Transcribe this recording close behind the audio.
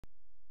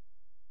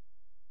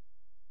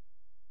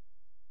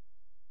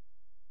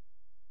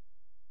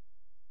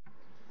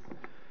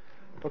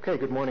Okay,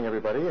 good morning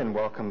everybody, and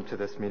welcome to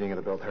this meeting of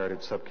the Built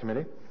Heritage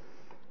Subcommittee.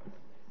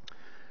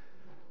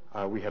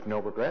 We have no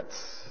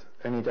regrets.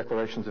 Any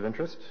declarations of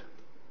interest?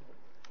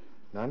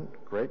 None?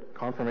 Great.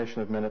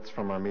 Confirmation of minutes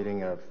from our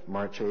meeting of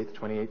March 8th,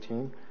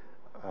 2018.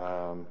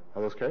 Are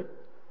those carried?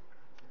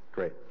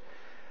 Great.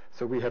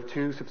 So we have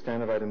two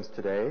substantive items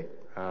today,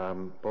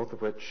 both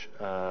of which,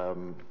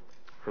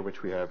 for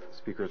which we have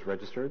speakers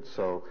registered,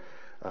 so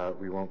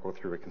we won't go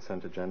through a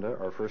consent agenda.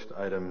 Our first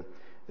item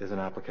is an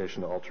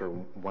application to alter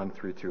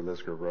 132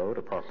 Lisgar Road,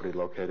 a property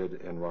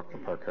located in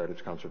Rockcliffe Park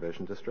Heritage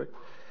Conservation District.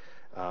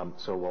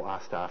 So we'll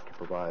ask staff to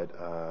provide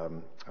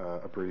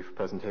a brief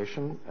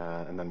presentation,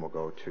 and then we'll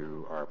go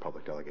to our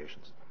public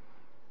delegations.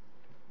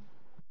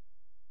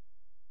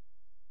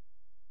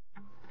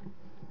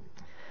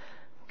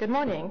 Good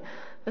morning.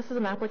 This is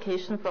an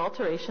application for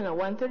alteration at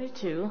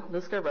 132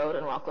 Lisgar Road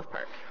in Rockcliffe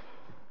Park.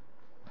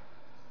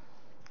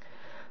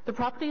 The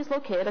property is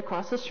located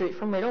across the street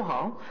from Rideau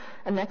Hall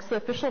and next to the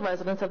official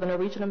residence of the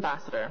Norwegian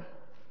ambassador.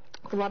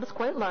 The lot is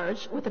quite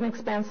large, with an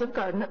expansive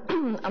garden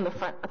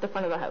at the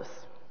front of the house.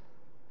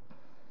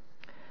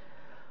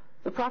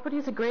 The property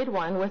is a Grade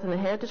 1 within the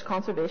Heritage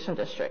Conservation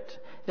District.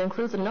 It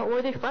includes a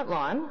noteworthy front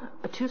lawn,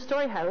 a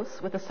two-story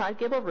house with a side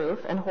gable roof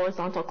and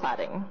horizontal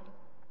cladding.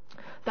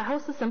 The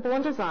house is simple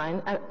in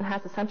design and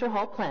has a center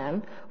hall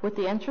plan, with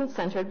the entrance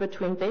centered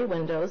between bay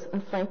windows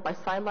and flanked by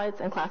sidelights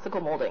and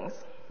classical moldings.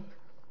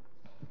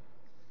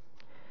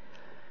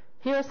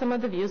 Here are some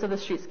of the views of the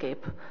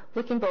streetscape,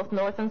 looking both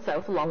north and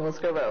south along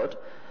Lisgar Road.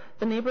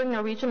 The neighboring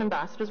Norwegian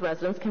ambassador's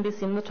residence can be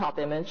seen in the top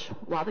image,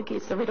 while the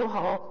gates of Rideau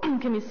Hall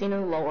can be seen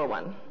in the lower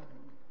one.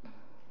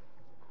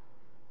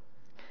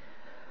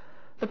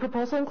 The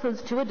proposal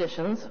includes two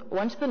additions,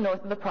 one to the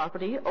north of the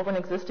property over an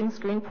existing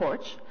screen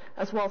porch,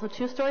 as well as a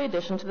two-story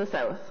addition to the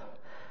south.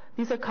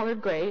 These are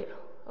colored gray.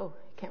 Oh, you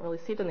can't really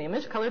see it in the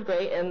image. Colored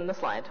gray in the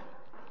slide.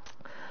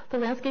 The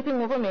landscaping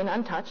will remain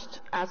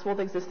untouched, as will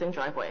the existing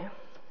driveway.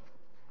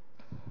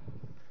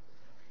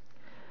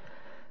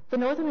 The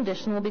northern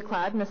addition will be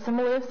clad in a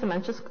similar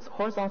cementous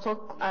horizontal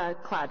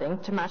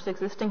cladding to match the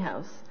existing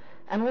house,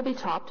 and will be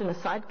topped in a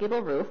side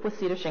gable roof with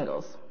cedar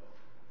shingles.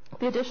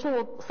 The addition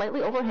will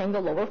slightly overhang the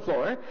lower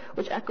floor,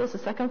 which echoes the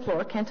second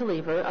floor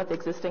cantilever of the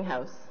existing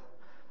house.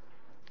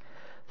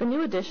 The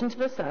new addition to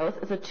the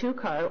south is a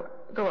two-car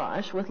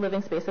garage with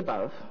living space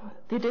above.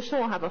 The addition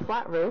will have a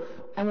flat roof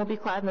and will be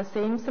clad in the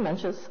same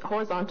cementous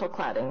horizontal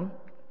cladding.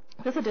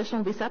 This addition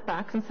will be set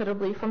back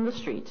considerably from the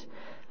street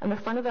and the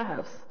front of the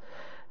house,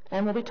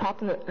 and will be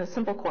topped in a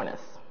simple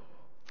cornice.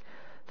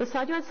 The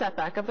side yard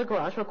setback of the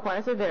garage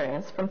requires a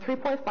variance from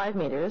 3.5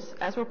 meters,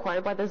 as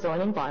required by the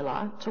zoning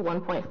bylaw, to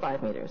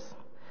 1.5 meters.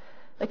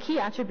 A key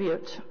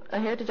attribute, a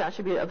heritage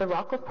attribute of the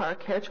Rockcliffe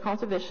Park Heritage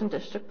Conservation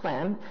District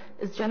Plan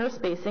is generous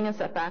spacing and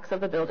setbacks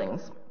of the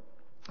buildings,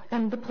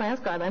 and the plan's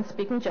guidelines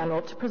speak in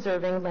general to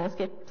preserving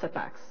landscape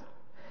setbacks.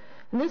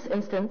 In this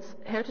instance,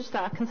 Heritage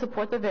staff can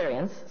support the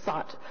variance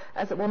sought,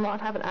 as it will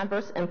not have an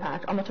adverse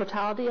impact on the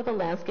totality of the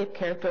landscape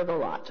character of the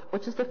lot,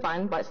 which is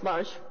defined by its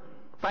large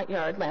front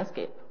yard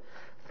landscape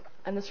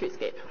and the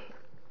streetscape.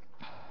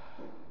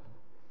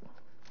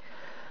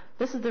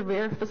 This is the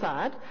rear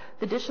facade.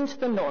 The addition to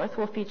the north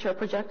will feature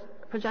a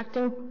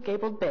projecting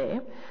gabled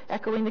bay,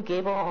 echoing the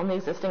gable on the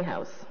existing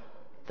house.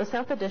 The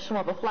south addition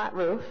will have a flat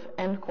roof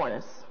and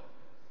cornice.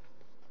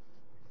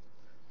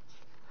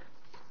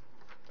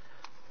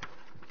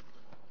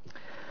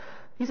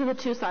 These are the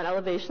two side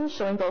elevations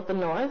showing both the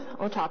north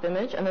on the top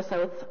image and the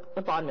south,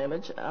 the bottom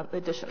image of the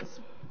additions.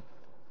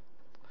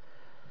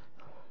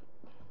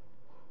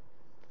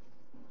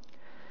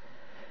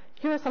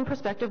 Here are some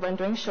perspective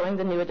renderings showing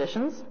the new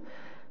additions.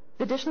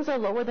 The additions are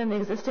lower than the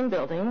existing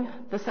building.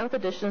 The south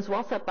addition is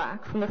well set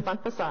back from the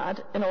front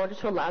facade in order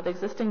to allow the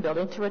existing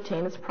building to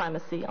retain its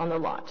primacy on the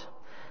lot.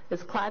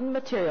 It's clad in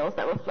materials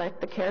that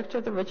reflect the character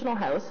of the original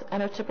house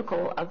and are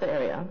typical of the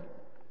area.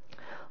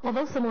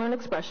 Although similar in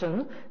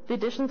expression, the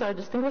additions are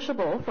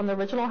distinguishable from the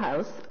original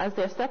house, as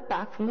they are set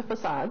back from the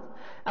facade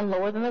and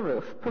lower than the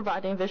roof,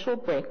 providing a visual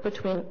break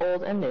between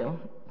old and new.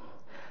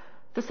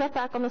 The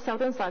setback on the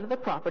southern side of the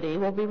property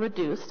will be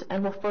reduced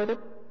and will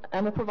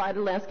provide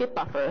a landscape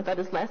buffer that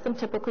is less than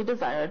typically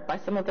desired by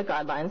some of the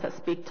guidelines that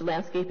speak to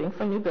landscaping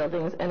for new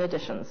buildings and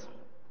additions.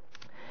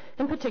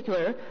 In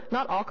particular,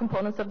 not all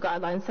components of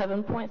guideline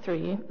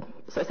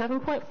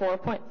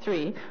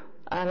 7.4.3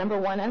 number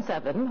 1 and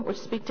 7, which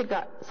speak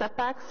to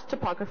setbacks,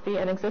 topography,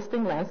 and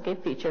existing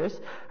landscape features,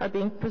 are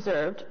being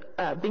preserved,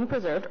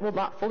 will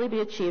not fully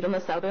be achieved on the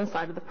southern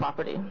side of the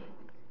property.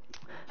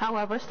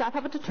 However, staff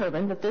have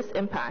determined that this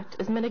impact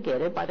is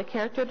mitigated by the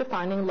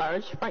character-defining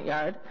large front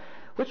yard,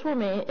 which will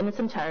remain in its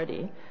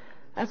entirety,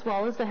 as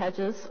well as the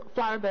hedges,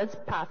 flower beds,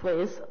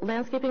 pathways,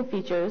 landscaping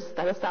features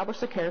that establish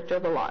the character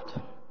of the lot.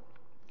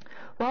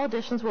 While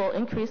additions will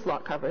increase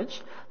lot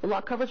coverage, the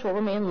lot coverage will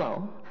remain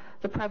low.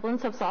 The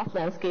prevalence of soft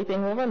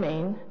landscaping will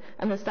remain,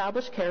 and the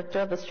established character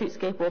of the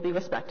streetscape will be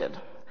respected.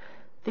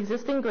 The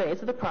existing grades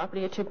of the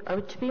property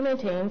are to be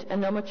maintained, and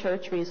no mature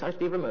trees are to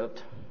be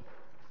removed.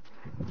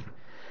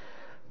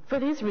 For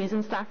these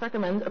reasons, staff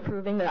recommends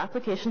approving the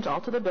application to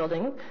alter the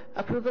building,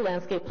 approve the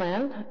landscape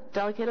plan,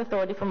 delegate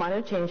authority for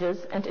minor changes,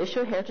 and to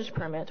issue a heritage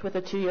permit with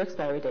a 2-year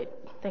expiry date.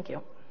 Thank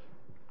you.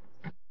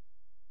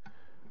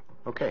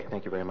 Okay,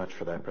 thank you very much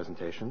for that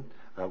presentation.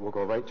 We'll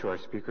go right to our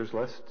speakers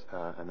list,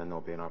 and then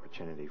there'll be an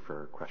opportunity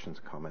for questions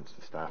and comments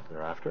to staff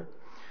thereafter.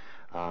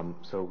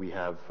 So we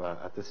have,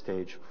 at this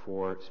stage,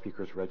 4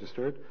 speakers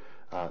registered.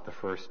 The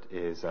first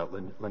is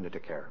Linda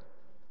DeCare.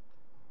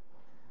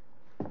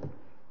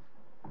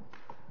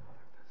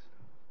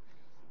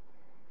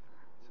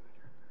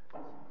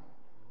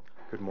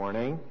 Good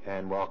morning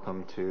and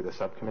welcome to the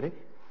subcommittee.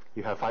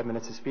 You have 5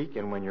 minutes to speak,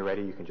 and when you're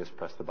ready, you can just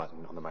press the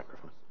button on the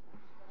microphone.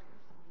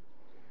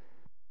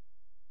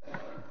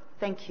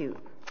 Thank you.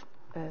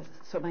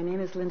 So my name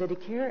is Linda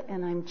DeCare,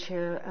 and I'm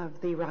chair of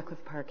the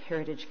Rockcliffe Park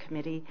Heritage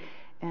Committee,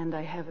 and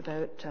I have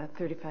about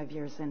 35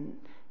 years in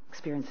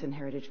experience in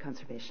heritage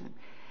conservation.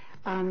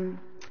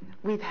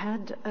 We've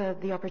had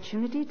the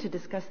opportunity to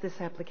discuss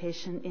this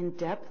application in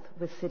depth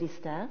with city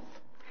staff.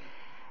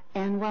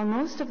 And while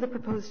most of the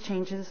proposed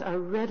changes are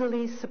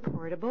readily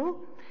supportable,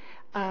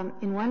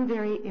 in one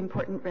very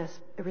important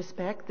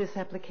respect, this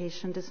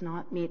application does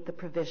not meet the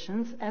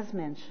provisions, as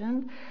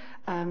mentioned,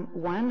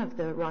 1 of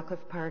the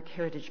Rockcliffe Park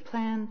Heritage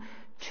Plan,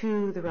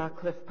 2, the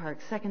Rockcliffe Park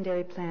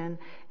Secondary Plan,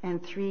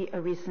 and 3,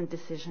 a recent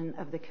decision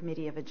of the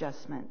Committee of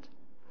Adjustment.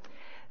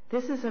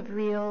 This is of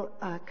real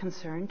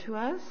concern to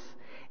us,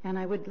 and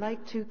I would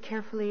like to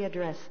carefully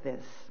address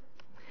this.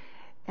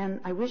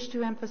 And I wish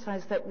to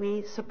emphasize that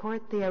we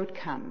support the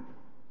outcome.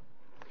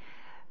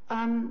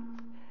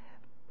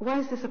 Why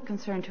is this of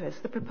concern to us?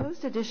 The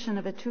proposed addition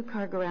of a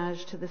 2-car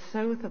garage to the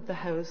south of the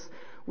house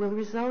will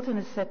result in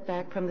a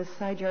setback from the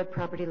side yard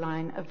property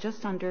line of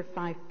just under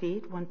 5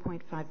 feet,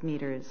 1.5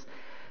 meters.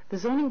 The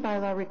zoning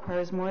bylaw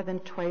requires more than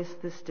twice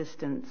this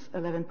distance,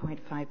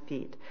 11.5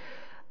 feet.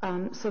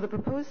 So the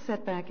proposed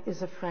setback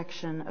is a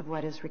fraction of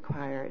what is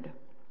required.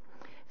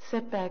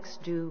 Setbacks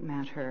do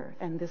matter,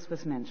 and this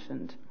was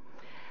mentioned.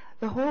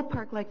 The whole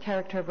park-like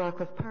character of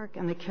Rockcliffe Park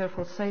and the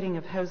careful siting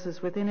of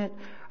houses within it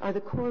are the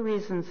core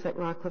reasons that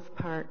Rockcliffe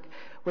Park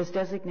was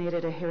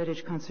designated a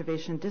heritage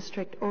conservation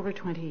district over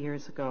 20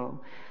 years ago.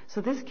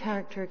 So this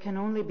character can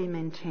only be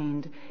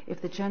maintained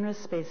if the generous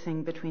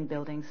spacing between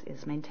buildings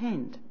is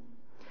maintained.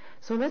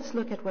 So let's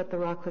look at what the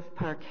Rockcliffe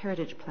Park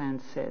Heritage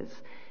Plan says.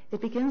 It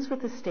begins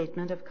with a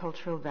statement of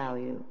cultural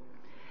value.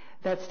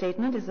 That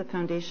statement is the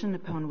foundation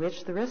upon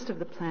which the rest of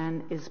the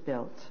plan is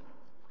built.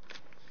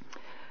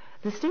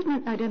 The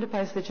statement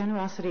identifies the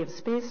generosity of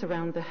space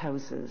around the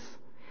houses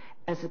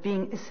as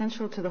being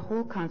essential to the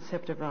whole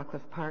concept of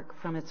Rockcliffe Park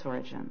from its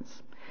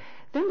origins.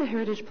 Then the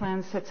Heritage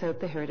Plan sets out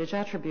the heritage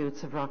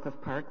attributes of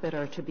Rockcliffe Park that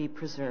are to be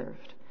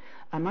preserved.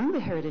 Among the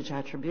heritage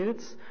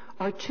attributes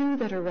are 2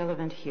 that are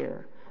relevant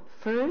here.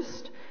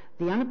 First,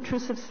 the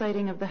unobtrusive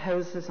siting of the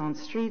houses on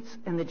streets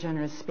and the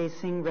generous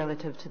spacing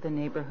relative to the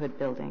neighborhood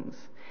buildings.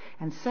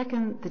 And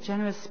second, the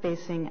generous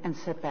spacing and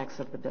setbacks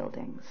of the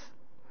buildings.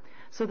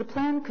 So the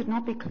plan could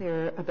not be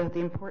clearer about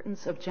the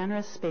importance of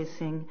generous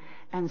spacing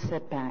and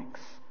setbacks.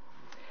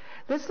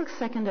 Let's look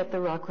second at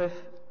the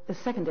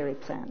Secondary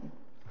Plan,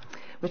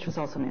 which was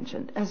also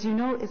mentioned. As you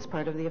know, it's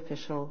part of the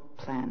official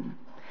plan.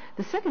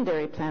 The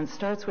Secondary Plan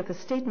starts with a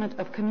statement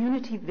of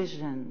community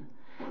vision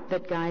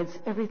that guides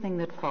everything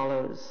that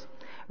follows.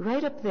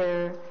 Right up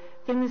there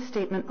in the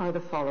statement are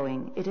the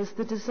following. It is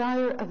the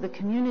desire of the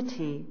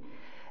community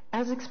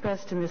as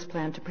expressed in this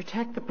plan to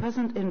protect the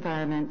present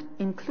environment,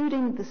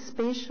 including the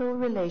spatial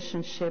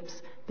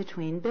relationships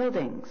between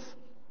buildings.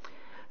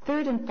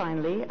 Third and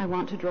finally, I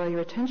want to draw your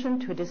attention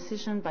to a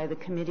decision by the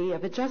Committee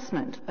of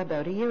Adjustment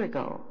about a year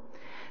ago.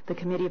 The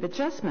Committee of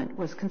Adjustment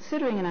was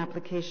considering an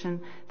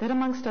application that,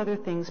 amongst other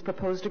things,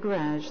 proposed a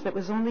garage that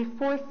was only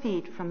 4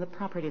 feet from the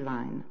property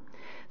line.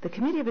 The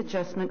Committee of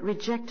Adjustment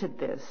rejected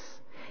this.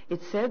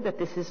 It said that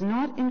this is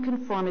not in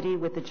conformity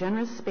with the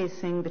generous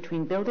spacing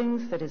between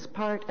buildings that is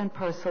part and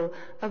parcel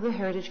of the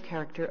heritage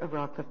character of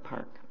Rockcliffe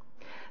Park.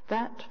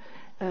 That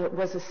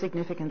was a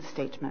significant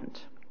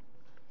statement.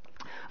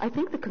 I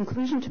think the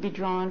conclusion to be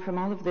drawn from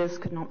all of this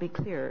could not be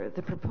clearer.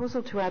 The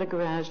proposal to add a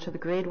garage to the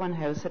Grade 1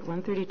 house at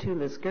 132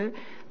 Lisgar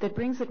that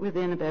brings it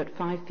within about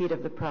 5 feet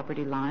of the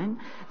property line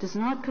does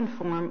not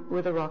conform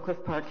with the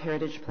Rockcliffe Park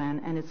Heritage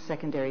Plan and its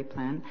Secondary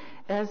Plan,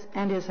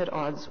 and is at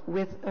odds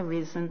with the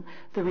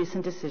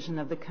recent decision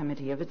of the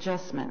Committee of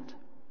Adjustment.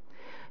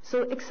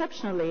 So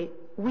exceptionally,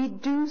 we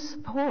do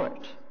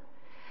support,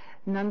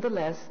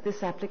 nonetheless,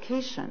 this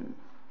application.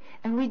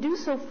 And we do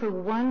so for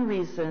one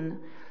reason,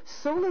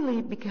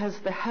 solely because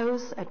the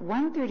house at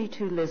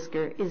 132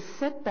 Lisgar is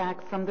set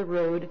back from the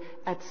road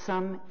at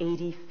some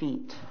 80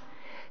 feet.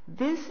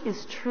 This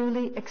is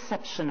truly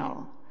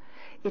exceptional.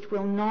 It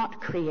will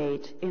not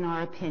create, in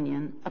our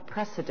opinion, a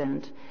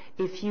precedent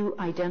if you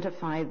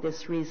identify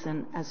this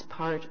reason as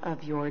part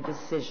of your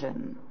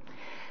decision.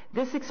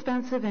 This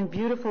expansive and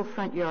beautiful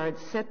front yard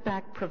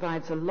setback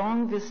provides a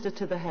long vista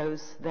to the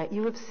house that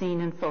you have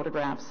seen in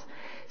photographs,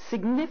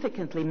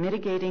 significantly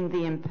mitigating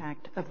the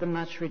impact of the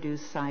much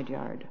reduced side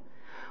yard.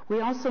 We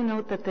also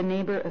note that the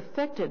neighbor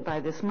affected by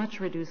this much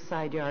reduced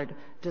side yard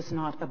does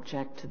not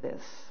object to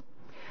this.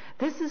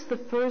 This is the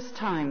first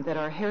time that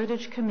our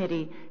Heritage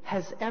Committee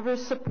has ever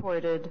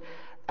supported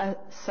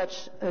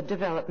such a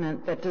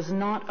development that does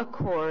not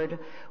accord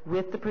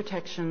with the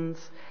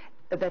protections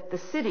that the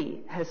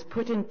city has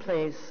put in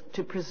place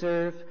to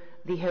preserve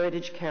the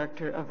heritage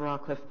character of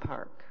Rockcliffe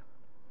Park.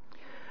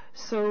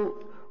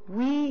 So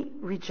we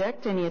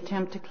reject any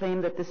attempt to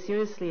claim that the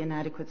seriously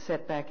inadequate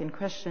setback in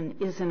question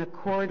is in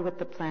accord with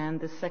the plan,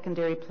 the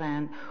secondary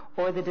plan,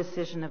 or the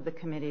decision of the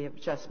Committee of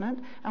Adjustment,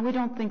 and we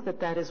don't think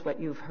that that is what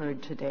you've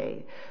heard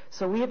today.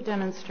 So we have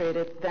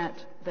demonstrated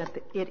that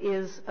it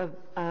is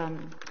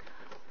an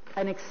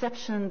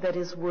exception that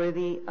is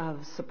worthy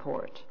of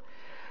support.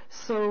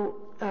 So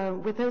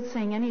without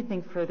saying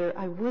anything further,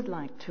 I would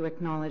like to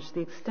acknowledge the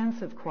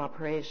extensive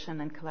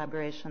cooperation and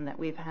collaboration that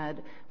we've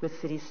had with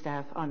city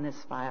staff on this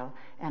file,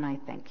 and I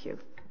thank you.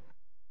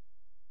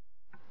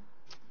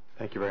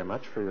 Thank you very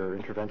much for your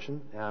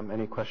intervention.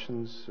 Any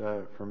questions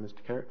for Ms.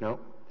 DeCarrot? No?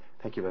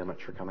 Thank you very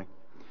much for coming.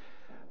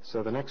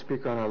 So the next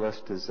speaker on our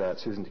list is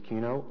Susan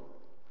Takino,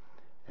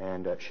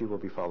 and she will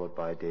be followed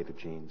by David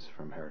Jeans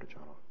from Heritage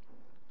Ottawa.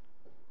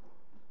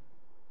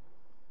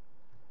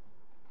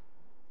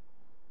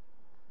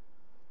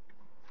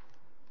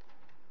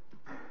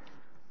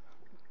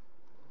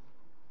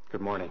 Good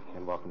morning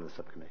and welcome to the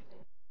subcommittee.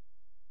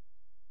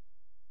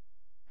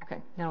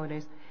 Okay,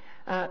 nowadays.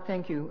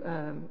 Thank you,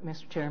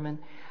 Mr. Chairman.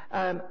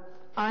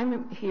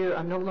 I'm here,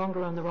 I'm no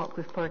longer on the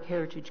Rockcliffe Park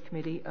Heritage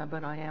Committee,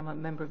 but I am a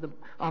member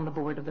on the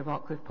board of the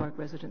Rockcliffe Park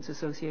Residents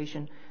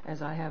Association,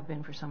 as I have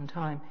been for some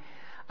time.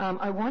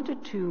 I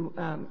wanted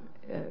to,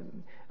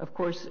 of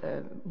course,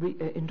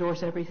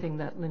 endorse everything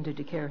that Linda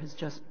DeCare has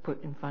just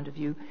put in front of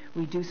you.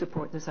 We do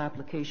support this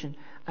application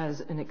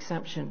as an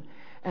exception.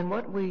 And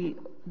what we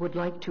would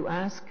like to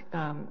ask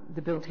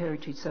the Built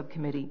Heritage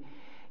Subcommittee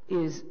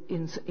is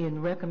in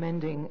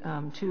recommending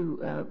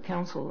to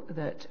Council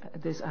that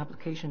this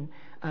application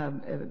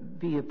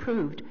be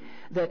approved,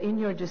 that in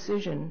your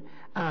decision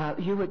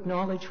you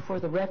acknowledge for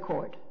the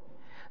record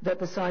that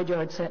the side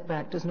yard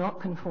setback does not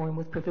conform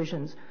with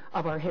provisions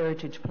of our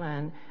Heritage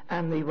Plan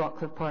and the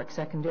Rockcliffe Park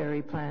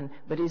Secondary Plan,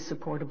 but is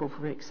supportable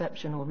for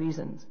exceptional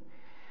reasons.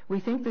 We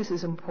think this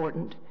is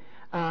important.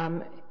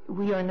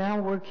 We are now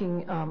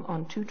working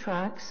on two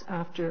tracks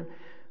after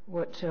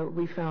what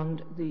we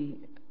found the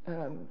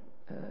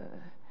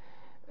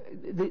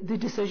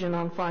decision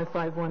on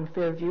 551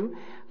 Fairview.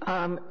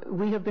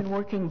 We have been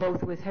working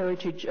both with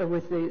Heritage,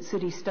 with the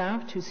city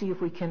staff to see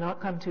if we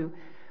cannot come to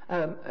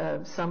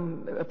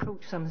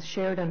some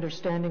shared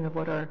understanding of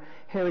what our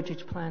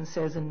Heritage Plan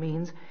says and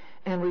means.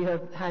 And we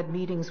have had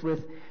meetings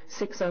with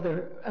 6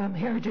 other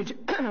heritage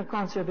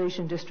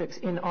conservation districts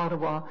in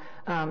Ottawa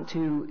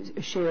to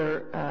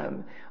share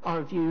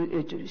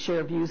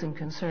share views and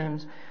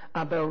concerns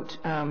about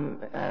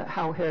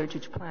how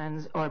heritage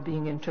plans are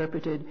being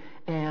interpreted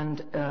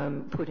and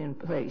put in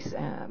place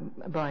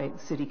by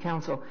City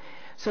Council.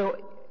 So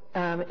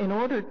in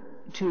order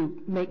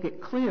to make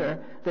it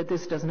clear that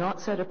this does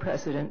not set a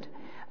precedent,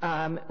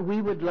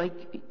 we would like,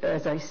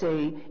 as I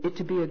say, it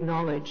to be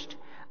acknowledged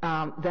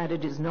that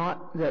it is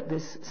not, that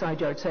this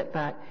side yard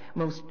setback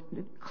most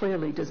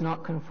clearly does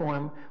not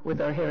conform with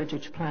our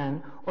Heritage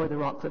Plan or the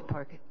Rockcliffe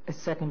Park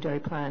Secondary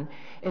Plan.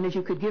 And if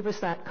you could give us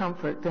that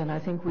comfort, then I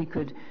think we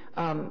could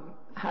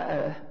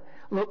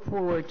look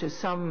forward to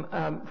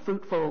some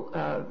fruitful,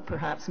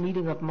 perhaps,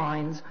 meeting of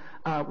minds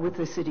with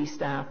the city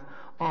staff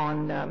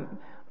on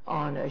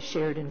a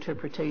shared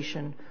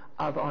interpretation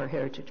of our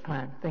Heritage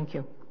Plan. Thank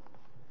you.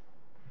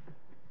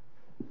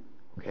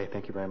 Okay,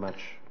 thank you very much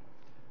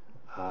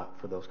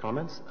for those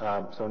comments.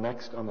 So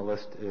next on the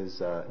list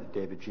is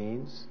David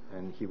Jeans,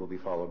 and he will be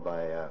followed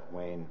by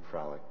Wayne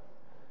Fralick.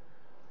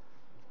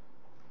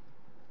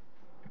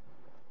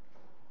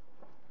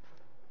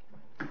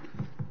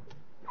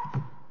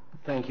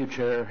 Thank you,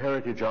 Chair.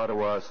 Heritage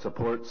Ottawa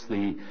supports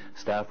the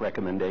staff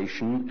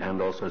recommendation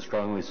and also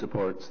strongly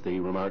supports the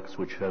remarks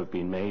which have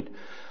been made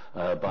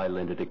by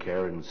Linda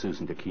DeCare and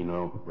Susan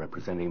Takino,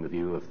 representing the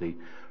view of the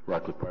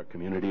Rockcliffe Park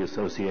Community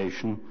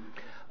Association.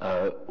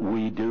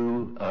 We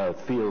do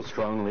feel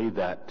strongly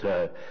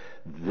that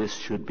this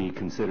should be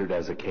considered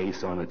as a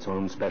case on its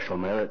own special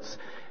merits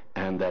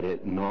and that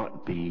it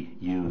not be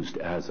used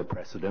as a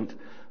precedent.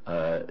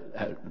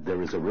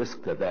 There is a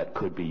risk that that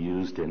could be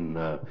used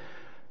in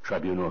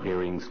tribunal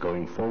hearings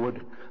going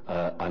forward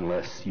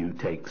unless you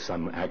take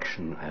some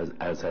action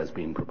as has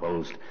been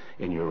proposed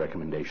in your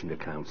recommendation to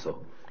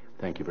Council.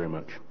 Thank you very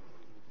much.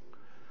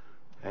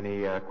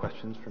 Any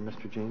questions for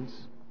Mr.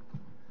 Jeans?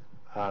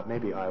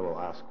 Maybe I will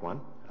ask one.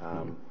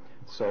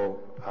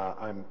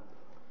 I'm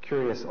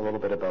curious a little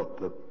bit about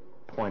the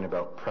point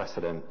about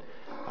precedent.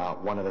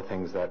 One of the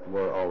things that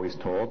we're always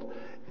told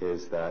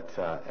is that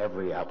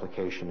every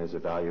application is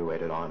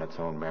evaluated on its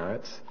own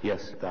merits.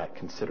 Yes. That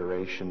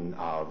consideration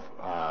of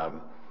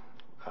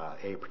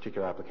a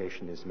particular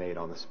application is made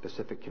on the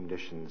specific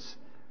conditions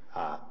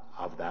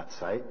of that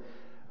site.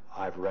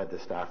 I've read the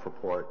staff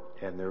report,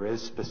 and there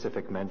is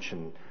specific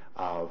mention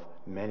of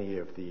many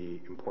of the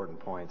important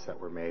points that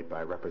were made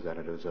by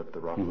representatives of the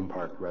Rockcliffe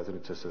Park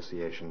Residents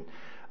Association.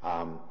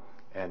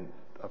 And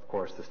of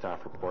course, the staff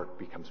report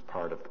becomes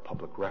part of the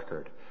public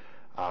record.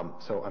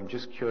 So I'm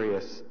just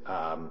curious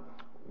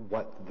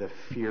what the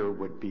fear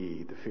would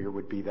be. The fear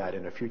would be that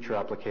in a future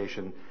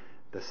application,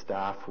 the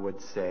staff would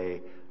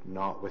say,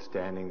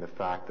 notwithstanding the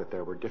fact that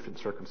there were different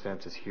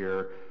circumstances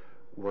here,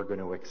 we're going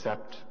to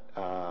accept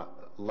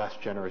less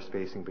generous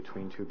spacing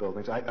between two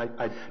buildings.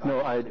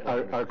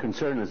 Our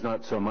concern is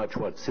not so much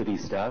what city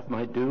staff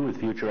might do with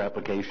future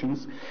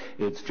applications.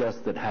 It's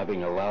just that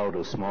having allowed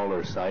a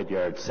smaller side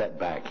yard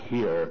setback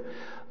here,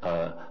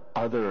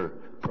 other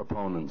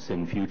proponents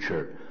in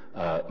future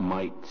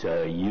might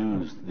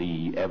use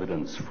the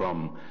evidence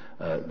from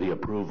the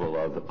approval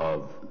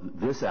of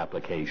this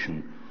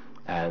application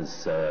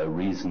as a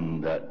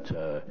reason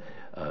that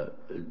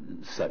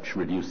such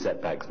reduced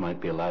setbacks might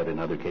be allowed in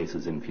other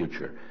cases in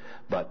future.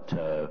 But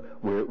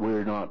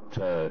we're not,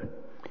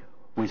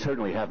 we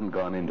certainly haven't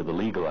gone into the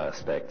legal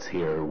aspects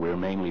here. We're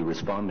mainly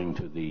responding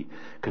to the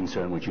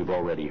concern which you've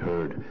already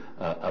heard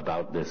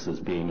about this as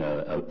being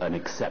an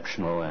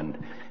exceptional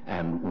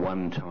and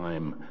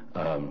one-time,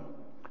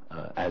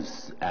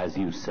 as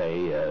you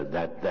say,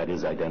 that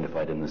is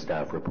identified in the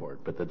staff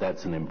report, but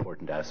that's an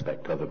important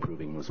aspect of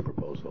approving this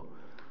proposal.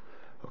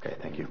 Okay,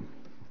 thank you.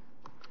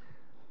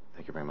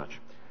 Thank you very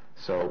much.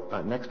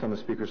 So next on the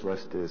speakers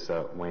list is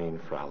Wayne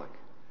Fralick.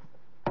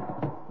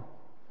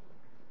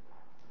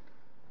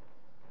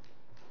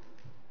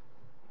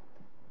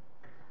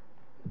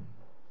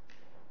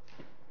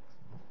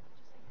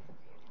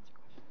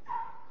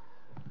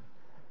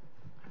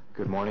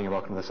 Good morning and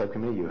welcome to the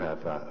subcommittee. You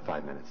have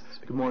 5 minutes to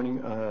speak. Good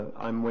morning.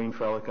 I'm Wayne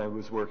Frelick. I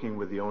was working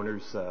with the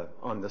owners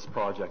on this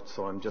project,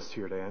 so I'm just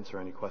here to answer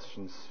any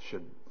questions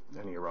should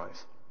any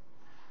arise.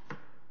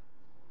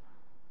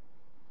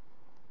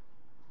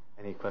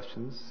 Any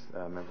questions,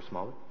 Member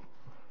Smallwood?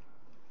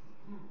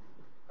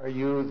 Are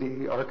you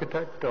the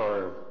architect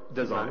or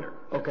Designer?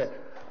 Okay.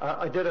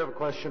 I did have a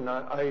question.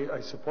 I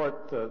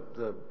support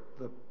the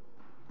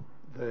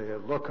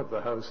look of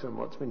the house and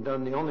what's been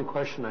done. The only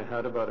question I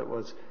had about it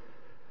was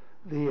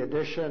the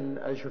addition,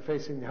 as you're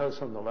facing the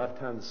house on the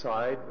left-hand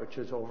side, which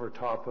is over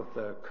top of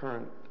the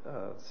current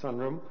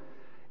sunroom.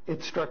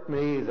 It struck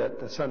me that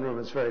the sunroom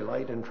is very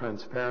light and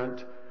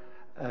transparent,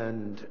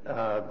 and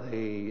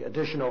the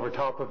addition over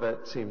top of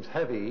it seems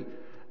heavy,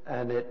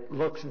 and it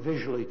looks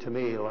visually to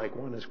me like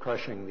one is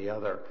crushing the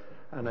other.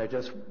 And I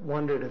just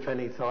wondered if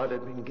any thought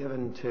had been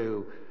given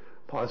to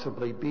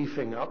possibly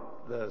beefing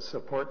up the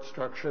support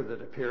structure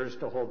that appears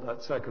to hold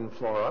that second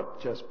floor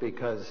up, just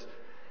because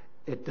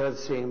it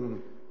does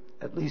seem,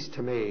 at least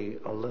to me,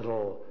 a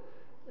little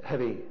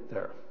heavy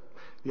there.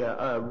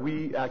 Yeah,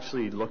 we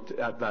actually looked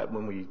at that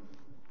when we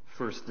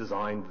first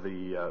designed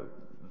the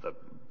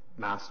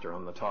master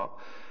on the top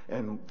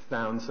and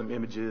found some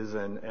images,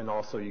 and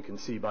also you can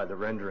see by the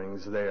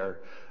renderings there,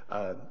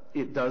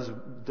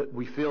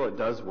 we feel it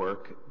does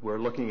work. We're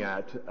looking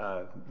at,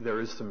 there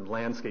is some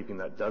landscaping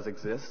that does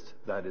exist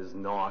that is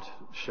not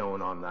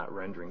shown on that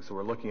rendering. So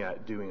we're looking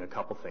at doing a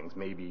couple things,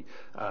 maybe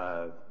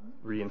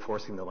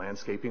reinforcing the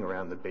landscaping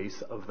around the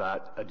base of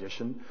that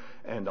addition,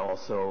 and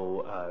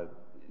also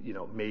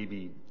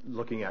maybe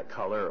looking at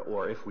color,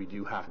 or if we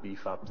do have to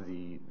beef up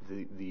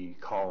the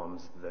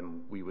columns,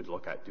 then we would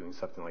look at doing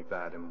something like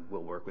that, and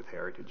we'll work with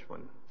Heritage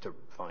to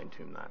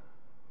fine-tune that.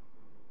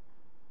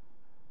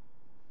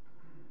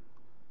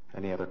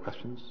 Any other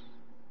questions?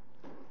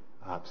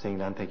 Seeing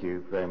none, thank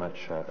you very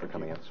much for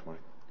coming out this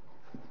morning.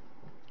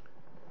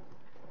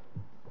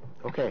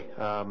 Okay,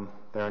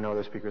 there are no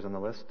other speakers on the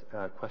list.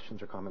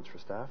 Questions or comments for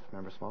staff?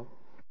 Member Small?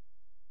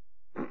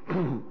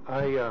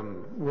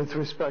 With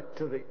respect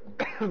to the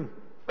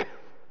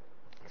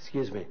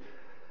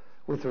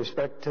with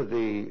respect to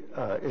the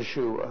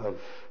issue of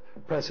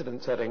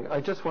precedent setting,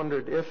 I just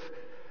wondered if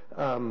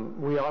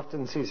we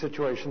often see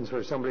situations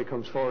where somebody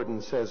comes forward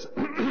and says,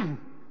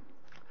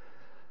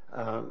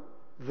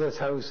 this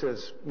house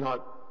is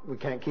not, we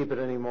can't keep it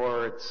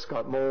anymore, it's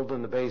got mold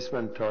in the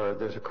basement, or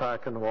there's a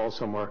crack in the wall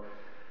somewhere,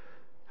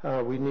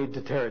 we need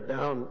to tear it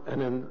down.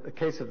 And in the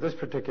case of this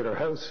particular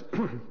house,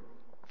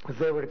 if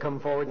they were to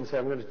come forward and say,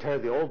 I'm going to tear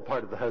the old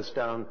part of the house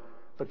down,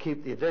 but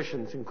keep the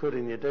additions,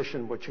 including the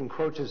addition which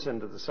encroaches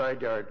into the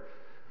side yard,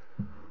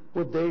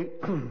 would they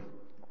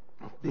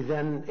be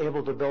then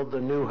able to build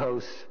the new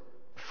house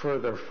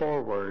further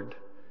forward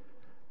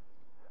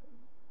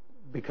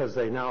because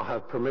they now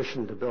have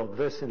permission to build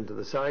this into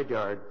the side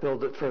yard,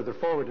 build it further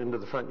forward into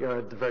the front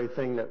yard, the very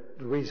thing that,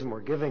 the reason we're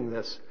giving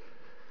this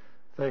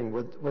thing,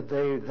 would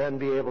they then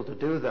be able to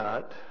do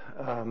that?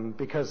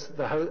 Because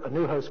a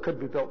new house could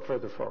be built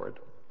further forward.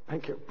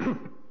 Thank you.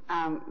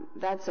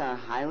 That's a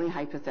highly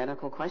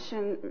hypothetical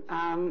question,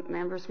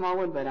 Member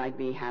Smallwood, but I'd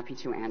be happy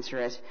to answer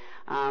it.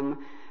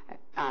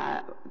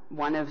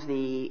 one of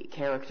the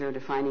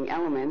character-defining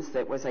elements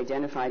that was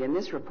identified in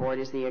this report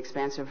is the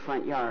expansive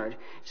front yard.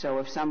 So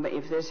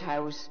if this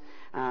house,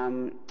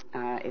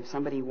 if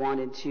somebody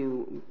wanted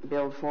to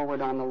build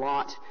forward on the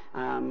lot,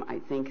 I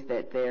think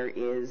that there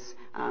is,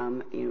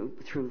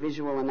 through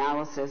visual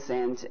analysis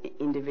and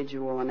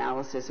individual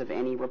analysis of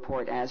any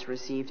report as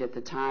received at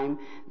the time,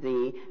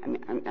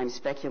 I'm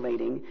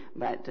speculating,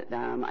 but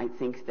I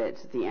think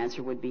that the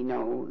answer would be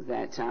no,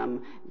 that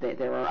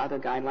there are other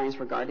guidelines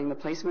regarding the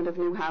placement of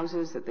new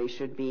houses, that they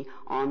should be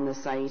on the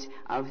site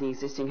of the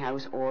existing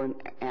house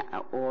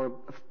or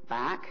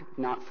back,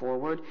 not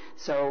forward.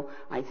 So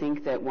I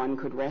think that one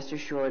could rest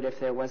assured if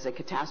there was a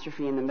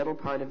catastrophe in the middle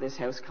part of this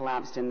house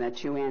collapsed and the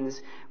two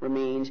ends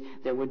remained,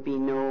 there would be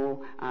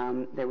no,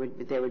 there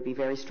would be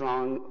very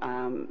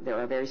strong, there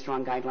are very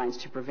strong guidelines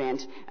to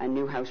prevent a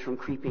new house from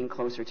creeping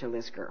closer to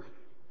Lisgar.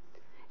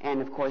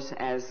 And of course,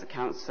 as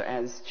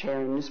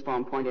Chair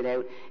Nussbaum pointed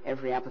out,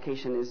 every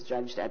application is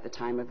judged at the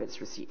time of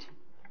its receipt.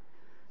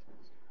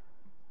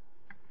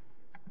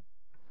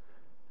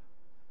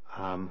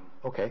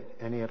 Okay.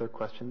 Any other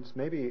questions?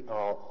 Maybe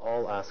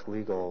I'll ask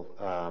legal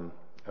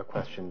a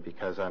question,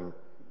 because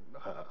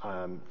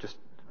I'm just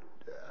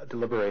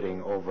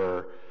deliberating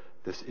over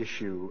this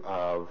issue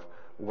of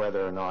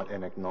whether or not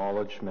an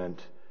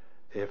acknowledgement,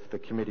 if the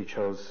committee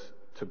chose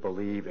to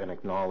believe and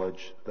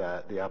acknowledge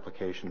that the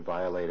application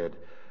violated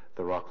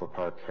the Rockville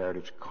Park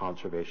Heritage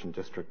Conservation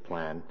District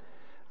Plan.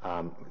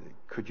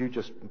 Could you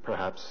just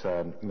perhaps,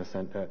 Ms.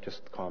 Senta,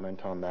 just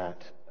comment on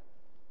that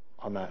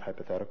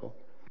hypothetical?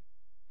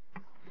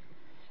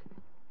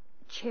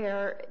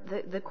 Chair,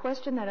 the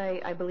question that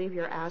I believe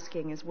you're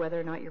asking is whether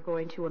or not you're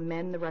going to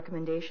amend the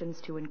recommendations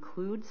to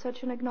include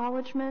such an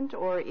acknowledgement,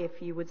 or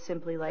if you would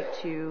simply like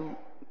to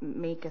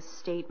make a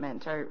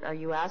statement. Are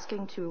you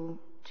asking to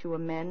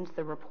amend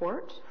the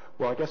report?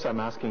 Well, I guess I'm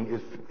asking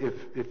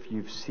if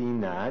you've seen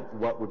that,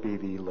 what would be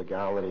the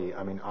legality?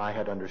 I mean, I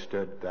had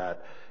understood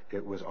that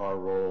it was our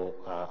role,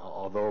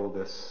 although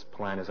this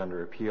plan is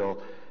under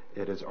appeal,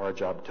 it is our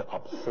job to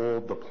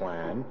uphold the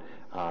plan,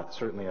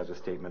 certainly as a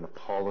statement of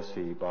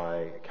policy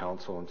by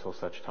council until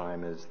such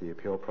time as the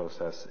appeal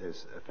process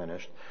is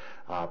finished.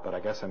 But I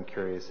guess I'm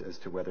curious as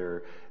to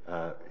whether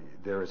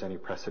there is any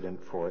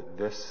precedent for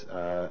this,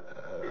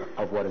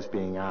 of what is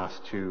being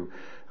asked, to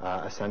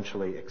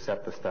essentially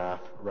accept the staff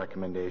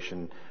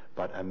recommendation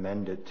but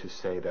amend it to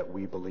say that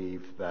we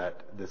believe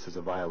that this is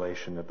a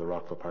violation of the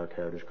Rockville Park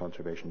Heritage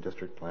Conservation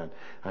District Plan.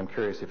 I'm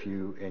curious if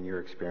you, in your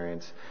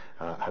experience,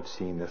 have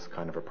seen this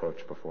kind of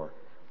approach before.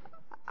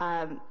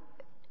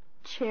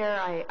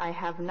 Chair, I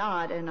have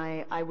not, and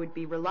I would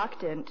be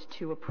reluctant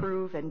to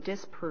approve and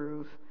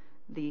disprove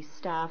the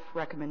staff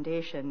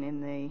recommendation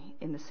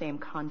in the same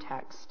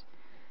context.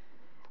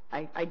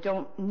 I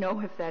don't know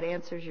if that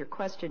answers your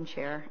question,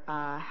 Chair.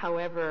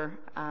 However,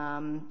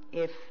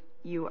 if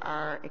you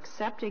are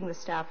accepting the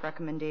staff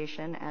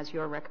recommendation as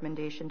your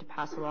recommendation to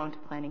pass along to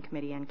Planning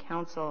Committee and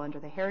Council under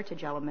the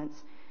heritage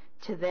elements,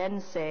 to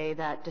then say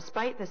that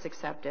despite this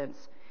acceptance,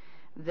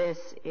 this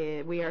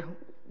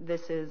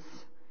is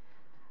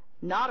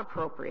not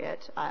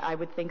appropriate, I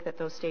would think that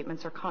those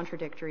statements are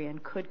contradictory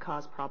and could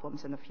cause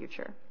problems in the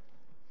future.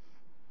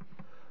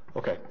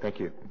 Okay, thank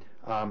you.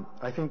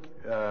 I think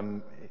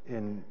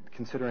in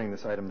considering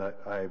this item that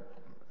I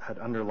had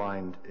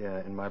underlined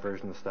in my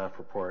version of the staff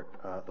report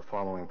the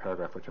following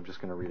paragraph, which I'm just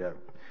going to read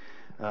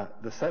out.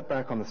 The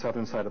setback on the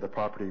southern side of the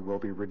property will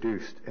be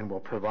reduced and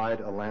will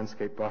provide a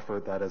landscape buffer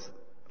that is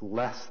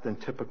less than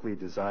typically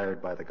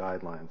desired by the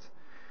guidelines.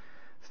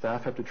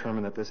 Staff have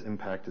determined that this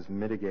impact is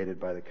mitigated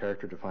by the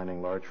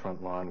character-defining large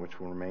front lawn,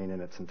 which will remain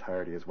in its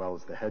entirety, as well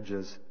as the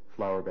hedges,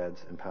 flower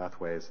beds, and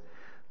pathways,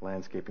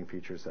 landscaping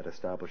features that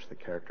establish the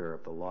character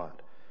of the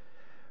lot.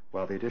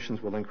 While the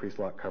additions will increase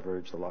lot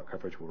coverage, the lot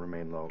coverage will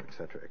remain low, et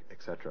cetera,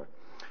 et cetera.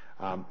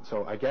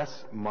 So I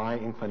guess my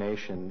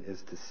inclination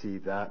is to see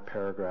that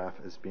paragraph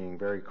as being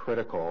very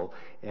critical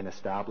in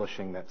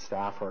establishing that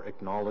staff are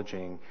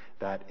acknowledging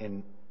that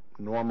in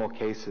normal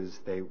cases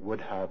they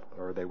would have,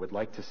 or they would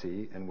like to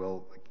see, and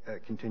will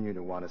continue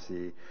to want to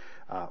see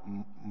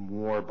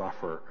more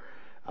buffer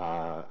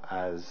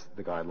as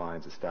the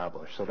guidelines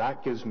establish. So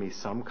that gives me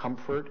some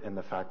comfort in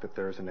the fact that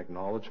there's an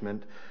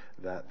acknowledgement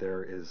that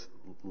there is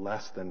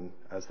less than,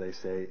 as they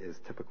say, is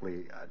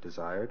typically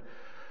desired.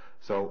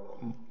 So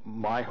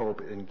my hope,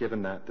 and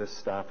given that this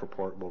staff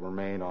report will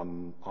remain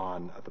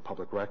on the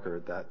public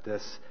record, that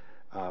this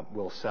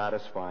will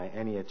satisfy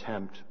any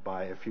attempt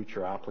by a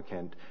future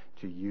applicant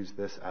to use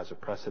this as a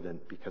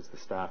precedent, because the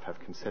staff have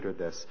considered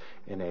this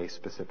in a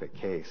specific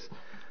case.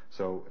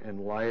 So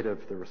in light of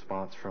the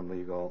response from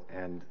legal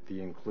and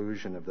the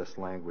inclusion of this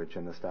language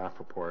in the staff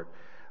report,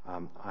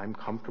 I'm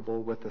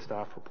comfortable with the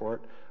staff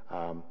report,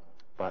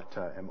 but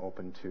am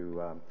open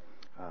to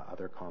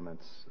other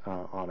comments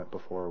on it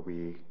before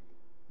we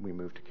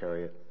move to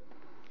carry it.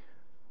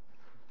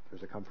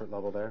 There's a comfort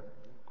level there?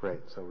 Great.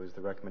 So is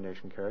the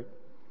recommendation carried?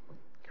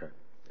 Carried.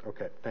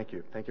 Okay. Thank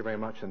you. Thank you very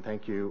much, and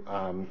thank you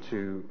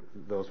to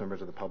those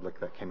members of the public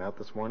that came out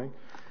this morning.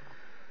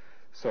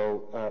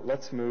 So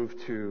let's move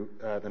to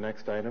the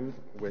next item,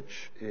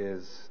 which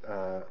is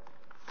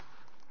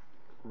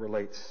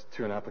relates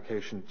to an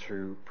application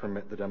to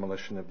permit the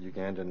demolition of the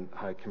Ugandan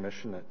High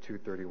Commission at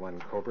 231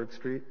 Coburg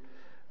Street.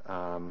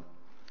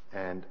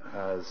 And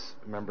as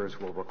members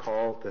will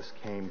recall, this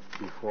came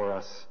before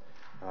us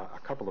a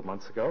couple of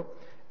months ago,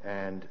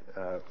 and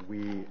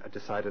we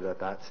decided at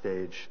that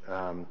stage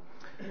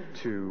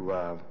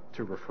to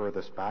refer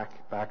this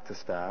back to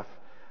staff.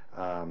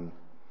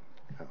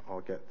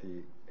 I'll get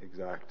the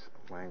exact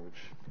language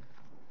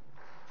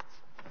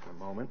in a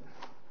moment.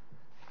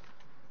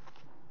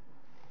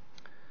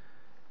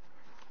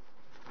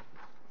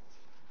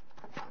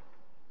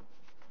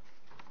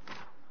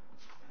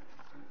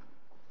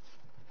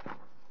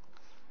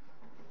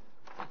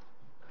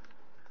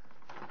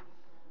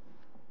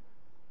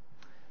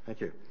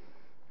 Thank you.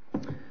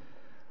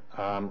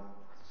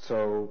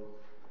 So,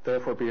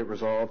 therefore, be it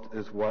resolved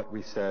is what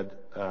we said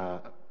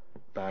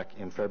back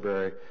in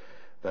February,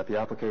 that the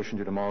application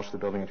to demolish the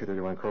building at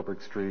 231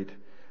 Coburg Street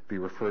be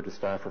referred to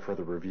staff for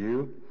further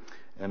review,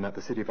 and that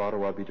the City of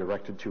Ottawa be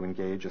directed to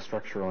engage a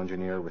structural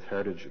engineer with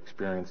heritage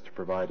experience to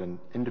provide an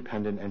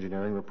independent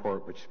engineering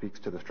report which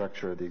speaks to the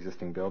structure of the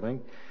existing building,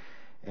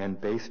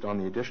 and based on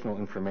the additional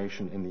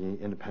information in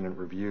the independent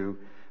review,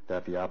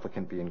 that the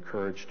applicant be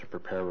encouraged to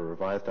prepare a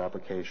revised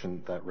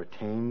application that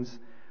retains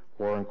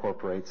or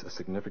incorporates a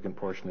significant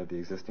portion of the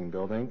existing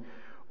building,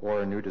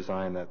 or a new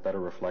design that better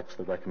reflects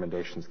the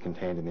recommendations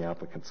contained in the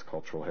applicant's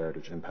cultural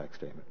heritage impact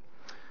statement.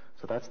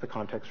 So that's the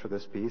context for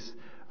this piece.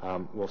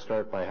 We'll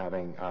start by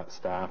having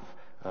staff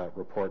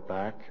report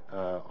back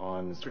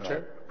on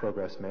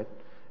progress made,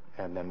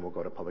 and then we'll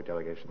go to public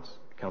delegations.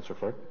 Councillor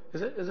Fleur?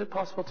 Is it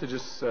possible to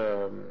just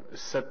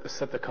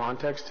set the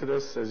context to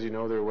this? As you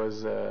know, there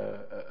was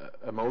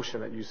a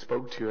motion that you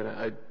spoke to,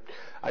 and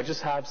I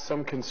just have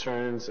some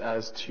concerns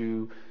as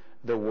to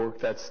the work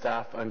that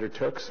staff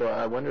undertook. So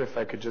I wonder if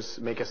I could just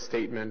make a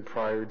statement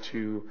prior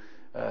to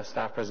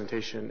staff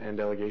presentation and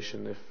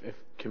delegation, if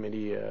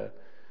committee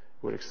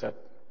would accept.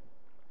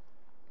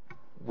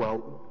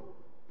 Well,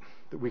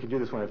 we can do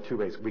this one of two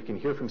ways. We can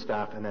hear from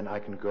staff, and then I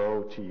can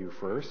go to you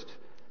first,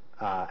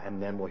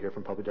 and then we'll hear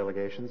from public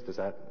delegations. Does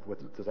that work?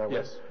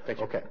 Yes, thank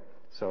you. Okay.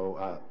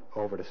 So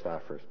over to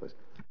staff first, please.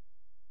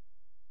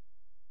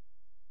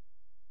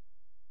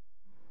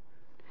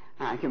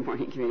 Good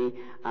morning, committee.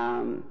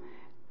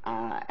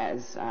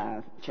 As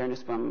Chair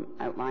Nussbaum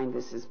outlined,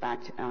 this is back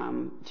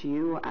to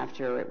you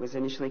after it was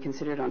initially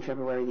considered on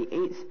February the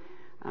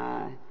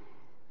 8th.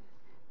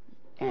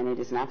 And it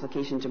is an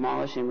application to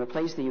demolish and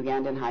replace the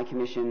Ugandan High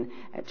Commission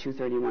at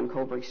 231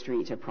 Coburg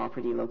Street, a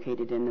property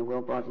located in the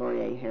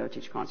Wilbrod-Laurier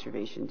Heritage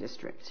Conservation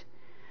District.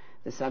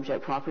 The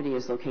subject property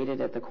is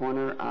located at the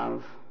corner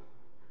of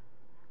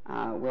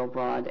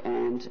Wilbrod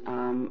and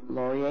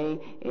Laurier.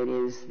 It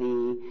is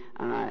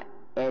the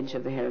edge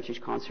of the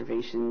Heritage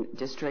Conservation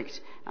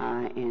District,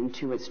 and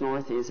to its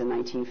north is a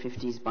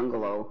 1950s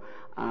bungalow,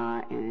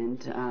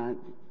 and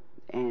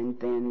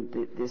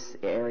then this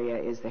area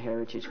is the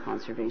Heritage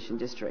Conservation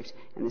District,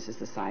 and this is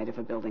the side of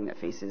a building that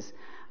faces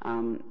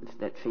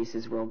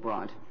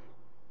Wilbrod.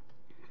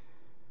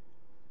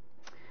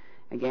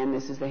 Again,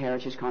 this is the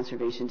Heritage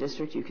Conservation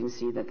District. You can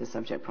see that the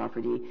subject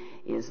property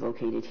is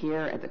located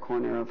here at the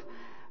corner of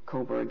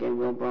Coburg and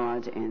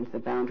Wilbrod, and the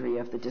boundary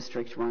of the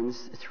district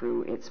runs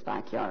through its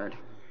backyard.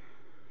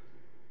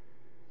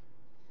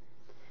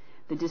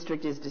 The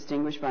district is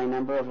distinguished by a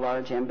number of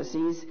large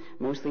embassies,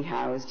 mostly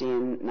housed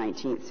in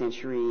 19th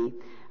century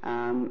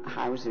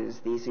houses.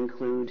 These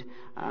include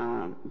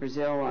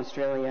Brazil,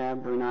 Australia,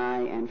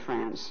 Brunei, and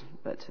France,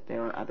 but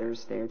there are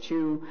others there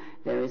too.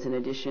 There is in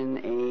addition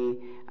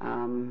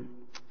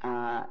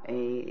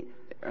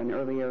an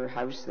earlier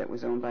house that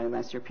was owned by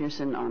Lester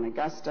Pearson on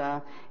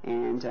Augusta,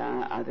 and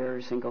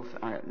other single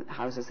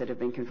houses that have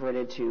been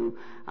converted to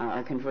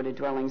are converted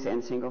dwellings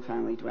and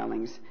single-family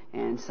dwellings,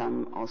 and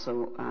some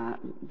also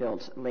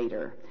built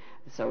later.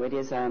 So it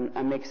is a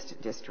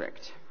mixed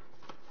district.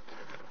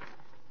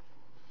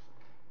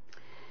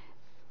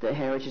 The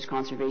Heritage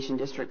Conservation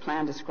District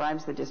Plan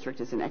describes the district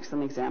as an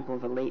excellent example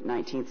of a late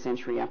 19th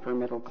century upper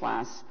middle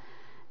class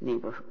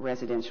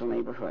residential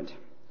neighborhood.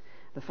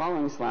 The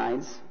following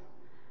slides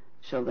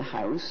show the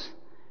house.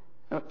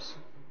 Oops.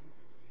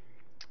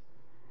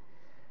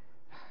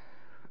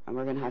 And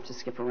we're going to have to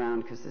skip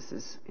around because this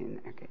is in,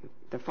 okay.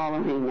 The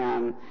following,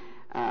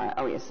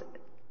 oh yes,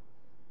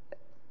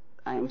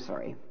 I'm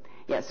sorry.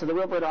 Yes, so the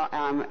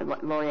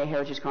Wilbrod-Laurier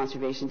Heritage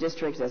Conservation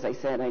District, as I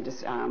said,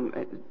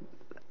 a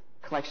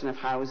collection of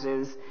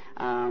houses,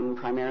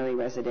 primarily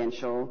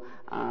residential.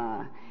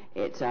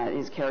 It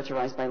is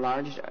characterized by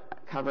large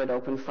covered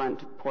open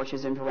front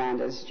porches and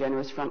verandas,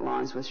 generous front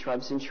lawns with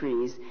shrubs and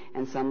trees,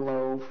 and some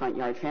low front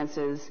yard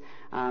fences.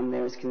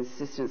 There's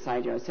consistent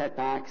side yard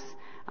setbacks,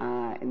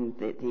 and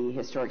the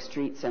historic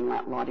streets and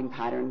lotting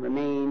pattern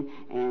remain,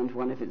 and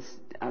one of its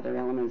other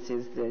elements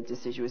is the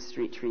deciduous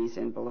street trees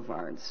and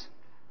boulevards.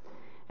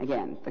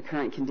 again, the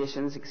current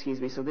conditions,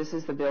 so this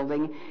is the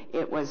building.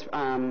 It was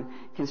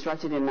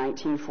constructed in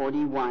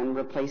 1941,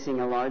 replacing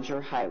a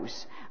larger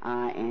house,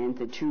 and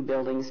the two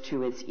buildings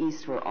to its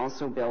east were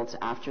also built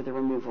after the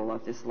removal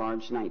of this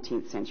large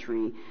 19th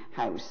century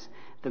house.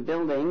 The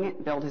building,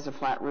 built as a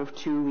flat roof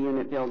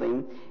 2-unit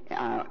building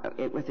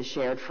with a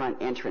shared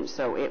front entrance.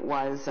 So it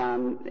was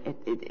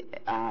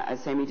a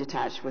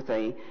semi-detached with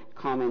a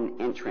common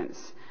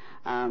entrance.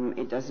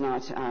 It does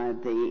not,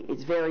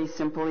 it's very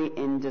simply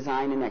in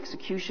design and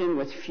execution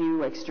with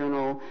few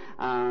external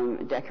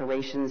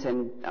decorations,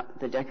 and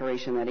the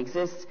decoration that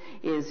exists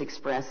is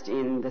expressed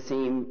in the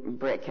same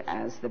brick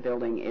as the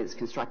building is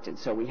constructed.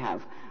 So we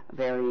have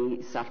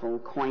very subtle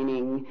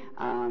coining,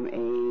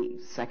 a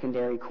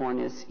secondary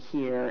cornice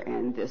here,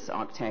 and this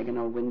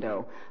octagonal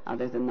window.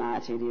 Other than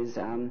that, it is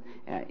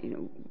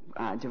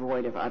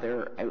devoid of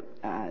other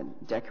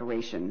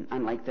decoration,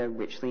 unlike the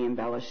richly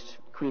embellished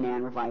Queen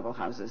Anne revival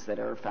houses that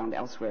are found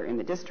elsewhere in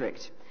the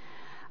district.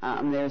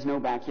 There's no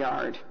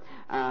backyard.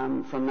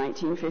 From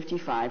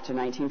 1955 to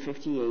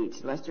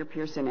 1958, Lester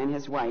Pearson and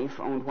his wife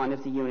owned one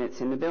of the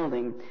units in the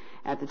building.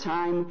 At the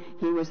time,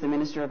 he was the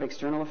Minister of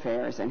External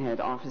Affairs and had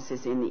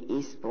offices in the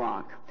East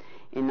Block.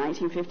 In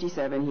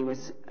 1957, he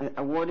was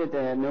awarded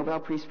the Nobel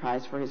Peace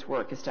Prize for his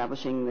work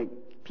establishing the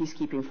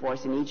peacekeeping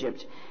force in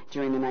Egypt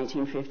during the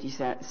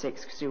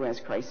 1956 Suez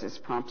Crisis,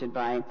 prompted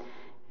by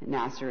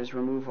Nasser's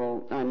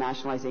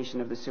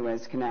nationalization of the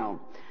Suez Canal.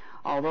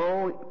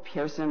 Although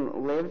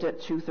Pearson lived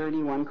at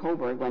 231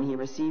 Coburg when he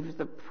received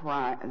the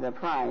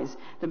prize,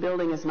 the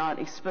building is not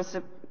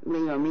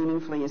explicitly or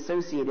meaningfully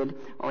associated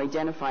or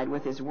identified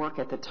with his work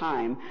at the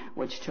time,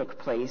 which took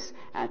place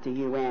at the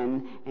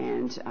UN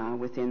and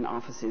within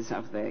offices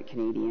of the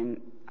Canadian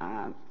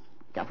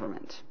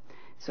government.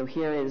 So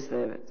here is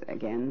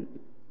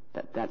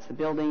that's the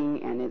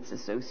building and its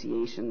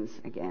associations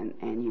again,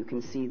 and you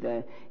can see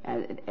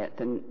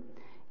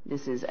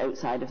this is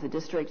outside of the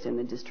district, and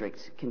the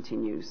district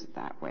continues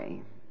that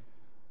way.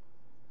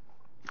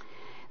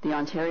 The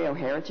Ontario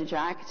Heritage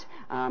Act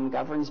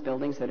governs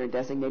buildings that are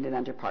designated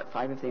under Part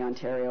 5 of the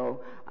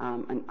Ontario,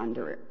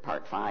 under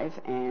Part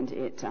 5, and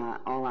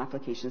all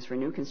applications for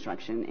new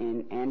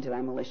construction and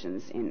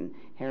demolitions in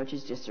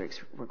heritage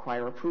districts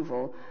require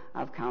approval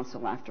of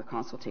Council after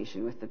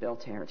consultation with the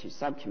Built Heritage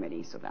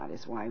Subcommittee, so that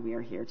is why we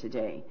are here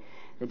today.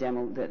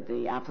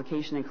 The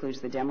application includes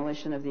the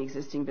demolition of the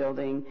existing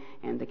building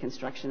and the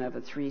construction of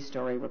a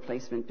 3-story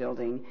replacement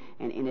building,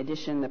 and in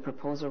addition, the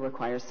proposal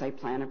requires site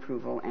plan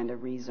approval and a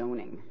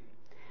rezoning.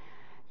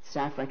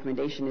 Staff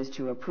recommendation is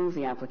to approve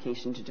the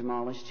application to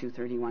demolish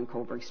 231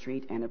 Coburg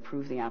Street and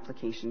approve the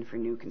application for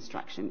new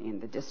construction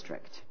in the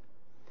district.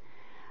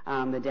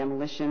 The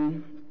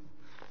demolition,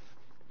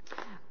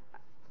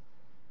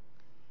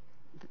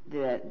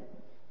 the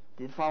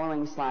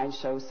following slides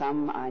show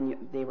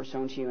they were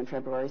shown to you in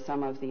February,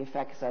 some of the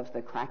effects of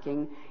the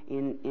cracking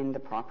in the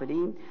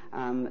property.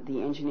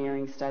 The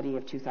engineering study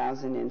of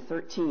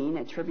 2013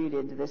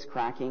 attributed this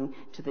cracking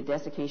to the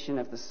desiccation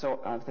of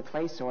the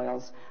clay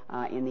soils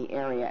in the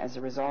area as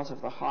a result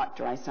of the hot,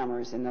 dry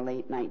summers in the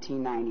late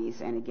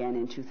 1990s and again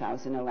in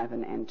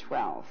 2011 and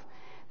 12.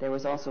 There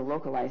was also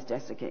localized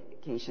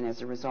desiccation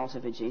as a result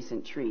of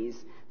adjacent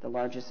trees, the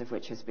largest of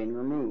which has been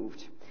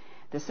removed.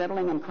 The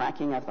settling and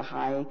cracking of the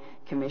High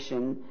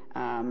Commission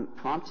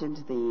prompted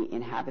the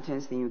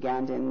inhabitants, the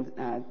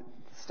Ugandan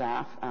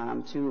staff,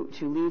 to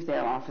leave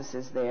their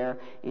offices there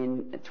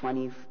in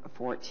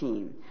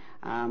 2014.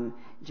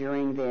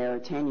 During their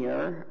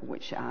tenure,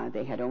 which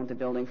they had owned the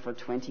building for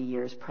 20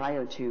 years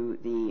prior to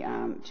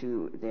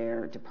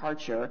their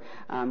departure,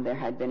 there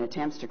had been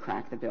attempts to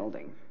crack the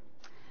building.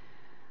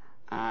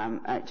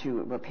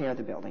 To repair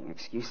the building,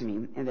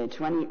 And the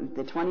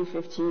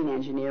 2015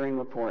 engineering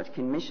report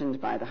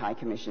commissioned by the High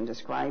Commission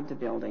described the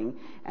building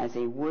as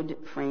a wood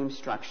frame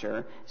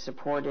structure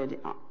supported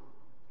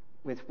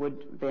with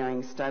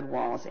wood-bearing stud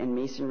walls and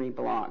masonry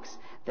blocks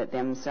that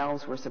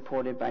themselves were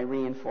supported by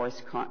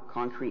reinforced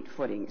concrete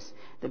footings.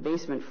 The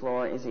basement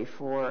floor is a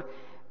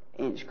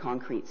 4-inch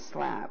concrete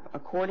slab.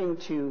 According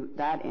to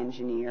that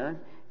engineer,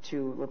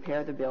 to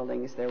repair the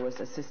buildings, there was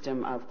a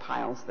system of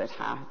piles that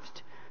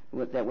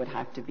would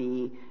have to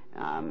be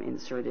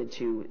inserted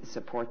to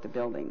support the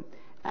building.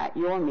 At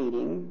your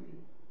meeting,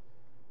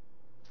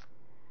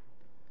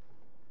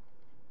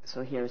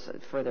 so here's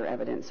further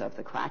evidence of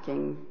the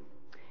cracking,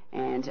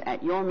 and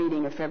at your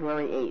meeting of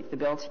February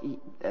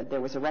 8th,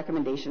 there was a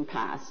recommendation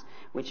passed,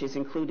 which is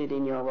included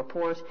in your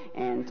report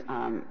and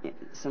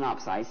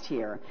synopsized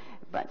here.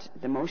 But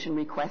the motion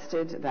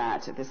requested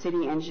that the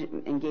city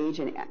engage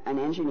an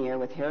engineer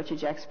with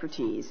heritage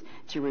expertise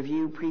to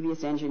review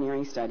previous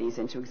engineering studies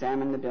and to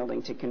examine the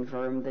building to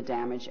confirm the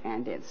damage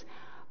and its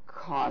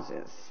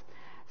causes.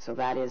 So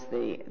that is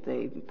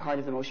the part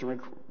of the motion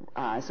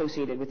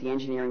associated with the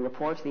engineering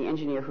report. The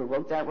engineer who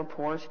wrote that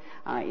report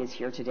is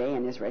here today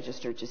and is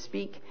registered to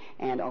speak.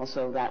 And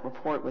also that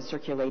report was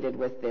circulated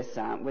with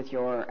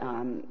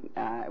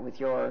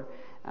your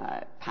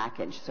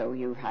package, so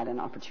you've had an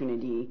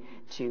opportunity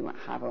to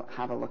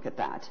have a look at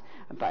that.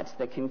 But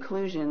the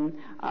conclusion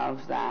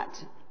of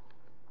that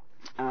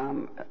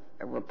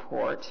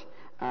report.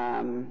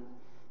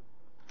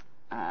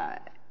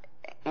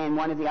 And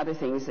one of the other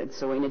things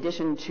so in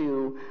addition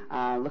to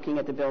looking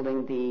at the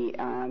building,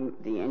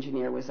 the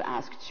engineer was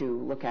asked to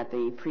look at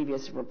the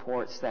previous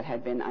reports that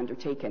had been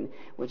undertaken,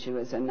 which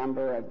was a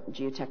number of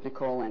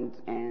geotechnical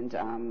and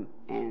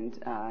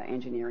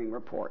engineering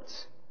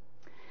reports.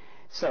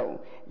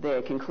 So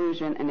the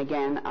conclusion, and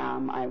again,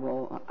 I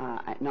will,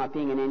 not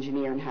being an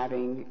engineer and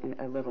having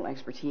a little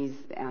expertise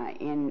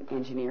in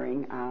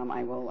engineering,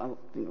 I will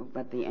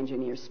let the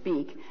engineer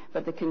speak.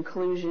 But the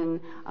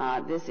conclusion,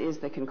 this is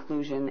the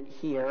conclusion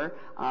here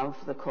of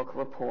the Cook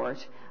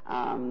report,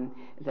 and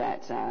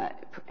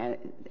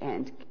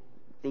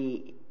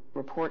the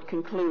report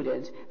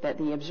concluded that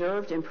the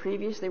observed and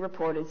previously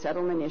reported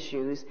settlement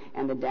issues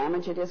and the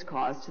damage it has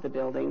caused to the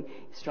building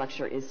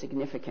structure is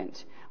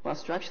significant. While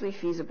structurally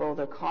feasible,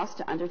 the cost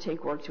to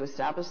undertake work to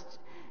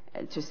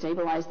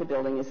stabilize the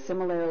building is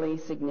similarly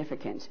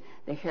significant.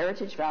 The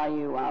heritage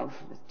value of,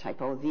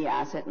 the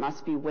asset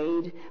must be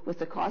weighed with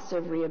the cost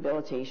of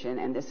rehabilitation,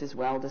 and this is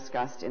well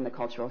discussed in the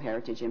Cultural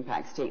Heritage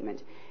Impact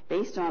Statement.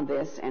 Based on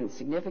this and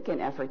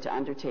significant effort to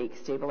undertake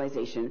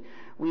stabilization,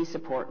 we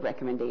support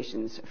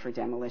recommendations for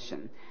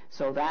demolition.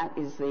 So that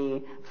is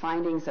the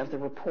findings of the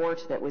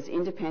report that was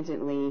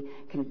independently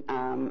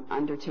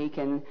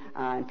undertaken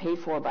and paid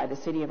for by the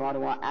City of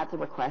Ottawa at the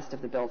request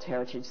of the Built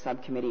Heritage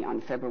Subcommittee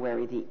on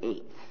February the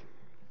 8th.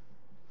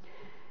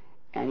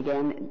 And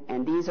again,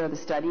 and these are the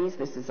studies.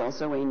 This is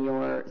also in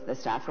the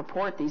staff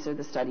report. These are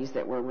the studies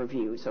that were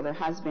reviewed. So there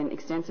has been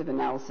extensive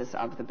analysis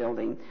of the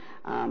building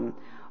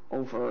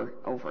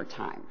over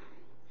time.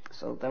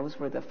 So those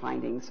were the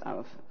findings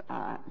of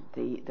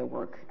the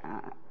work.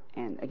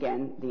 And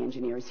again, the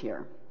engineers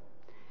here.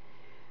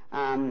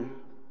 In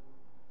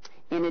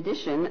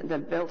addition, the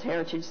Built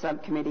Heritage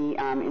Subcommittee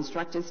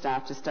instructed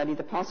staff to study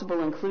the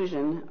possible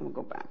inclusion. We'll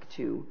go back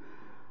to,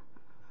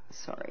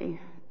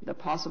 the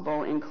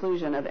possible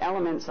inclusion of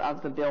elements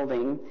of the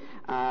building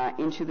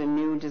into the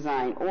new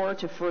design, or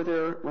to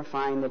further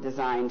refine the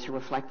design to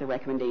reflect the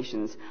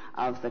recommendations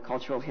of the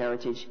Cultural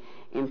Heritage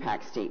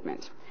Impact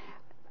Statement.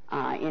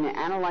 In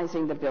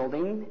analyzing the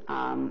building,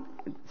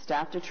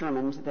 staff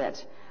determined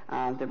that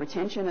the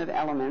retention of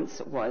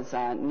elements was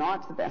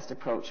not the best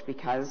approach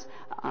because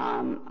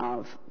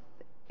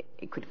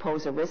it could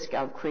pose a risk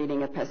of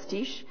creating a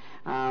pastiche,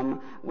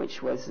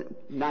 which was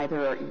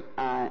neither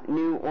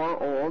new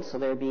or old, so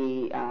there would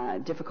be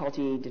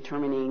difficulty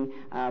determining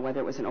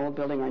whether it was an old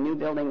building or a new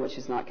building, which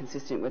is not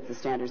consistent with the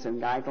standards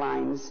and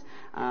guidelines.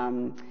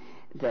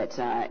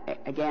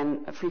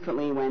 Again,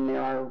 frequently when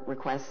there are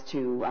requests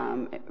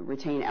to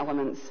retain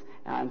elements,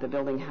 the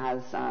building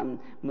has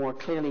more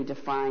clearly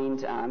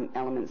defined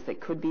elements that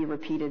could be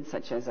repeated,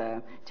 such as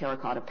a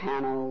terracotta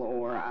panel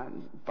or a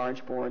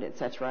barge board,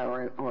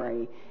 etc.,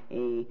 or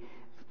a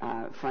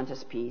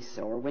frontispiece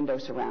or window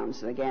surround.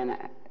 So again,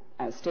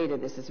 as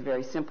stated, this is a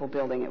very simple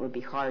building. It would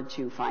be hard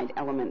to find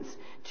elements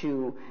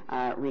to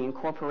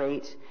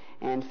reincorporate.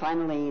 And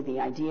finally, the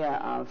idea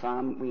of,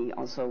 we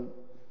also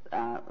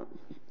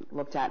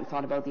looked at and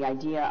thought about the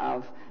idea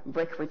of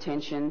brick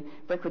retention.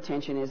 Brick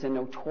retention is a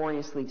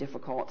notoriously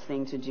difficult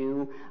thing to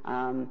do.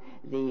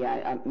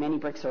 Many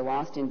bricks are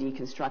lost in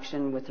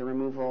deconstruction with the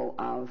removal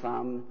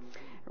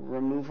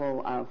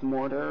of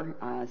mortar.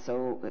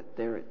 So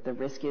the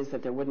risk is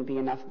that there wouldn't be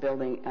enough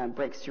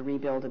bricks to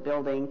rebuild a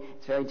building.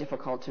 It's very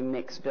difficult to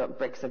mix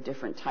bricks of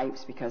different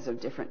types because of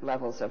different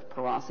levels of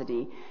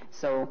porosity.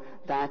 So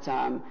that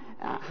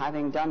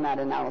having done that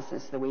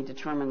analysis, that we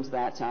determined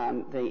that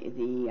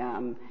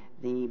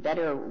the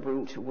better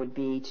route would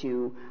be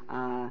to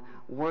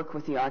work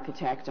with the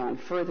architect on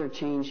further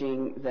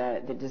changing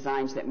the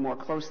designs that more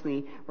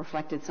closely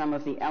reflected some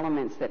of the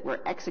elements that were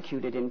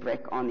executed in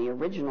brick on the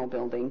original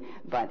building,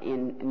 but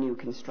in new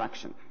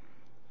construction.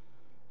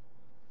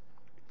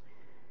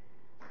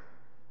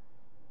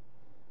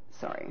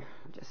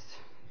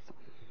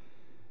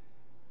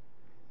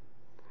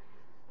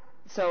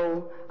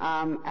 So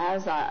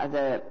as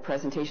the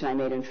presentation I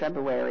made in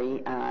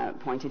February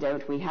pointed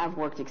out, we have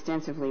worked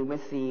extensively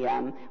with the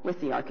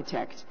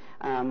architect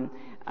and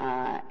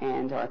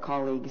our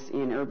colleagues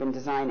in urban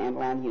design and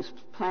land use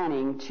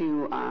planning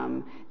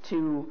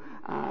to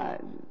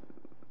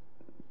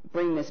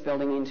bring this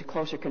building into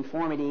closer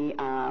conformity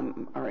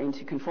or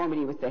into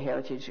conformity with the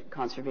Heritage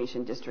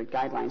Conservation District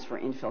guidelines for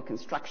infill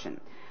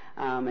construction.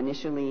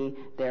 Initially,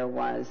 there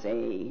was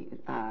a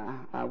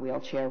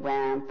wheelchair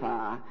ramp,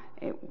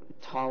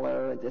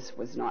 taller. This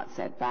was not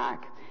set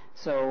back.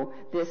 So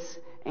this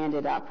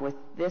ended up with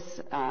this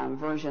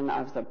version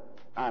of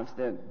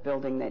the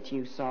building that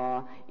you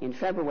saw in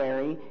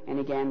February. And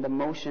again, the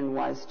motion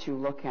was to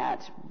look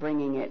at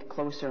bringing it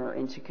closer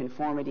into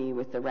conformity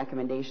with the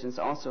recommendations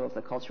also of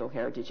the Cultural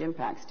Heritage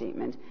Impact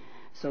Statement.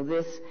 So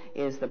this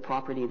is the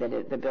property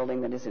the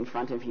building that is in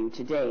front of you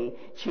today.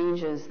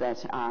 Changes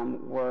that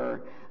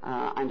were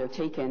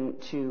undertaken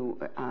to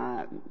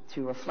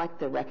reflect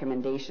the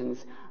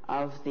recommendations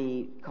of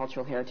the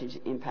Cultural Heritage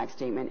Impact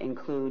Statement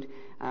include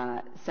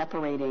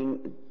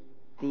separating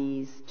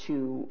these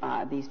two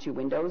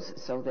windows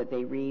so that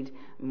they read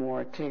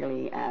more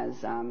clearly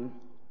as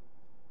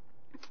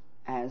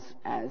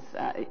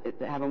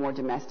have a more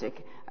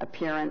domestic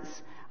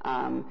appearance.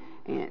 And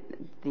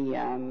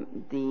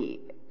the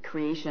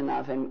creation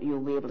of, and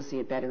you'll be able to see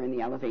it better in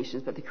the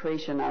elevations, but the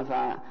creation of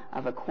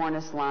a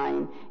cornice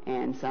line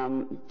and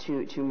some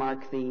to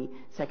mark the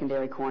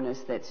secondary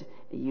cornice that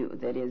is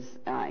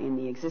in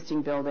the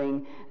existing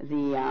building,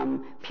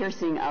 the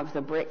piercing of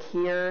the brick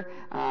here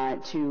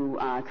to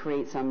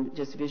create some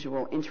just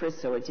visual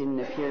interest, so it didn't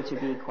appear to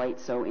be quite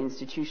so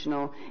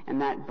institutional.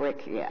 And that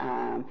brick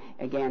again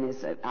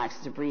acts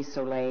as a brise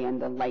soleil, and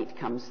the light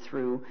comes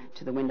through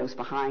to the windows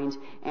behind.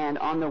 And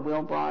on the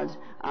Wilbrod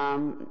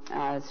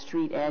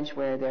street edge,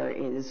 where there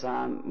is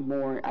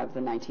more of the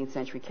 19th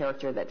century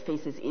character that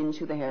faces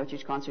into the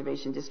Heritage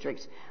Conservation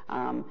District,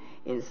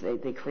 is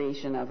the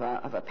creation of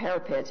a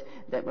parapet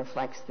that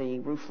reflects the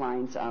roof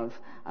lines of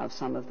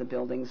some of the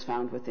buildings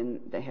found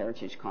within the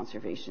Heritage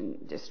Conservation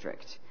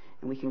District.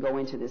 And we can go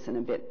into this in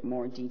a bit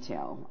more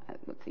detail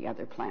with the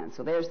other plans.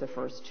 So there's the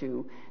first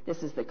two.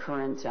 This is the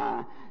current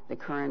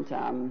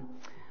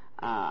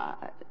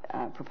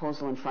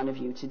proposal in front of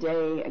you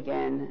today.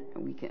 Again,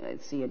 we can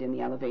see it in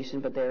the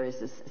elevation, but there is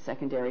this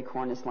secondary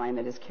cornice line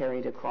that is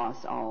carried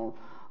across all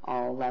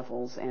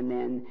levels, and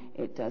then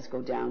it does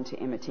go down to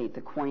imitate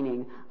the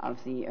coining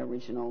of the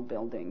original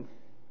building.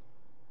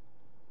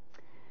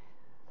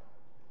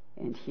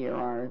 And here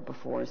are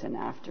befores and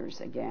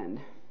afters again.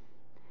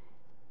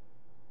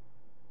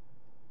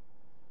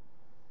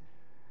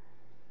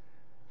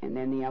 And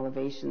then the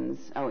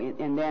elevations. Oh,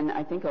 and then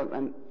I think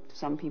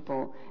some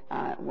people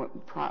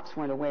perhaps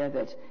weren't aware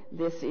that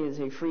this is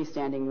a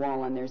freestanding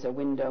wall and there's a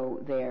window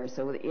there.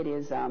 So it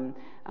is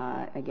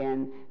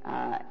again,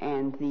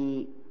 and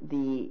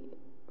the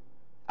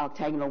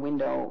octagonal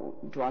window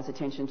draws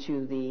attention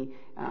to the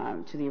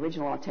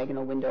original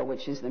octagonal window,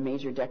 which is the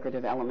major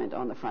decorative element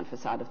on the front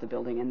facade of the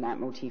building, and that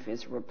motif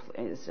is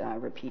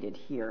repeated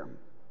here.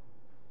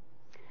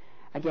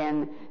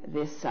 Again,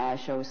 this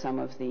shows some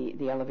of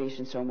the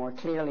elevation so more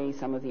clearly,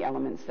 some of the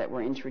elements that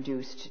were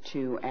introduced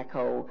to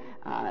echo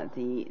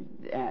the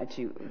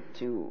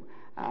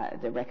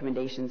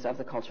recommendations of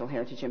the Cultural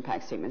Heritage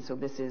Impact Statement. So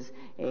this is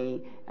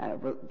a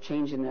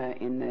change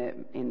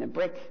in the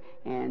brick,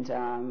 and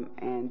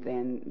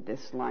then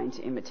this line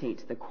to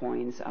imitate the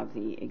coins of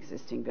the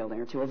existing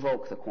building, or to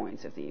evoke the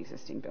coins of the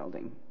existing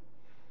building.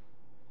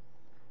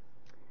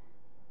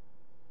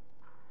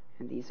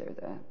 And these are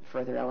the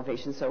further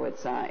elevations. So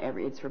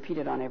it's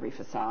repeated on every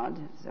facade.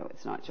 So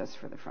it's not just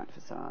for the front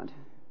facade.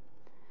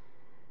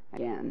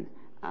 Again,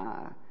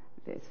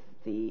 this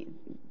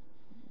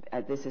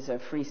is a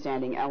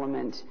freestanding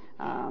element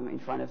in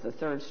front of the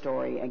third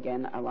story.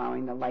 Again,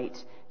 allowing the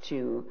light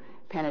to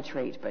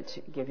penetrate, but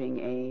giving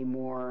a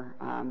more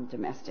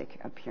domestic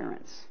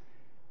appearance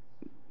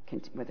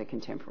with a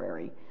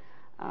contemporary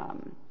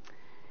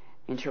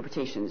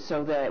interpretation.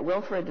 So the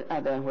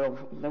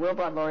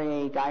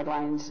Wilbrod-Laurier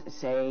guidelines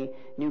say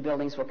new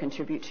buildings will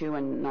contribute to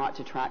and not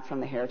detract from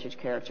the heritage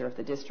character of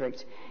the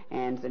district,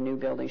 and the new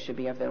buildings should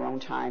be of their own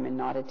time and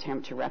not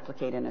attempt to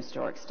replicate an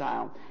historic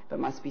style, but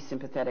must be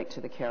sympathetic to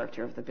the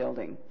character of the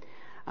building.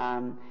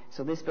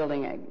 So this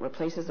building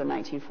replaces a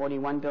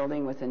 1941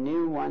 building with a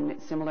new one,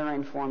 similar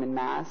in form and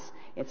mass.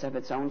 It's of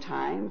its own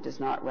time, does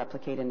not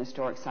replicate an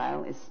historic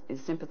style,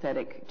 is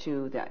sympathetic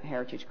to the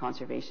Heritage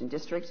Conservation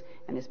District,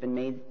 and has been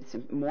made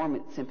more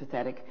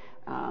sympathetic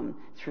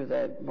through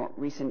the more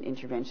recent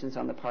interventions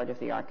on the part of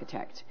the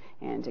architect.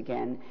 And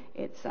again,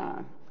 its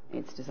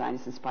design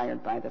is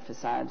inspired by the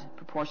facade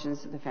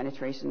proportions, the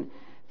fenestration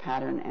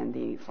pattern, and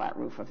the flat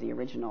roof of the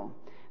original.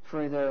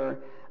 Further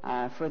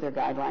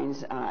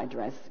guidelines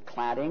address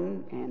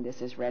cladding, and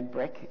this is red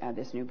brick.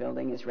 This new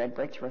building is red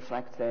brick to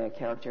reflect the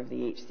character of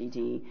the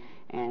HCD,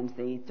 and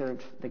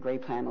the gray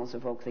panels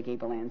evoke the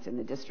gable ends in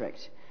the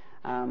district.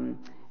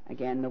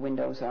 Again, the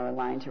windows are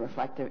aligned to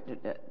reflect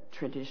the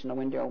traditional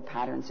window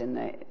patterns in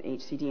the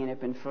HCD, and have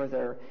been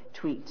further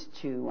tweaked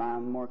to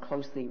more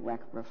closely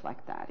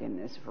reflect that in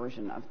this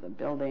version of the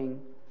building.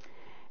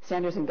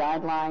 Standards and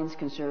guidelines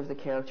conserve the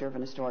character of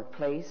an historic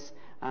place.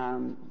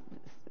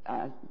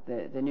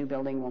 The new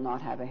building will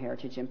not have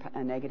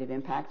a negative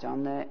impact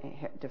on the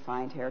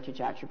defined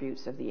heritage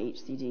attributes of the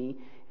HCD,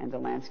 and the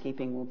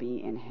landscaping will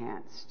be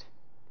enhanced.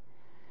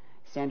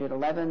 Standard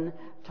 11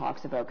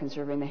 talks about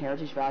conserving the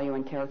heritage value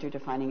and character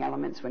defining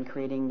elements when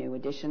creating new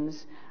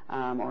additions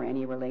or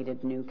any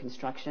related new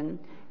construction.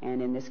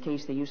 And in this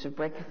case, the use of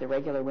brick, the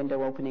regular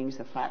window openings,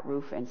 the flat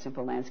roof, and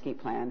simple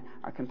landscape plan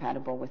are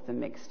compatible with the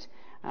mixed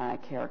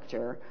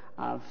character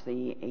of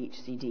the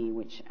HCD,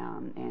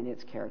 and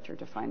its character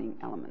defining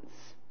elements.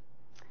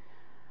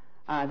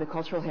 The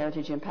Cultural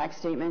Heritage Impact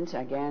Statement,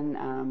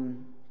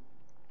 again,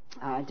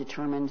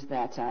 determined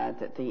that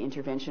the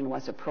intervention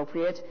was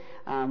appropriate.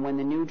 When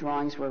the new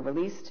drawings were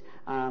released,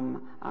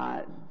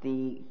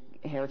 the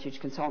heritage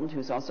consultant,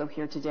 who's also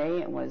here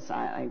today,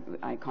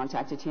 I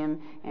contacted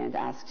him and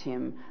asked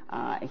him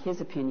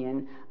his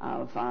opinion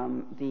of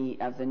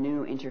the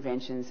new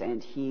interventions,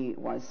 and he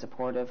was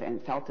supportive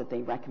and felt that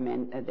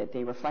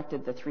they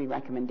reflected the 3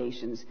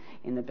 recommendations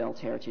in the Built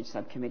Heritage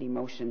Subcommittee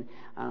motion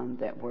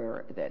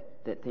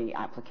that the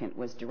applicant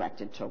was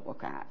directed to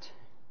look at.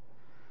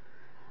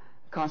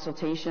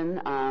 Consultation.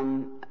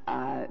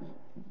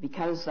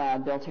 Because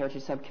Built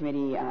Heritage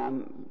Subcommittee,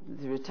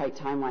 there's a tight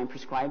timeline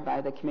prescribed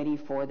by the committee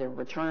for their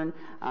return.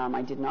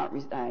 I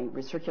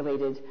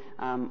recirculated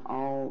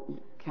all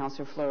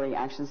Councillor Fleury,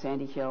 Action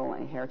Sandy Hill,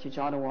 and Heritage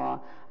Ottawa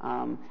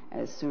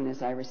as soon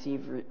as I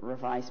received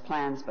revised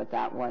plans, but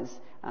that was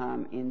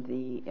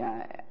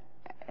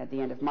at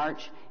the end of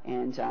March,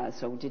 and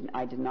so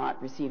I did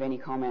not receive any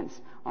comments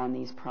on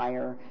these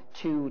prior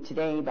to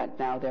today, but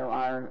now there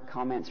are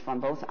comments from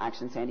both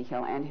Action Sandy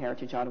Hill and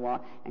Heritage Ottawa,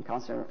 and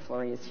Councillor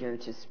Fleury is here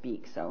to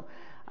speak. So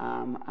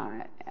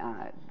that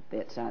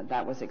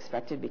was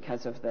expected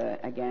because of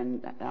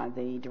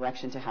the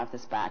direction to have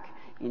this back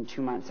in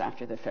 2 months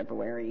after the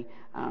February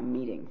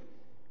meeting.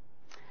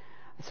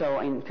 So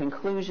in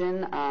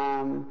conclusion,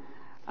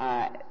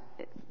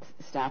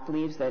 staff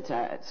believes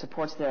that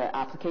supports the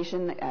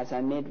application as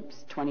a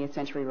mid-20th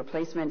century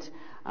replacement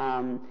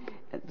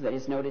that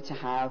is noted to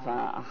have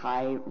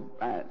a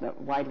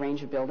wide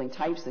range of building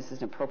types. This is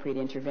an appropriate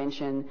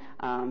intervention,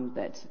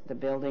 that the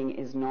building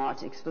is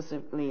not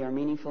explicitly or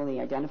meaningfully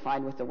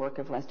identified with the work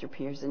of Lester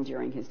Pearson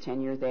during his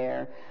tenure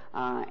there,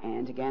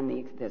 and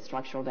again, the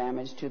structural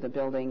damage to the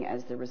building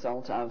as the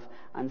result of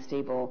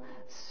unstable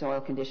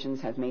soil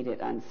conditions have made it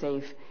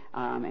unsafe,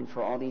 and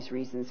for all these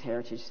reasons,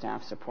 Heritage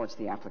staff supports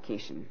the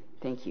application.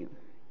 Thank you.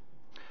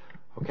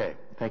 Okay,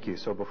 thank you.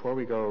 So before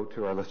we go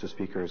to our list of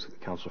speakers,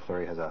 Councillor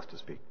Fleury has asked to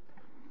speak.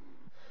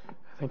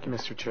 Thank you,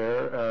 Mr.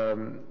 Chair.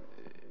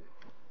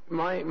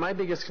 My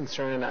biggest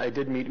concern, and I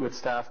did meet with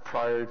staff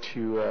prior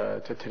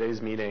to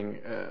today's meeting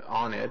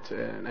on it,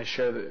 and I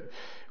share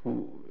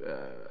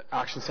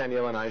Action Sandy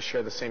Hill and I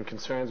share the same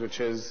concerns, which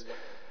is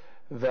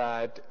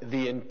that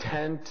the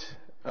intent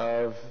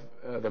of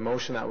the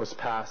motion that was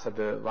passed at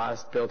the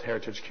last Built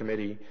Heritage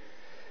Committee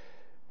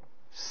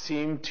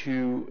seemed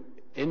to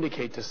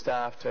indicate to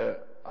staff to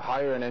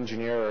hire an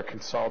engineer or a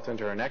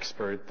consultant or an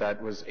expert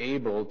that was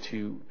able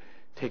to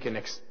take an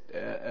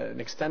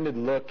extended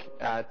look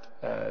at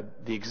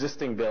the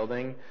existing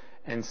building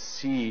and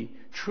see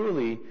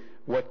truly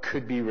what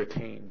could be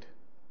retained.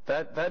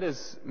 That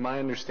is my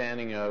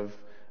understanding of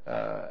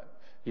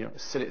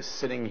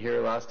sitting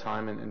here last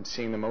time and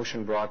seeing the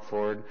motion brought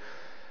forward.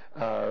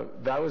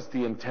 That was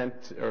the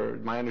intent, or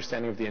my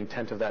understanding of the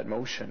intent of that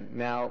motion.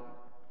 Now,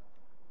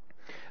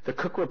 the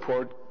Cook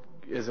report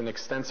is an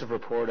extensive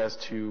report as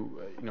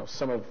to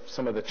some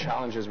of the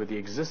challenges with the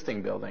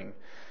existing building,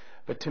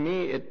 but to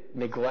me it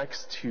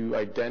neglects to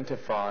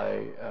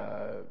identify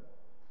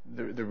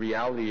the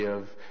reality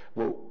of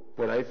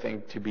what I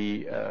think to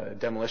be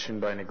demolition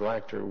by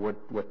neglect, or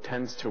what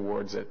tends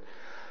towards it.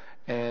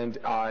 And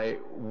I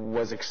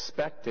was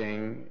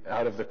expecting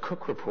out of the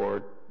Cook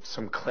report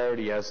some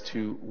clarity as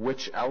to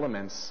which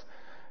elements,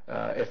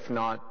 if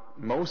not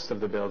most of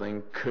the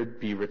building, could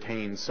be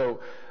retained. So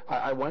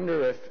I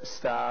wonder if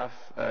staff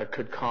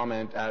could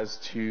comment as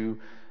to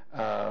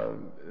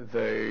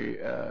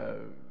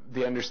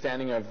the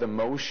understanding of the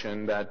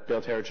motion that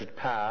Built Heritage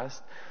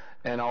passed,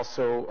 and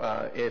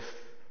also if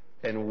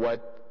and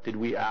what did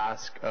we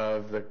ask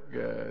of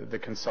the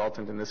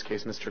consultant, in this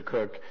case Mr.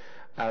 Cook,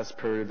 as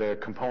per the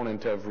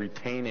component of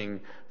retaining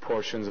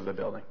portions of the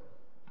building.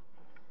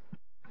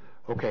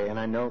 Okay, and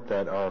I note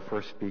that our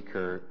first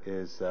speaker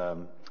is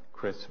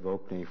Chris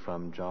Vopni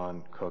from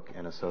John Cook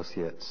and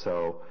Associates.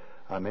 So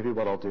maybe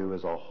what I'll do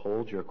is I'll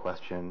hold your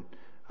question.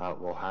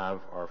 We'll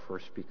have our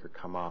first speaker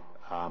come up,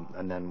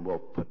 and then we'll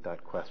put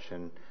that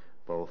question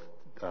both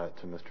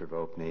to Mr.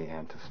 Vopni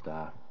and to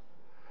staff.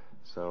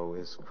 So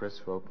is Chris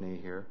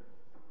Vopni here?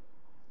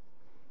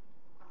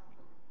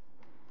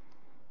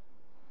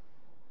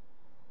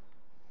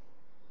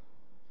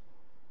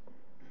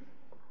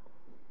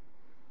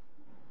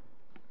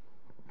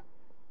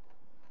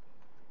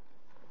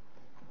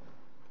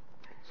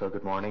 So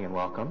good morning and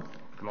welcome.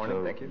 Good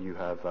morning, thank you. You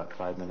have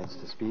 5 minutes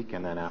to speak,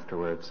 and then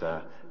afterwards,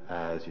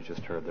 as you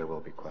just heard, there will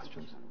be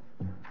questions.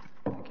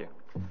 Thank you.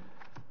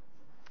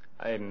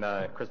 I'm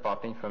Chris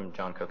Vopni from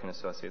John Cook and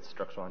Associates,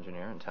 structural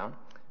engineer in town.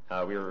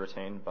 We were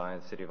retained by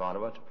the City of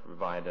Ottawa to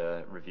provide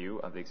a review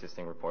of the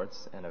existing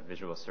reports and a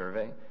visual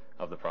survey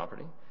of the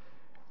property.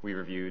 We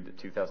reviewed the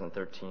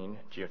 2013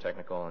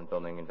 geotechnical and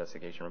building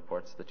investigation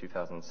reports, the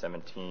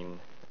 2017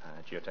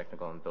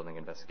 geotechnical and building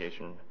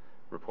investigation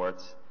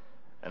reports,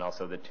 and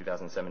also the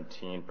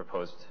 2017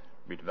 proposed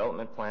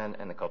redevelopment plan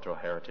and the cultural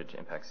heritage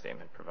impact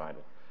statement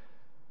provided.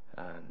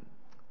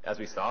 As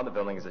we saw, the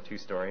building is a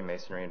two-story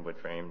masonry and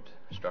wood-framed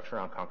structure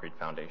on concrete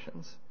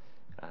foundations.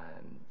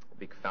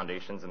 The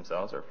foundations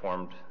themselves are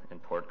formed in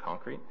poured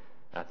concrete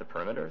at the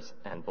perimeters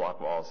and block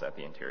walls at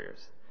the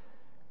interiors.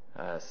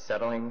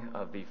 Settling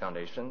of the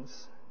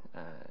foundations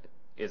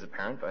is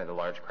apparent by the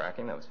large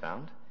cracking that was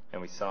found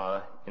And we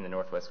saw in the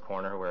northwest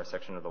corner where a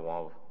section of the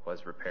wall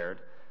was repaired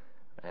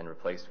and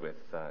replaced with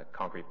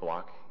concrete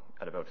block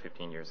at about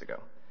 15 years ago.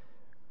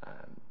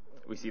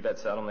 We see that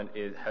settlement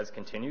has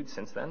continued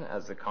since then,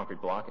 as the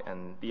concrete block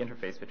and the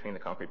interface between the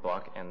concrete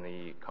block and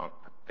the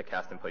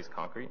cast-in-place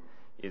concrete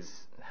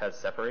has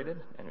separated,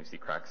 and we see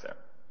cracks there.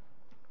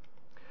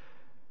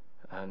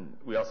 And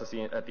we also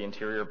see at the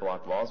interior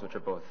block walls, which are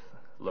both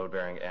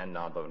load-bearing and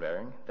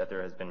non-load-bearing, that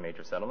there has been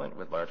major settlement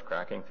with large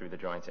cracking through the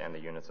joints and the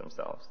units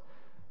themselves.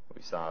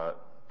 We saw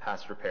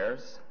past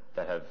repairs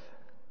that have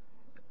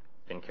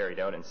been carried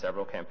out in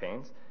several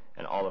campaigns,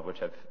 and all of which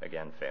have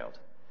again failed,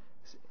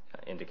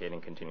 indicating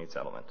continued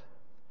settlement.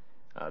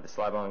 The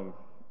slab-on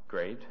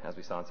grade, as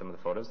we saw in some of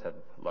the photos, had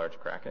large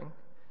cracking,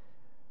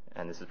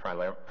 and this is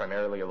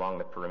primarily along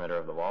the perimeter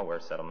of the wall where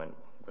settlement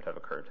would have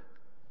occurred.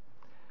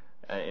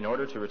 In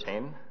order to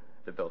retain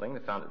the building,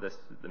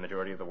 the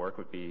majority of the work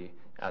would be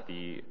at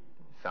the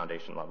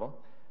foundation level.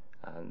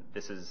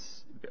 This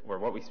is where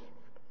what we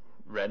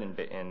read in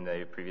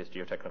the previous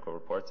geotechnical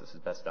reports. This is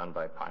best done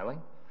by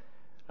piling.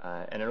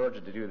 And in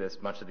order to do this,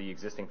 much of the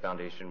existing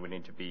foundation would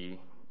need to be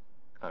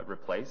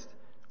replaced,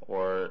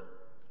 or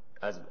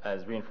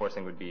as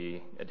reinforcing would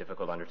be a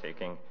difficult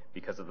undertaking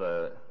because of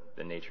the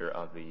nature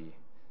of the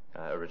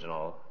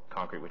original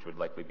concrete, which would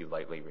likely be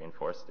lightly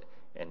reinforced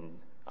and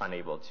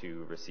unable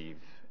to receive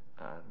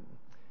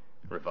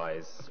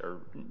revised or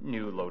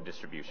new load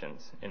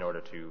distributions in order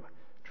to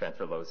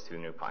transfer loads to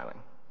new piling.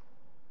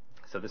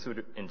 So this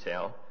would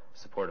entail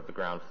support of the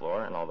ground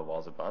floor and all the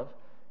walls above,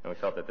 and we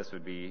felt that this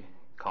would be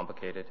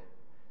complicated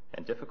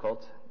and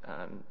difficult,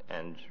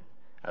 and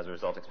as a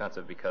result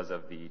expensive because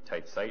of the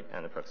tight site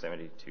and the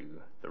proximity to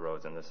the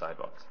roads and the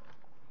sidewalks.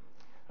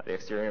 The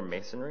exterior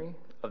masonry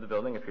of the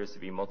building appears to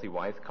be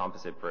multi-withe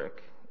composite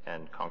brick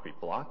and concrete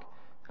block.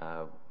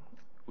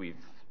 We've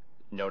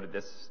noted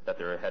that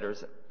there are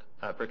headers,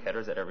 brick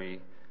headers at every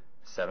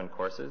 7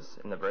 courses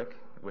in the brick,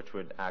 which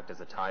would act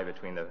as a tie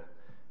between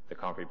the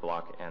concrete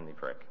block and the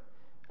brick.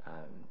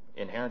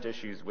 Inherent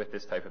issues with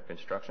this type of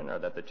construction are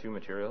that the two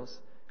materials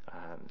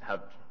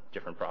have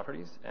different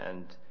properties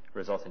and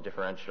result in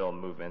differential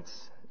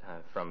movements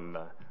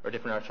or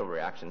differential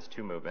reactions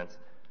to movements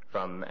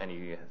from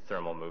any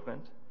thermal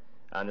movement.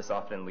 And this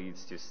often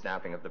leads to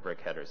snapping of the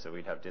brick headers, so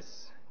we'd have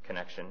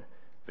disconnection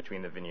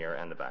between the veneer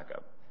and the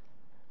backup.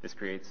 This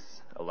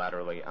creates a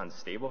laterally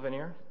unstable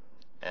veneer,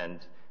 and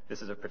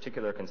this is a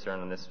particular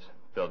concern in this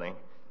building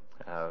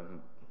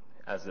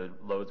as the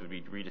loads would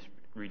be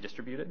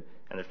redistributed,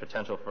 and there's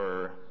potential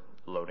for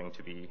loading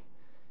to be,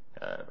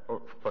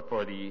 or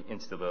for the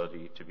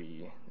instability to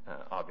be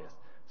obvious.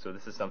 So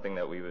this is something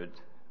that we would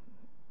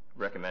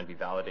recommend be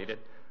validated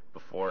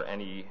before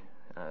any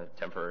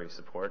temporary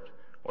support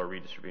or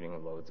redistributing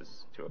of loads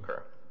is to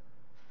occur.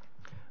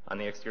 On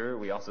the exterior,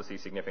 we also see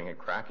significant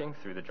cracking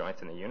through the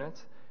joints in the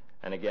units.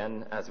 And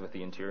again, as with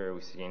the interior,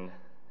 we've seen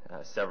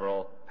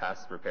several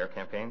past repair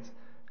campaigns,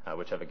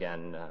 which have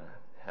again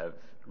have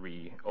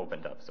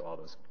reopened up. So all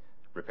those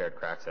repaired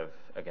cracks have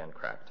again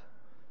cracked.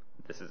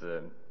 This is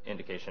an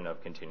indication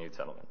of continued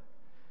settlement.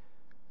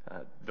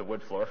 The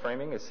wood floor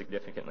framing is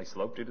significantly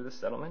sloped due to this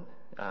settlement.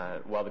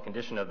 While the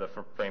condition of the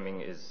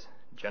framing is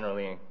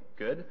generally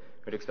good,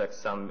 we'd expect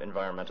some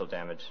environmental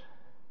damage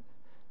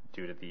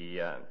due to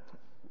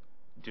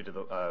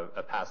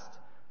a past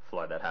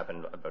flood that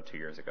happened about 2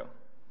 years ago.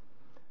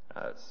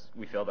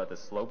 We feel that the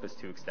slope is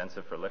too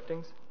extensive for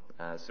liftings,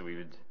 so we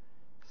would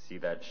see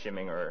that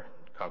shimming or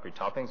concrete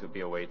toppings would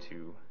be a way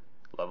to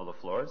level the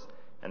floors,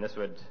 and this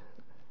would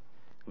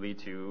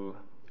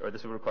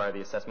require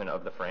the assessment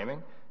of the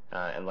framing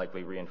and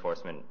likely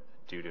reinforcement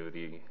due to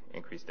the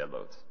increased dead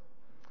loads.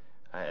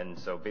 And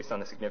so based on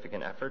the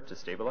significant effort to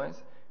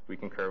stabilize, we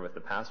concur with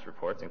the past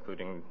reports,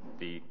 including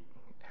the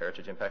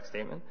heritage impact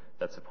statement,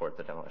 that support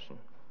the demolition.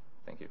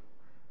 Thank you.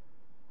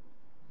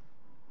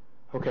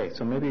 Okay,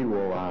 so maybe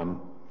we'll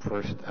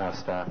first ask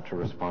staff to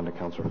respond to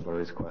Councillor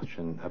Fleury's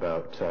question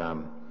about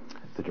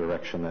the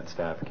direction that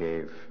staff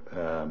gave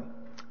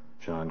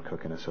John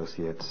Cook and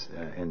Associates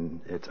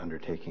in its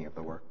undertaking of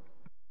the work.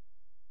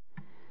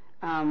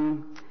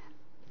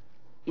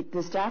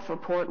 The staff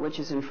report, which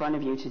is in front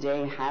of you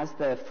today, has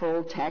the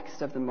full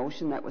text of the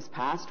motion that was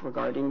passed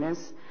regarding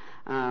this.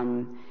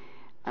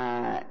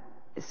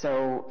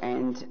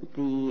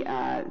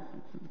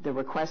 The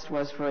request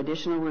was for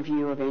additional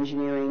review of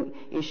engineering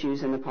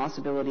issues and the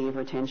possibility of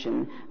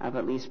retention of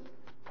at least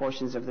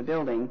portions of the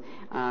building,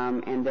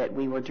 and that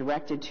we were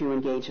directed to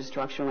engage a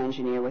structural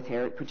engineer with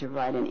Heritage to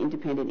provide an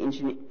independent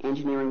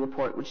engineering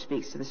report which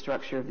speaks to the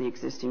structure of the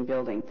existing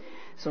building.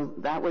 So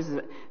that was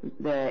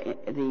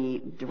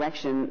the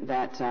direction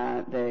that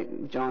the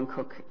John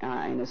Cook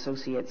and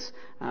Associates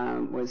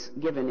was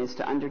given, is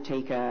to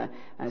undertake a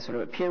sort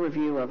of a peer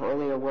review of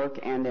earlier work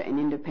and an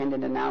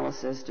independent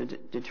analysis to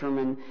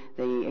determine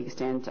the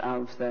extent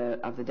of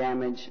the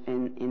damage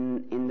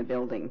in the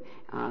building.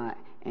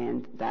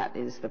 And that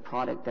is the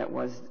product that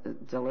was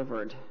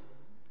delivered.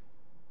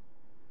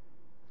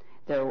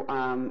 Though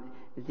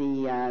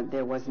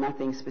there was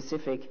nothing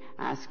specific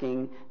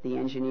asking the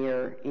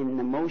engineer in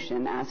the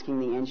motion, asking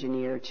the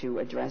engineer to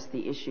address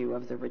the issue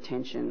of the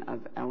retention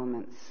of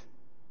elements.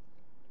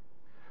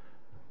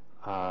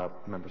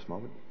 Member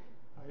Smallwood?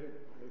 I had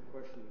a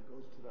question that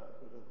goes to that,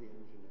 but of the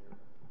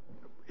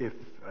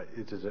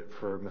engineer. Is it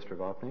for Mr.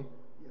 Vopni?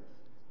 Yes.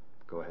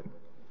 Go ahead.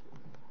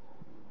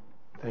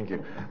 Thank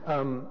you.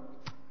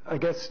 I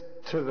guess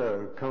to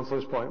the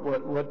councillor's point,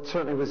 what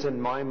certainly was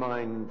in my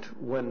mind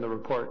when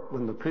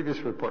the previous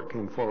report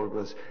came forward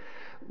was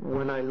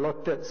when I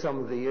looked at some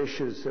of the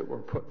issues that were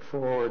put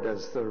forward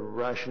as the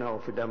rationale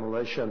for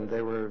demolition,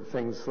 they were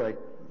things like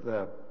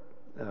the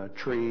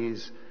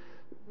trees,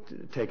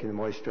 taking the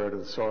moisture out of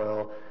the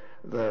soil,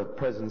 the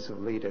presence of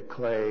Leda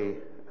clay,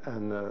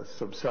 and the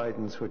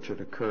subsidence which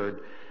had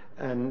occurred.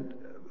 And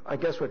I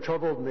guess what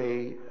troubled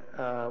me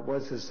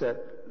is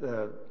that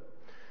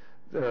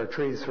there are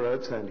trees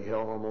throughout Sandy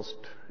Hill. Almost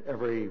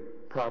every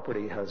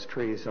property has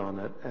trees on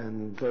it.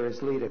 And there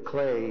is Leda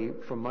clay,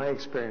 from my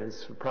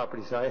experience, the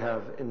properties I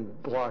have in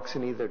blocks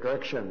in either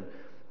direction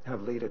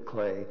have Leda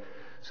clay.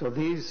 So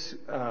these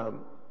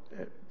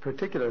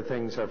particular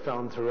things are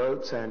found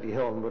throughout Sandy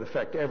Hill and would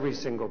affect every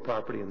single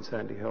property in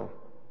Sandy Hill.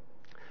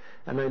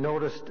 And I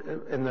noticed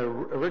in the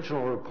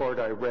original report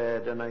I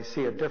read, and I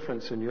see a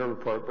difference in your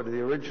report, but the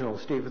original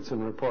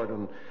Stevenson report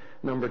on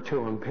number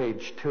 2 on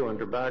page 2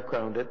 under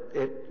background,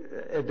 it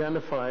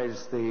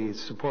identifies the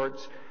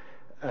supports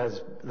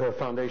as the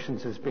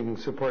foundations as being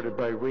supported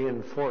by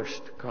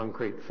reinforced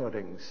concrete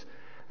footings.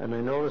 And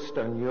I noticed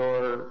on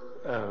your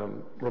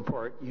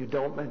report you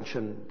don't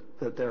mention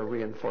that they're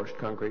reinforced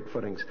concrete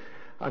footings.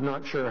 I'm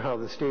not sure how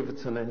the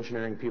Stevenson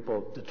engineering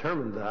people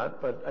determined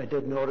that, but I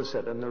did notice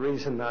it. And the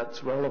reason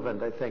that's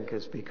relevant, I think,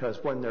 is because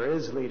when there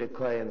is Leda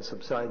clay and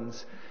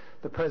subsidence,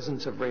 the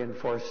presence of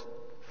reinforced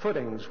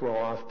footings will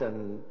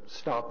often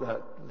stop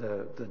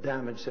the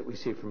damage that we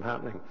see from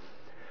happening.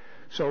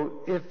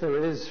 So if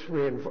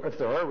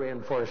there are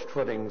reinforced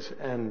footings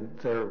and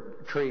there are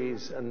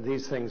trees and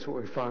these things that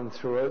we found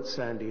throughout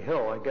Sandy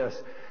Hill, I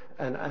guess,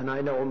 and I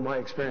know in my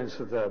experience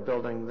with the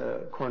building,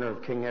 the corner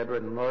of King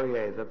Edward and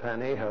Laurier, the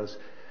Panet House,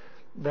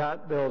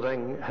 that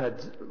building had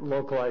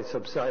localized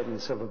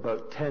subsidence of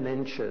about 10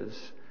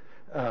 inches.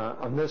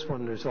 On this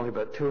one, there's only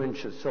about 2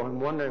 inches. So I'm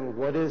wondering,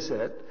 what is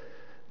it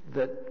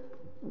that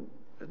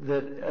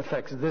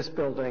affects this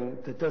building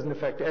that doesn't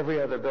affect every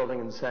other building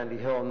in Sandy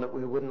Hill, and that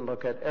we wouldn't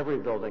look at every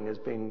building as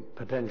being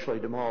potentially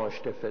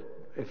demolished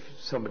if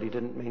somebody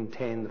didn't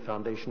maintain the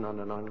foundation on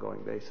an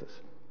ongoing basis?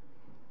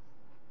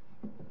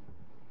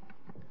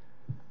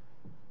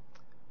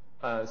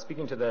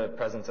 Speaking to the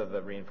presence of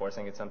the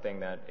reinforcing, it's something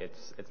that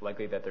it's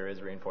likely that there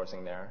is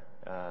reinforcing there.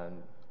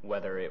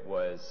 Whether it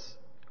was,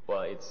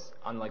 it's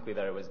unlikely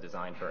that it was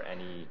designed for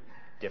any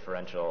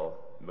differential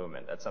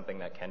movement. That's something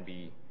that can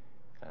be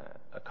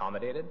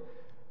accommodated.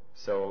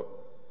 So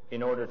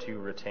in order to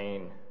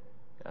retain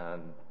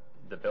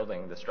the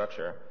building, the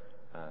structure,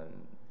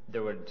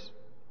 there would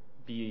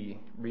be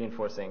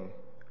reinforcing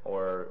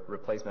or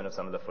replacement of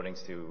some of the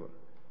footings to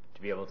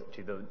be able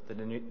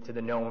to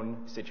the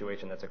known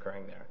situation that's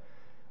occurring there.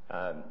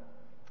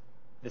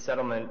 The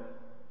settlement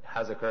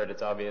has occurred.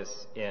 It's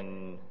obvious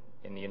from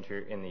the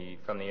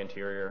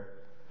interior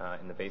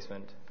in the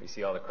basement. We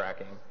see all the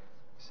cracking.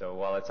 So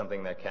while it's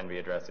something that can be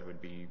addressed, it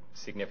would be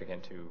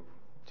significant to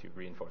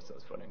reinforce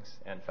those footings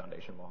and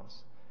foundation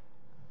walls.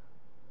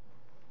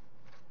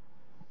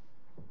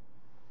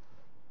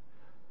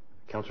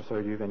 Councillor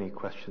Fleury, do you have any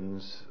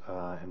questions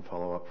and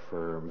follow-up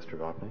for Mr.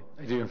 Vopni?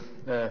 I do.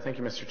 Thank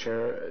you, Mr.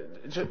 Chair.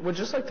 Would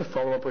just like to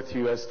follow up with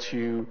you as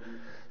to,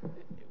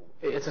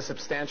 it's a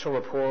substantial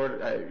report.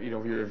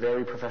 You're a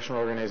very professional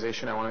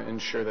organization. I want to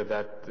ensure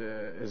that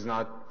is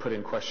not put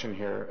in question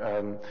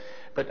here.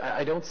 But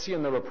I don't see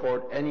in the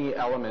report any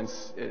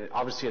elements.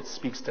 Obviously, it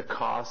speaks to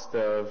cost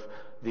of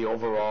the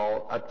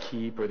overall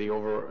upkeep or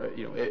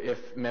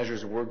if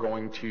measures were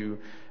going to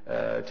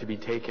be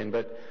taken.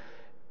 But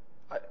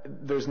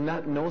there's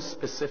no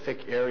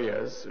specific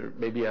areas, or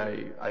maybe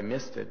I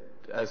missed it,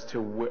 as to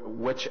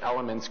which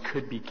elements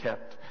could be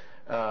kept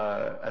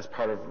as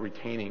part of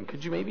retaining.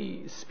 Could you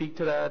maybe speak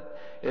to that?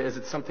 Is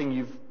it something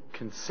you've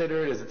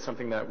considered? Is it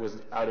something that was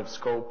out of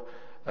scope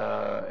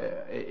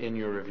in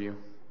your review?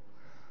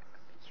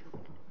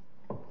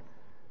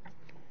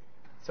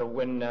 So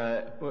when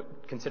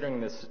considering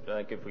this,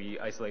 if we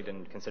isolate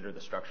and consider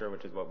the structure,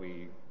 which is what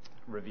we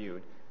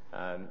reviewed,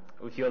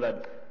 we feel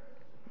that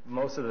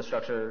most of the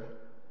structure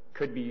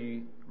could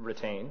be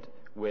retained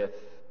with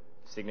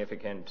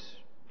significant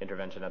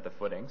intervention at the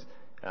footings.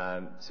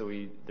 So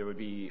there would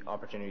be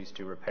opportunities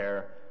to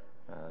repair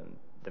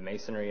the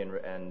masonry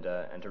and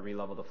to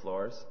re-level the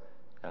floors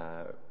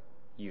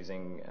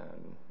using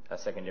a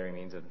secondary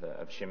means of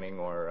shimming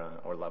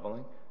or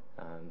leveling.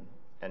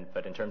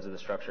 But in terms of the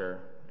structure,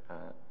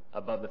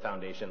 above the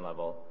foundation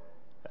level,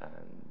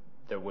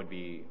 there would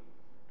be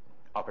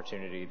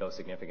opportunity, though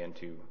significant,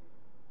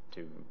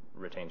 to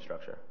retain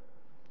structure.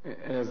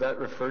 And is that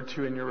referred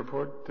to in your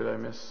report? Did I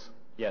miss?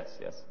 Yes.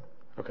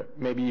 Okay.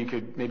 Maybe we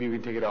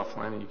can take it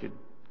offline and you could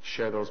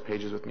share those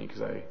pages with me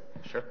because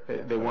Sure.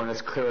 they weren't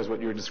as clear as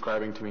what you're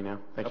describing to me now.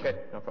 Thank you. Okay,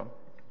 no problem.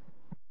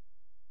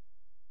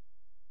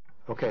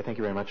 Okay, thank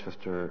you very much,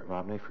 Mr.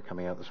 Mopney, for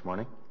coming out this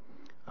morning.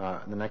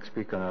 The next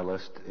speaker on our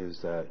list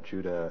is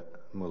Judah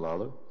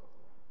Mulalu.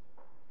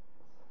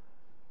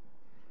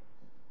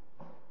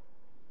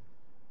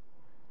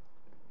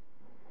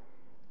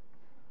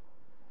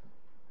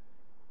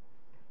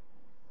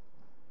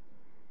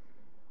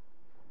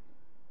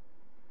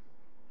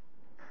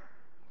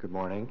 Good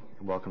morning,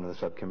 and welcome to the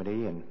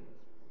subcommittee, and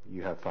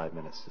you have 5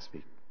 minutes to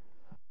speak.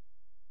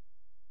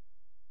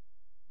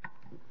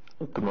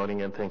 Good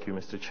morning, and thank you,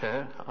 Mr.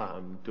 Chair.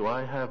 Do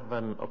I have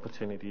an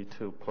opportunity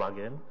to plug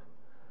in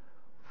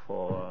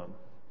for...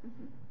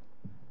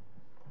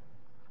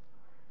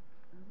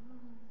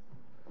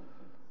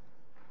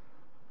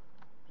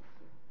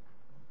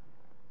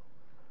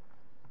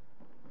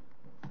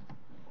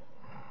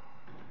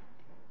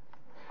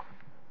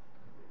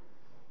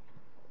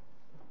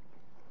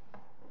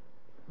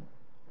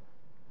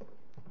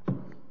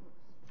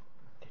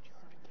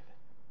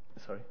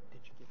 Sorry? Did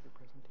you give your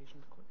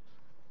presentation to Chris?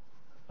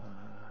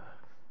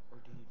 Or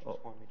do you just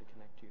want me to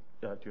connect you?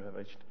 Yeah, do you have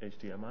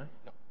HDMI?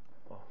 No.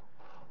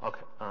 Oh,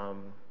 okay.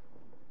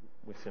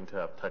 We seem to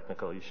have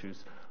technical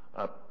issues.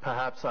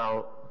 Perhaps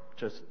I'll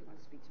just... You want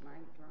to speak to my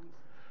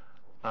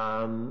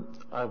drawings?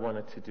 I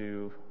wanted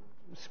to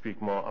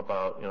speak more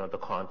about, the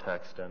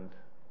context and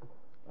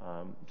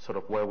sort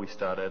of where we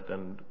started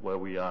and where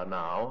we are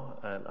now.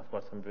 And I've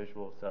got some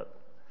visuals that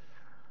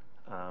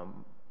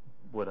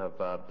would have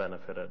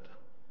benefited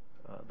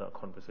that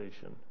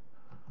conversation.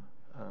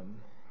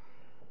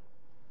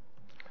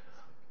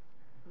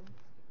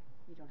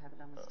 You don't have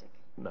it on the stick?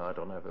 No, I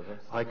don't have it.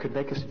 I could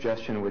make a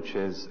suggestion, which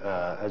is,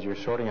 as you're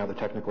sorting out the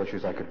technical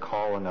issues, I could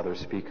call another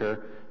speaker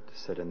to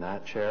sit in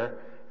that chair,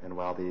 and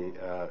while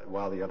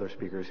the other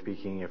speaker is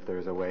speaking, if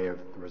there's a way of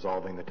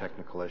resolving the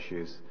technical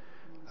issues,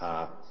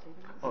 Yes,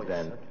 I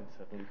can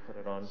certainly put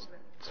it on.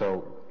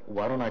 So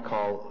why don't I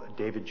call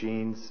David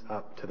Jeans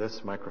up to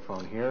this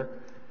microphone here,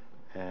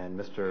 and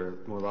Mr.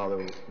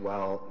 Mulalu,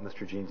 while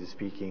Mr. Jeans is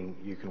speaking,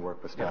 you can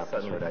work with staff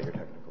to sort out your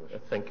technical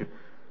issues. Thank you.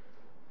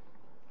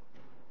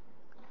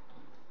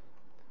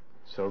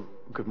 So,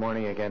 good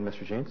morning again,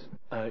 Mr. Jeans.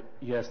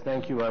 Yes,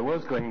 thank you. I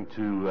was going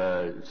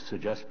to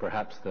suggest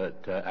perhaps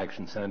that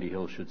Action Sandy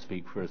Hill should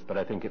speak first, but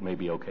I think it may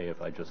be okay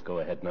if I just go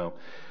ahead now.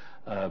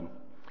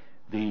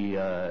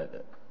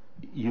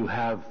 You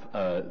have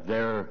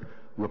their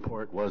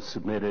report was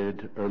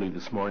submitted early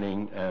this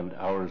morning, and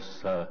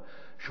ours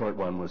short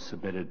one was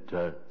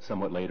submitted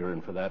somewhat later,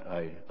 and for that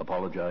I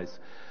apologize.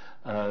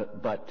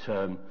 But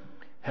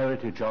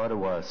Heritage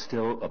Ottawa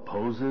still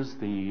opposes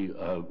the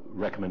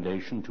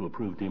recommendation to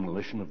approve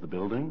demolition of the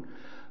building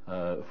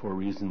for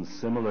reasons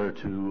similar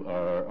to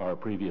our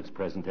previous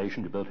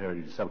presentation to Built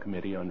Heritage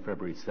Subcommittee on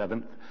February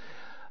 7th.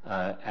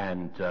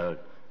 And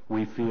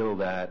we feel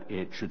that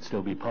it should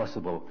still be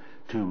possible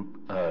to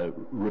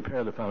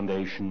repair the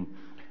foundation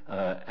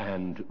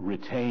and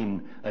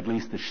retain at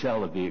least the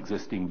shell of the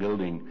existing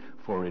building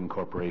for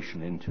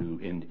incorporation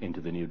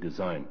into the new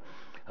design.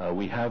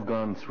 We have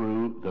gone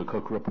through the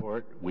Cook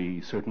report.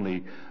 We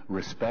certainly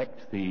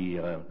respect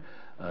the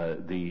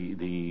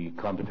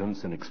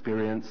competence and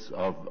experience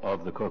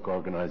of the Cook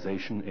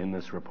organization in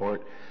this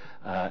report,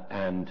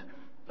 and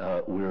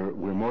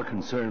we're more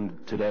concerned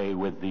today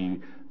with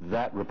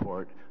that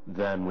report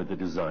than with the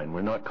design.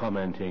 We're not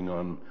commenting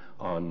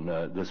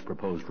on this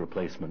proposed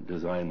replacement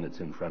design that's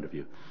in front of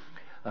you.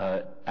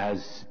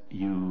 As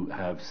you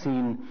have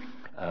seen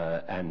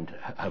and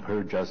have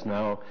heard just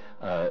now,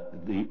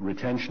 the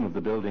retention of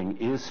the building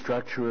is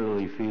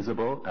structurally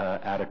feasible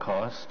at a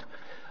cost.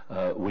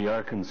 We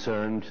are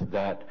concerned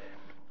that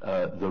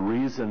the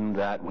reason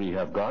that we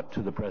have got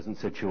to the present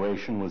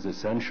situation was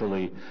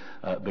essentially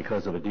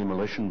because of a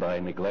demolition by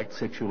neglect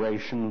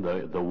situation.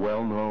 The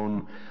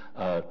well-known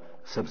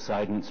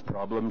subsidence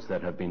problems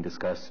that have been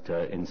discussed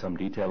in some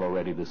detail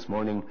already this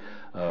morning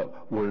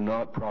were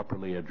not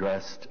properly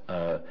addressed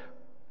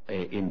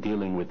in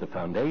dealing with the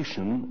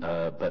foundation,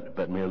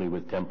 but merely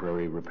with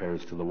temporary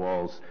repairs to the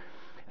walls,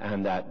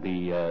 and that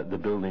the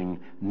building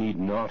need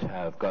not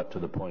have got to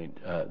the point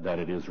that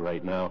it is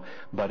right now.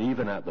 But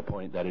even at the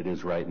point that it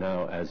is right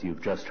now, as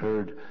you've just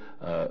heard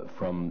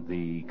from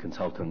the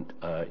consultant,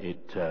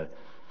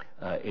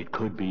 it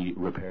could be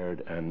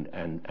repaired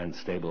and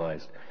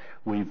stabilized.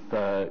 We've,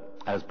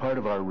 as part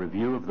of our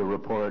review of the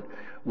report,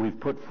 we've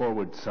put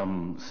forward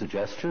some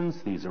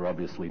suggestions. These are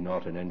obviously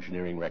not an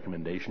engineering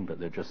recommendation, but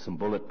they're just some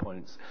bullet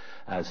points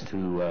as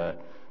to,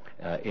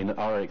 in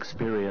our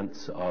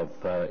experience of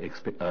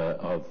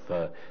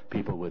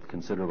people with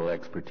considerable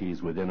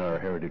expertise within our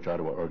Heritage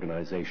Ottawa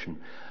organization,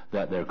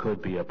 that there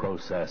could be a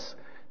process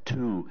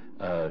to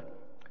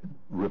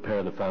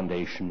repair the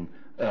foundation,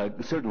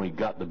 certainly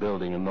gut the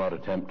building and not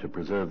attempt to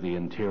preserve the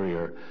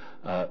interior,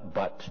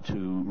 but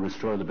to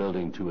restore the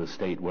building to a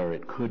state where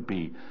it could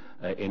be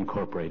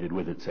incorporated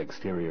with its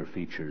exterior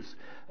features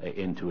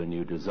into a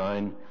new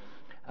design.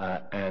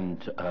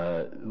 And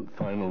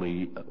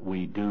finally,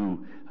 we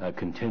do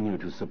continue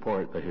to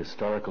support the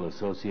historical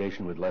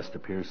association with Lester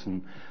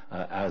Pearson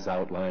as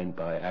outlined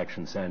by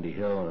Action Sandy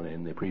Hill and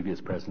in the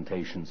previous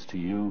presentations to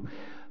you.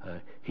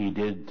 He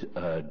did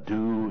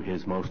do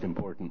his most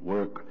important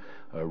work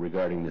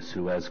regarding the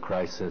Suez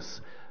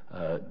crisis,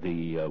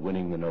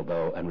 winning the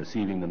Nobel and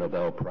receiving the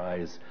Nobel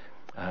Prize,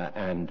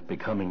 and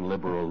becoming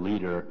Liberal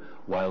leader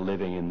while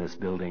living in this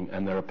building.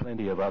 And there are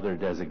plenty of other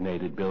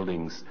designated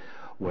buildings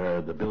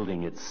where the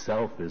building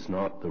itself is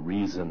not the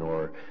reason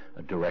or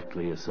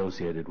directly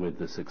associated with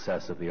the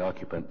success of the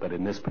occupant. But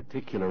in this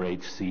particular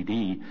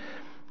HCD,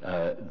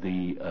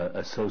 the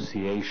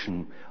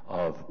association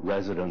of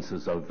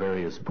residences of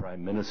various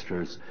prime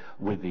ministers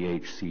with the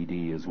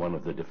HCD is one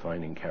of the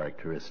defining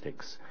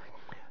characteristics.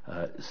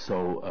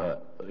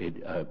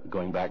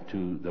 Going back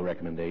to the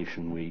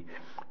recommendation,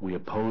 we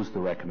oppose the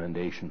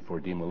recommendation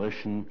for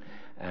demolition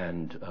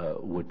and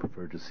would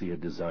prefer to see a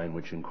design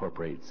which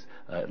incorporates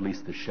at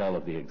least the shell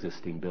of the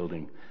existing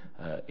building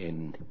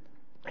in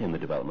the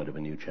development of a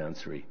new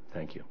chancery.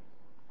 Thank you.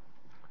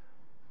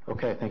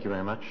 Okay, thank you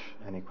very much.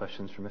 Any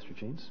questions for Mr.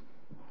 Jeans?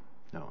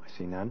 No, I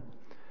see none.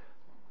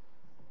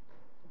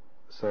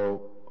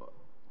 So,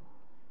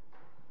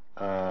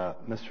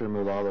 Mr.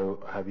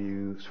 Mulalu, have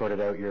you sorted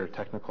out your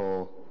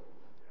technical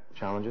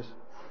challenges?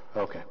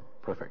 Okay,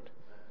 perfect.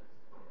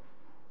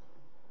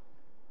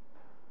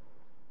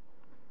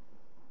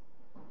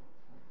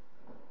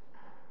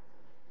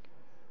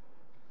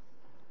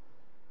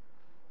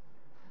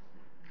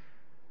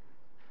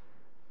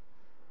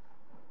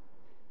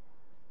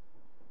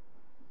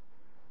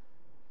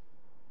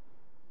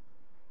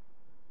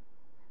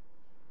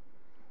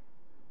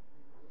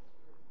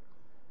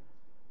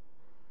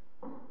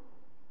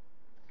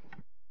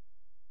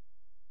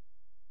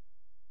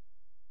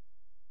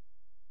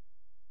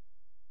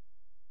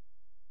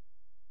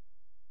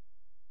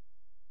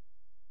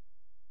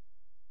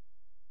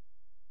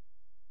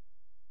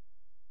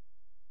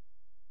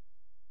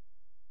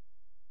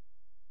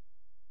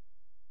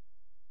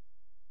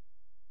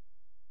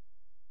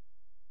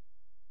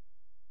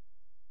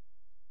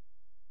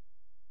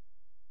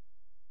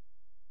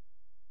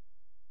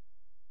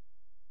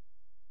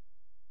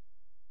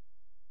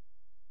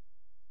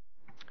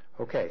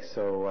 Okay,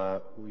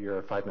 so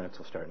your 5 minutes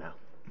will start now.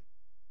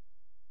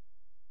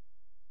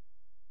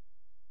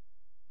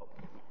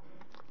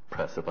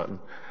 Press the button.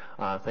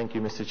 Thank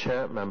you, Mr.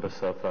 Chair, members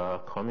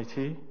of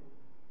committee.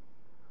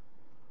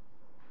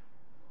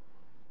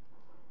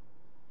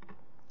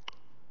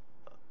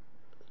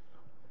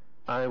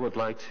 I would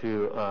like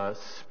to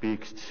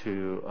speak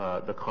to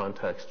the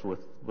context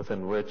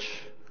within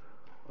which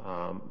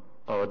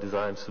our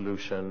design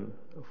solution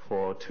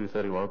for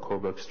 231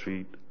 Coburg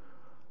Street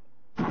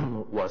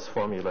was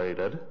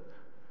formulated,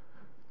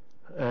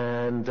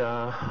 and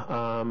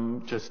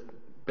just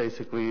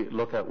basically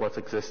look at what's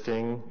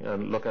existing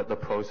and look at the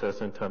process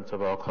in terms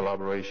of our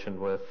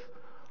collaboration with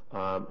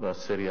the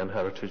city and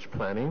heritage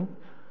planning,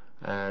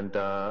 and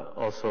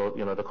also,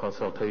 the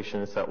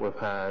consultations that we've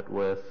had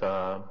with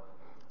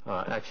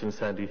Action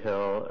Sandy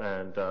Hill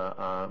and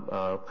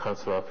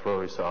Councillor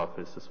Fleury's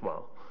office as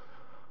well.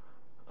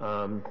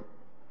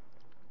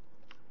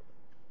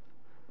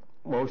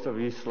 Most of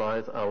these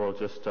slides I will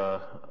just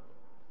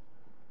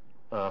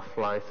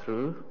fly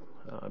through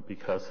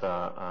because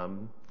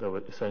they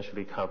were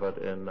essentially covered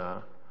in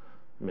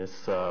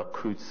Ms.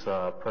 Coote's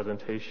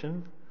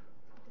presentation.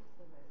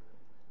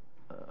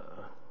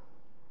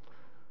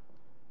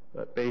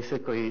 But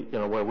basically,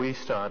 where we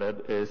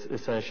started is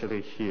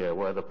essentially here,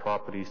 where the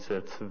property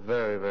sits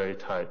very, very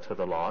tight to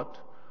the lot,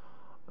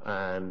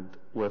 and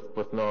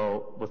with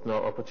no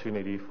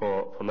opportunity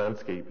for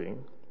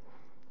landscaping.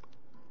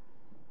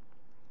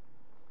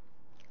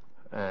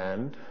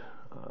 And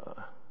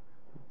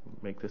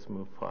make this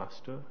move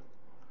faster.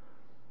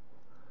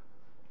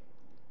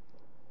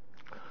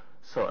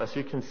 So as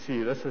you can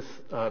see, this is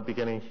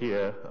beginning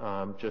here,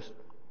 just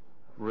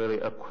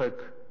really a quick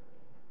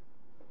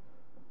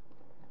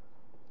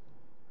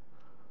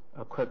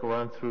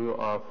run through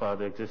of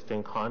the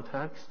existing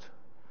context,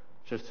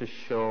 just to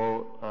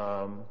show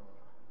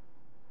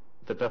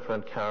the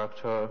different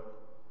character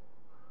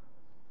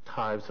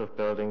types of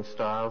building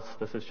styles.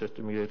 This is just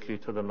immediately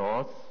to the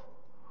north.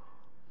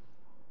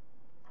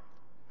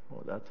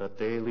 Well, that's a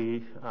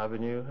Daly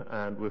Avenue,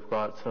 and we've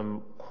got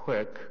some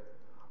quick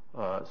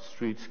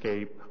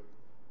streetscape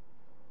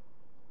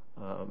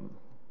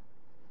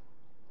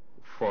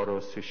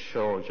photos to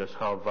show just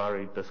how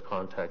varied this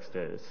context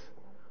is.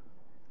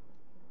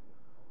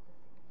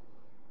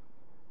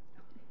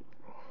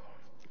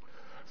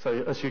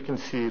 So as you can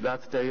see,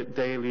 that's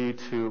Daly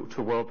to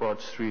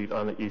Wilbrod Street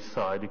on the east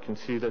side. You can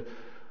see the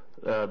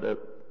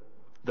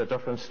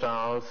different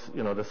styles,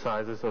 the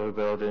sizes of the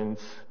buildings,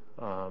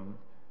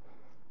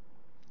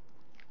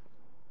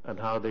 and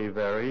how they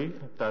vary.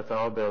 That's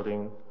our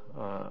building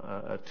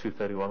at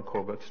 231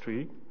 Coburg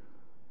Street.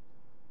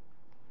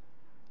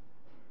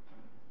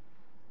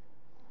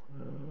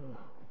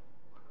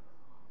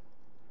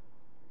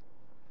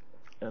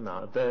 And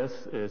now this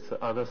is the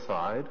other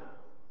side,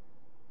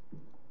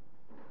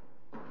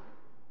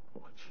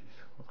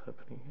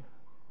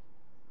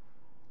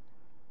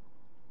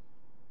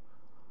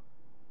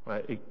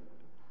 right?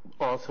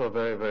 Also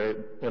very, very,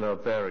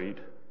 varied.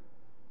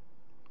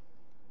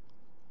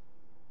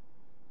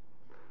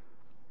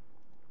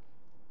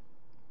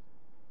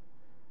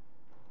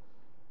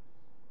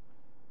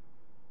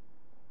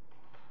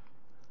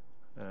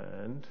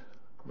 And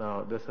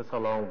now this is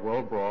along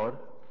World Broad,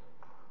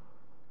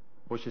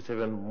 which is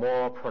even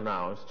more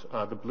pronounced.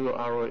 The blue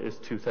arrow is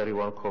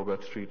 231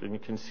 Coburg Street, and you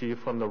can see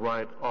from the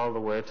right all the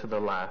way to the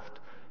left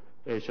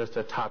is just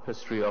a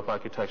tapestry of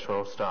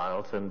architectural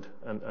styles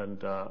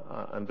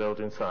and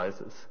building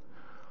sizes.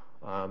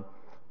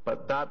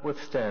 But that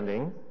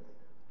withstanding,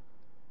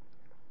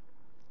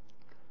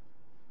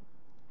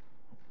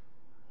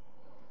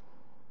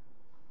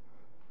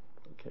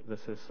 okay,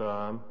 this is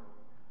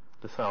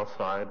the south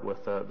side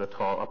with the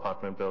tall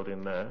apartment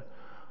building there,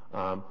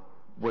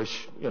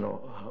 which,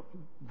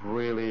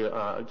 really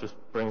just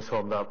brings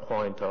home that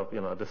point of,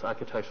 this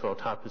architectural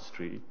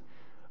tapestry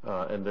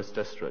in this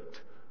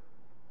district.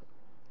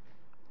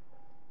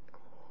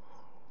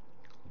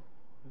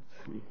 Let's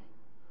see.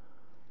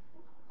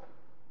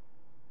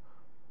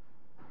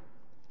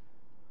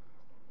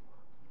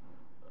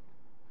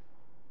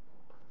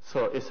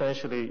 So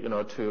essentially,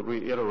 to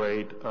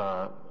reiterate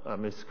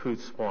Ms.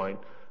 Coote's point,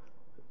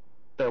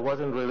 there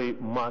wasn't really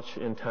much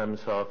in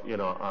terms of,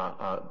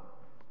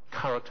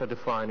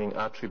 character-defining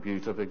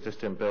attributes of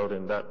existing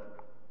building that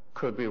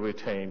could be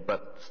retained,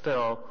 but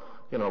still,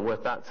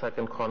 with that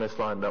second cornice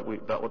line that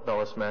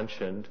was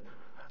mentioned,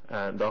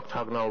 and the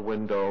octagonal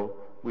window,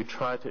 we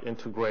try to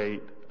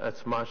integrate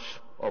as much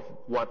of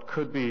what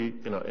could be,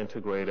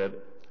 integrated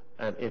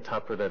and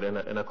interpreted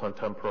in a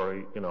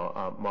contemporary,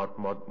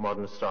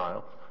 modern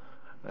style,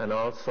 and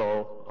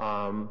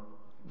also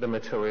the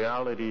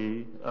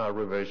materiality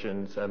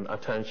revisions and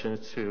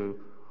attentions to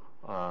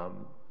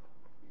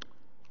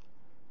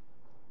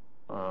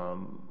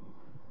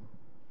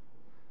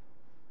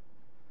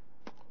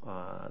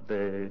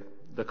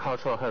the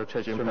cultural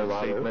heritage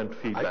impact statement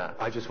feedback.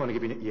 I just want to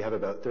give you have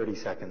about 30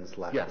 seconds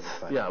left. Yes,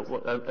 yeah,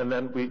 and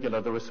then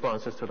the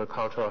responses to the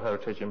cultural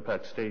heritage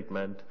impact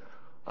statement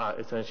are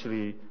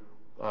essentially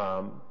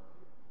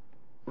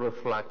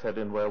reflected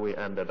in where we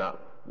ended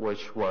up,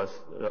 which was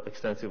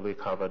extensively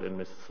covered in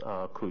Ms.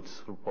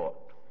 Coote's report.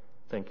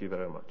 Thank you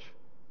very much.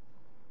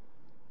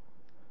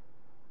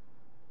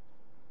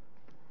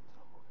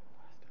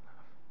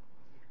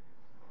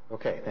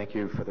 Okay, thank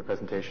you for the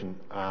presentation.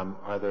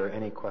 Are there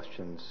any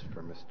questions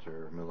for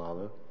Mr.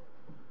 Mulalo?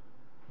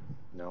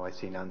 No, I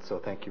see none, so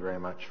thank you very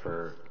much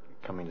for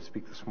coming to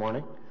speak this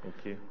morning. Thank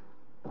you.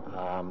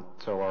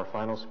 So our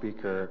final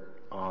speaker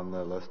on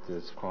the list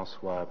is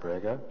Francois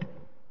Brega.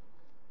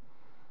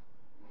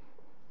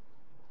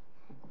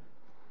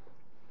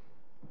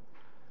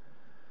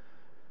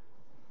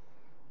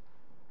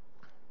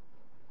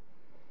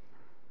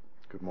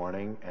 Good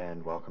morning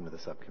and welcome to the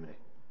subcommittee.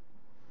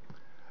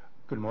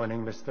 Good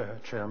morning,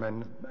 Mr.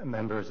 Chairman,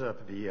 members of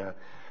the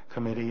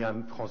committee.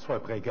 I'm Francois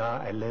Brega.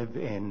 I live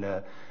in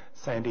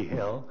Sandy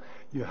Hill.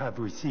 You have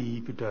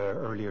received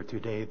earlier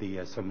today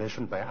the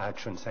submission by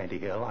Action Sandy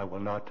Hill. I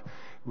will not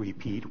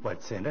repeat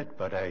what's in it,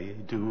 but I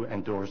do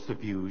endorse the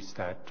views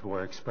that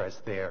were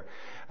expressed there,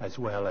 as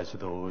well as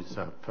those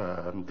of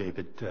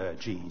David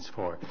Jeans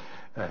for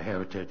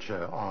Heritage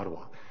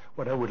Ottawa.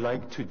 What I would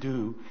like to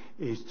do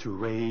is to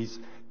raise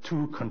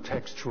two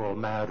contextual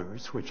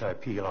matters which I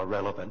feel are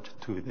relevant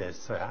to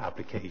this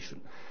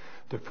application.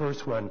 The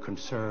first one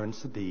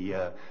concerns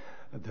the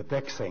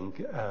vexing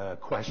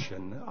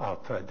question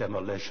of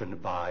demolition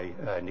by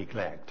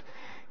neglect,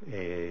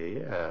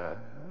 a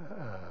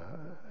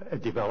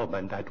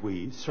development that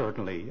we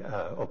certainly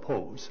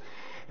oppose.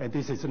 And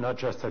this is not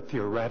just a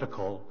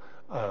theoretical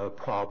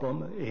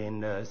problem.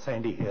 In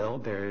Sandy Hill,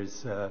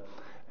 there's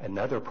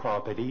another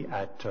property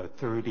at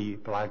 30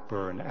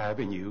 Blackburn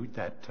Avenue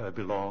that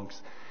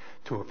belongs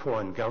to a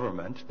foreign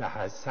government that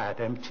has sat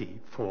empty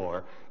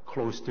for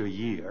close to a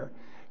year.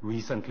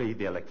 Recently,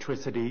 the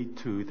electricity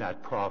to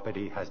that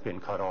property has been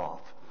cut off.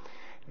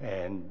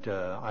 And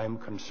I'm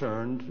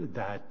concerned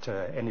that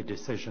any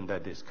decision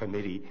that this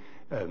committee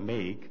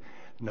make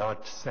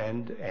not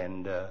send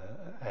an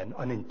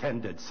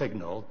unintended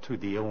signal to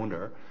the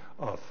owner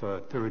of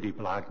 30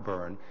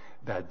 Blackburn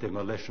that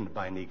demolition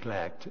by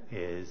neglect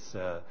is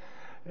a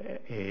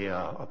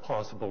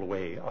possible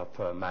way of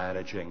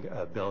managing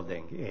a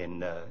building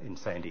in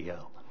Sandy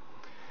Hill.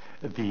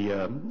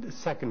 The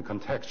second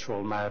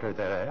contextual matter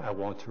that I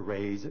want to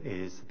raise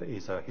is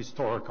a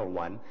historical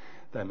one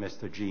that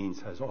Mr. Jeans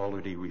has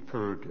already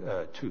referred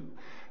to.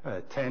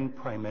 10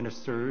 prime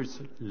ministers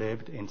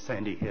lived in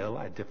Sandy Hill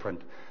at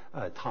different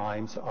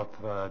times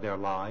of their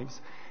lives.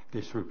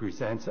 This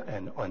represents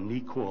an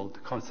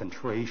unequaled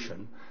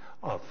concentration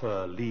of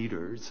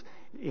leaders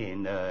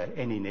in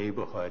any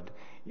neighborhood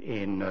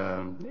in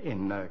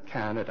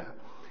Canada.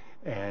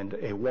 And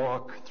a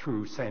walk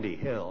through Sandy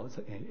Hills,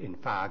 in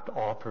fact,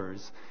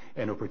 offers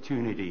an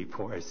opportunity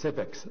for a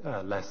civics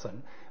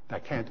lesson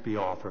that can't be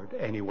offered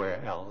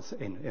anywhere else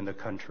in the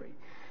country.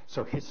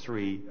 So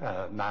history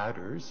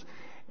matters,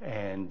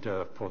 and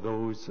for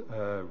those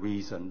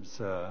reasons,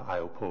 I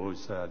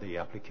oppose the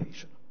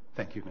application.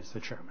 Thank you,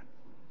 Mr. Chairman.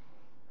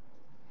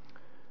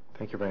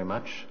 Thank you very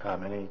much.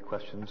 Any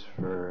questions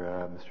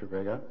for Mr.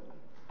 Vega?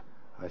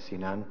 I see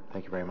none.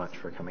 Thank you very much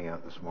for coming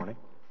out this morning.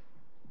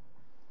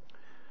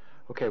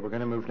 Okay, we're going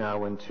to move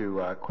now into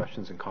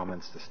questions and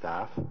comments to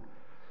staff.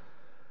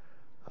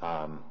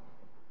 Are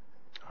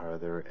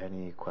there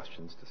any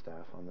questions to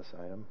staff on this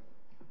item?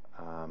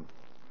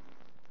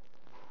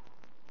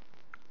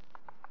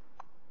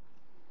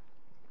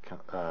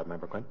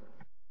 Member Quinn?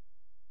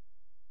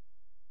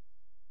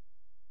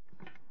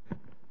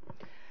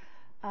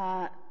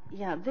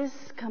 Yeah, this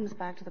comes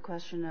back to the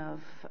question of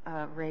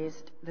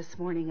raised this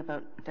morning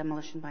about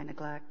demolition by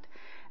neglect.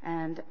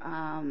 And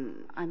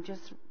I'm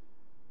just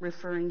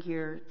referring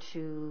here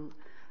to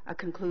a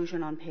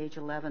conclusion on page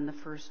 11, the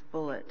first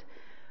bullet,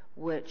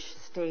 which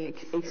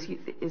states...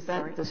 Is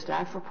that sorry? The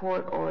staff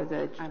report or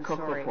the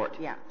Cook report?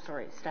 Yeah,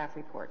 sorry, staff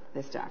report.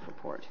 The staff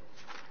report.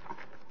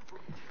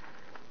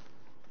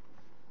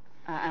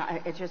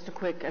 It's just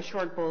a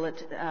short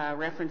bullet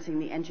referencing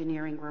the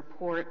engineering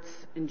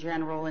reports in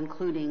general,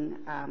 including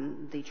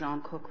the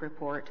John Cook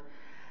report,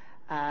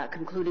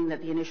 concluding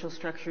that the initial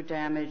structure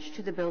damage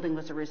to the building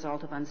was a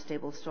result of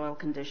unstable soil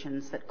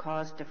conditions that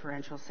caused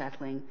differential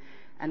settling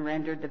and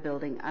rendered the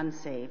building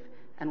unsafe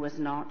and was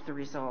not the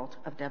result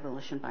of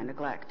demolition by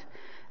neglect.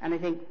 And I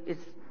think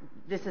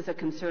this is a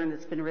concern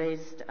that's been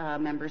raised.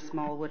 Member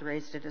Smallwood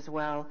raised it as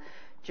well,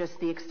 just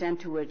the extent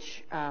to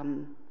which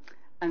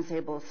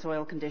unstable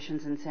soil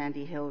conditions in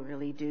Sandy Hill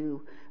really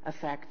do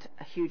affect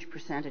a huge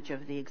percentage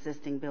of the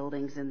existing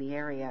buildings in the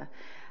area.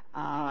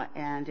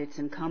 And it's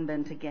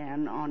incumbent,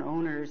 again, on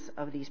owners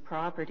of these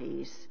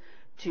properties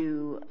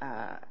to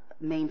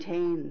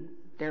maintain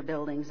their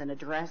buildings and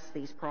address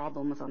these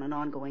problems on an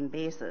ongoing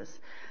basis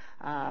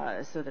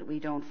so that we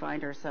don't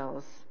find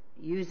ourselves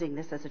using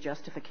this as a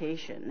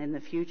justification in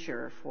the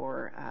future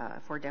for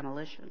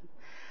demolition.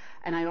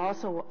 And I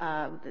also,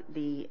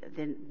 the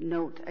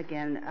note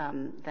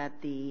again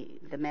that the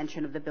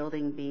mention of the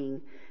building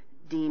being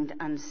deemed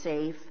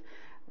unsafe,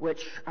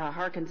 which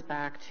harkens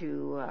back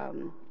to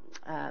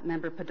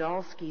Member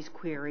Podolsky's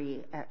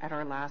query at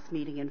our last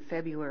meeting in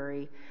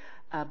February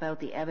about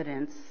the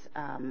evidence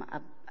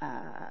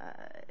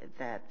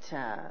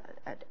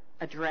that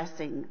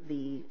addressing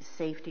the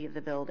safety of the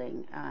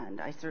building.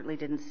 And I certainly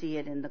didn't see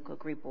it in the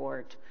Cook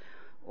report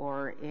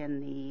or in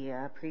the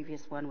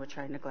previous one, which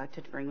I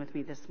neglected to bring with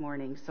me this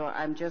morning. So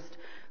I'm just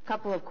a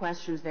couple of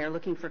questions there,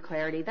 looking for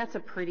clarity. That's a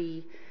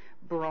pretty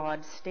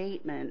broad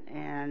statement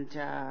and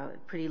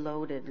pretty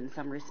loaded in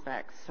some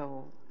respects.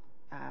 So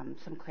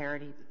some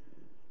clarity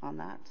on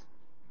that.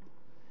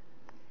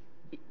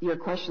 Your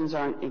questions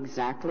aren't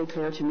exactly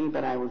clear to me,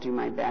 but I will do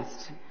my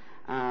best.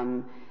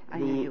 I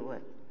knew you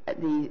would.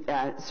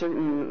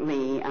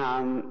 Certainly,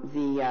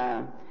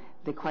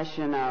 the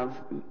question of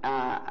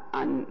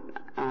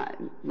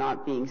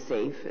not being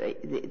safe,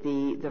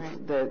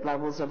 the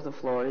levels of the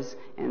floors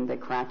and the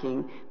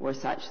cracking were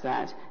such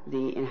that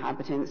the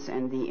inhabitants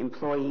and the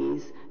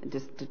employees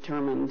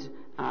determined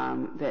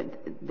that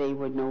they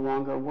would no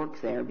longer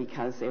work there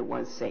because it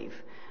was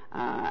safe.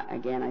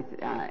 And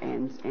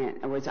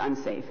it was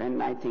unsafe,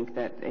 and I think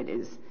that it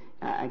is.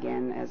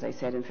 Again, as I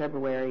said in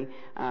February,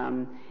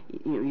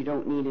 you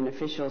don't need an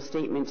official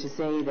statement to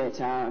say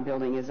that a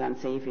building is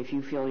unsafe. If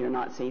you feel you're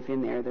not safe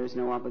in there, there's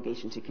no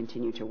obligation to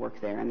continue to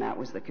work there, and that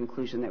was the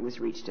conclusion that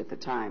was reached at the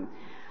time.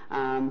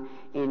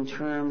 In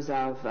terms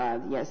of,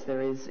 yes,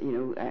 there is,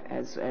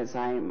 as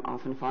I'm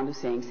often fond of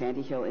saying,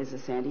 Sandy Hill is a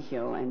Sandy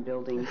Hill, and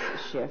buildings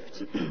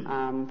shift.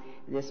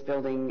 This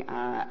building,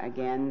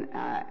 again,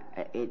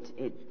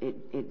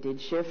 it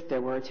did shift. There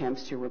were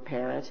attempts to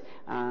repair it,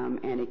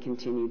 and it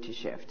continued to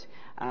shift.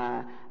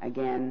 Many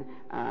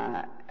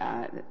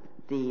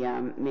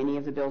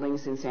of the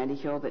buildings in Sandy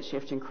Hill that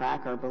shift and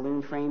crack are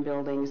balloon frame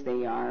buildings.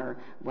 They are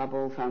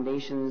level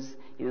foundations.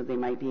 They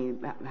might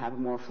have a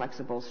more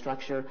flexible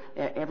structure.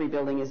 Every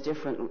building is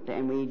different,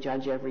 and we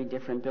judge every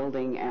different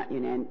building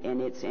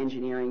and its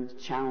engineering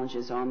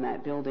challenges on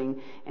that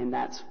building, and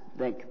that's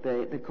like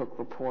the Cook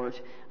report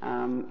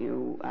found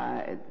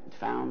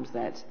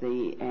that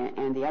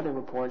and the other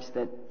reports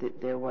that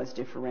there was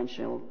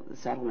differential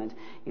settlement.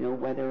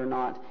 Whether or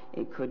not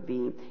it could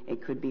be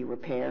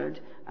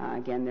repaired.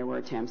 Again, there were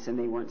attempts and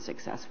they weren't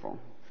successful.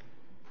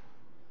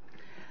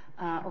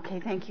 Okay,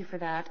 thank you for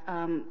that.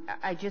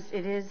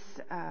 It is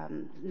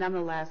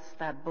nonetheless,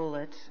 that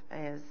bullet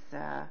is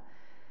I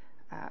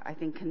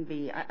think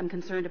I'm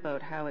concerned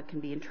about how it can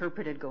be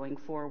interpreted going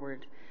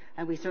forward.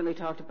 And we certainly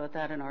talked about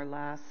that in our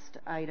last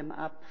item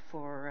up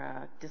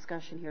for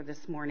discussion here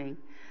this morning.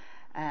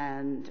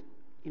 And,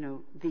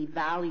 the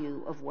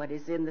value of what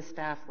is in the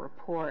staff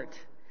report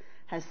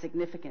has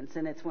significance.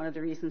 And it's one of the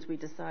reasons we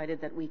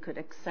decided that we could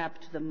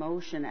accept the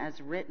motion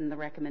as written, the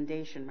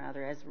recommendation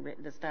rather, as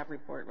written, the staff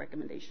report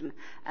recommendation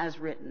as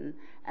written,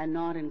 and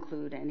not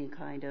include any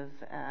kind of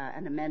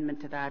an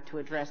amendment to that to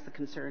address the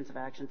concerns of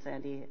Action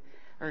Sandy,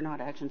 or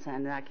not Action Sandy,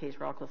 in that case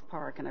Rockcliffe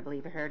Park, and I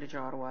believe Heritage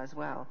Ottawa as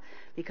well,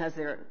 because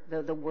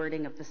the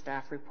wording of the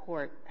staff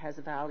report has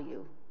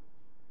value.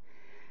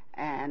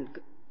 And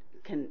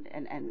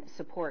and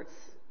supports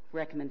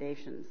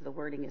recommendations. The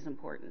wording is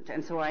important.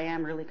 And so I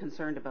am really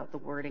concerned about the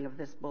wording of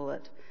this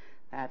bullet,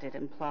 that it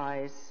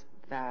implies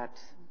that,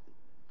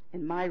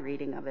 in my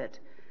reading of it,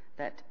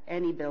 that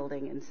any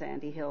building in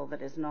Sandy Hill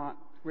that is not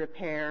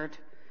repaired,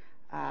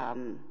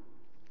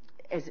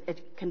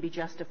 it can be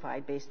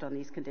justified based on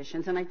these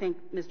conditions. And I think,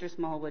 Mr.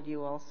 Smallwood,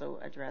 you also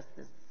addressed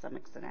this to some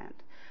extent.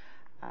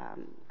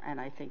 And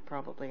I think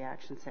probably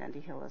Action Sandy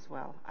Hill as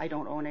well. I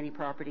don't own any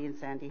property in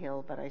Sandy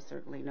Hill, but I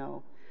certainly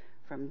know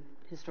from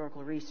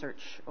historical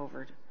research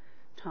over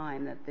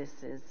time that this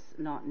is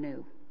not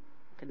new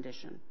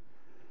condition.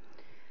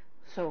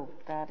 So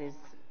that is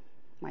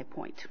my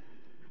point.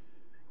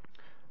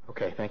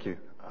 Okay, thank you.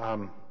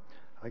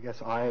 I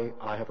guess I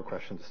have a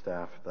question to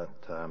staff that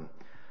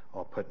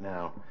I'll put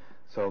now.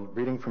 So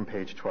reading from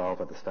page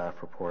 12 of the staff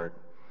report,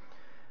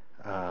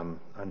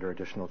 under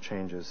additional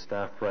changes,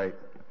 staff write,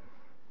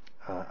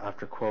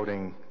 after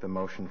quoting the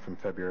motion from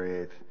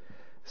February 8th,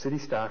 city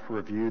staff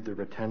reviewed the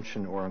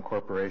retention or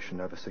incorporation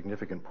of a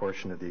significant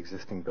portion of the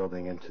existing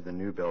building into the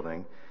new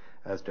building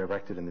as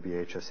directed in the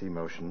VHSE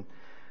motion,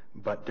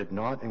 but did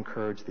not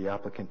encourage the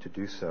applicant to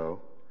do so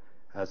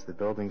as the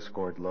building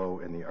scored low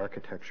in the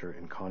architecture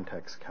and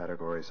context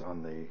categories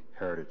on the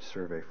Heritage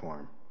Survey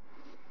form.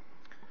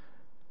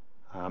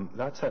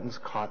 That sentence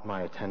caught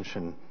my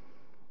attention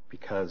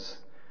because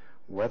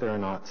whether or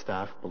not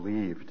staff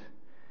believed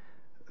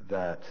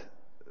that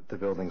the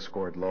building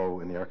scored low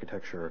in the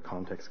architecture or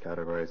context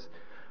categories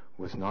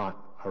was not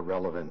a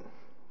relevant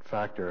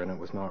factor, and it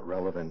was not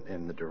relevant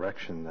in the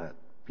direction that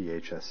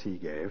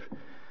BHSC gave.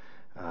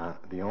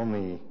 The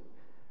only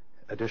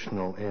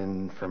additional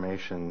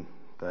information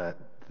that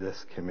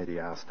this committee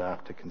asked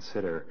staff to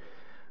consider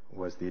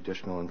was the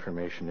additional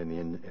information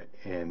in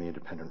the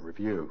independent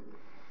review.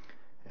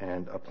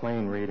 And a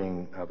plain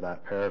reading of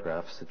that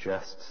paragraph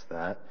suggests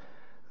that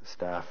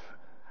staff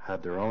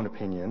had their own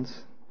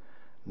opinions,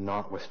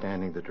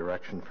 notwithstanding the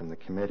direction from the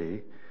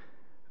committee,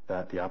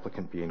 that the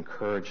applicant be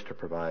encouraged to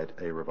provide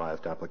a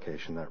revised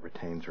application that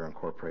retains or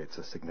incorporates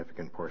a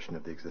significant portion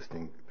of the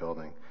existing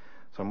building.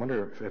 So I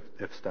wonder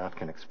if staff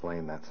can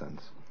explain that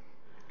sentence.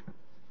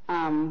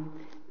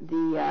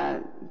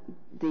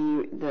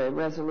 The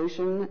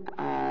resolution,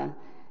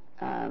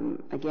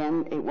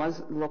 again, it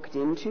was looked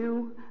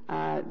into.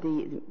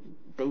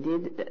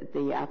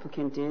 The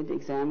applicant did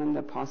examine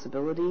the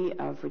possibility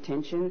of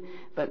retention,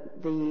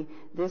 but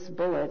this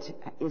bullet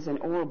is an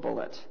or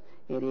bullet.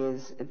 It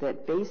is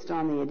that based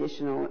on the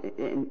additional,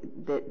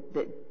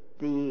 that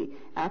the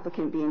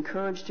applicant be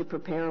encouraged to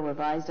prepare a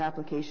revised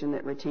application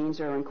that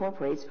retains or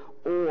incorporates,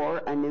 or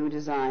a new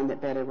design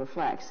that better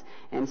reflects.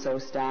 And so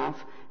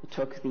staff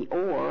took the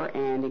or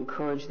and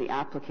encouraged the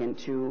applicant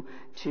to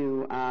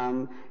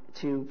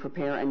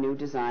prepare a new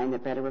design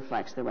that better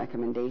reflects the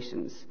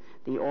recommendations.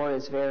 The or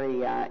is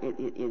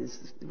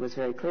was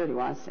very clear to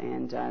us,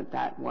 and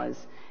that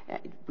was,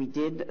 we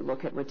did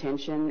look at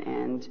retention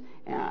and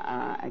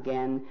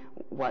again,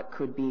 what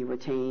could be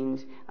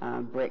retained,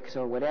 bricks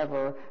or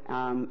whatever,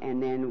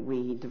 and then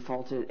we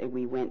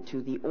went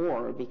to the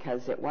or,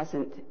 because it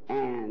wasn't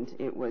and,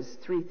 it was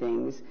three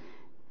things.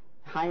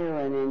 Hire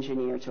an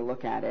engineer to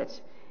look at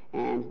it,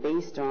 and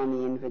based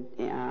on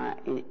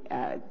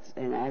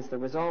and as the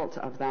result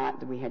of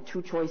that, we had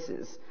two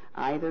choices,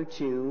 either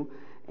to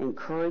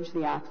encourage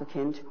the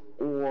applicant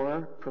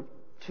or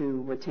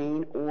to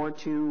retain or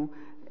to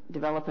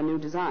develop a new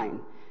design.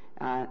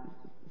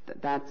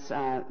 That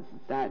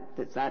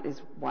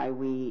is why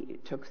we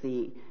took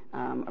the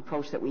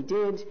approach that we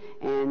did,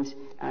 and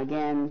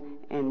again,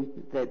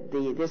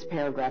 this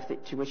paragraph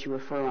to which you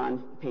refer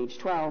on page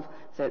 12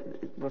 that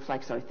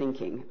reflects our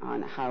thinking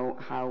on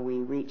how we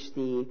reached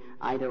the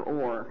either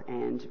or,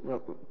 and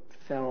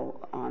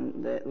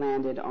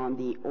landed on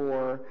the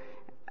or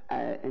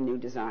a new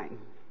design.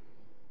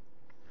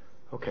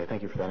 Okay,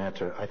 thank you for that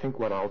answer. I think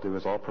what I'll do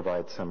is I'll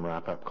provide some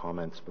wrap-up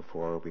comments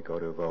before we go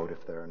to a vote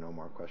if there are no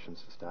more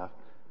questions to staff.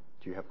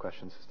 Do you have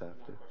questions to staff?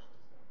 Do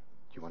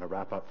you want to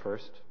wrap up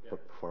first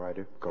before I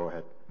do? Go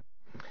ahead.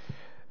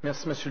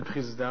 Merci, Monsieur le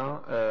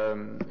Président.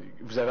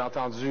 Vous avez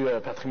entendu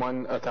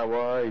Patrimoine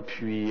Ottawa et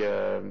puis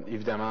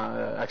évidemment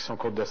Action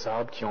Côte de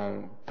Sable qui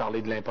ont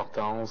parlé de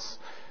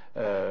l'importance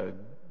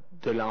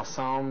de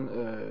l'ensemble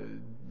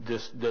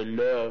de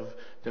l'œuvre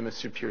de M.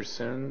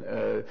 Pearson,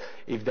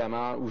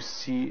 évidemment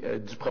aussi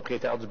du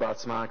propriétaire du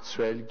bâtiment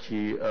actuel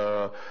qui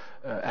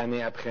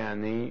année après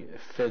année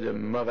fait de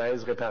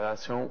mauvaises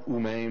réparations ou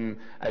même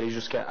aller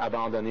jusqu'à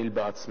abandonner le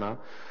bâtiment.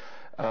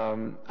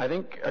 I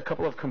think a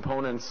couple of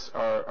components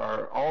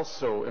are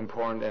also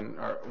important and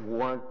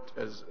weren't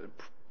as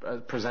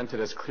presented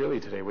as clearly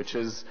today, which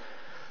is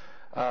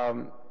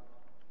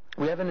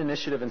we have an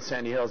initiative in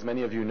Sandy Hill, as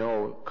many of you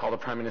know, called the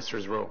Prime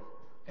Minister's Row.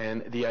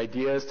 And the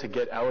idea is to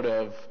get out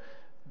of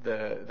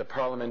the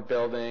Parliament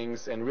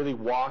buildings and really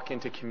walk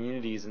into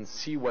communities and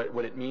see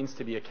what it means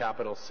to be a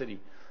capital city,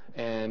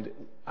 and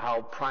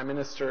how prime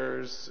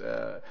ministers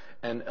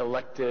and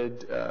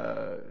elected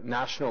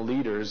national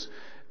leaders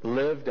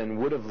lived and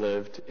would have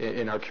lived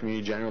in our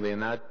community generally.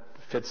 And that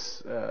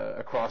fits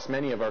across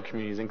many of our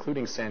communities,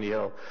 including Sandy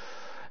Hill.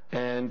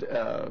 And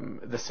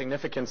the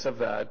significance of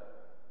that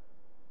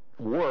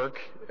work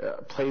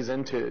plays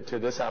into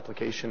this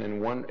application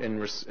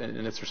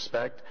in its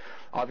respect.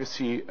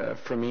 Obviously,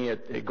 for me,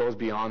 it goes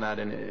beyond that,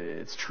 and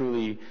it's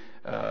truly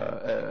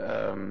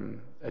a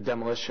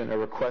demolition, a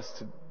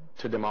request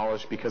to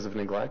demolish because of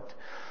neglect.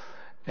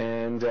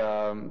 And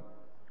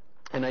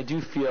I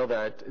do feel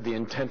that the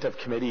intent of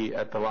committee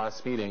at the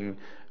last meeting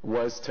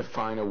was to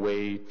find a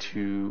way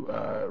to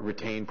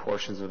retain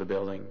portions of the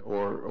building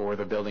or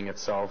the building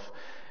itself.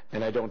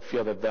 And I don't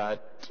feel that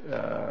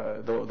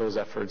those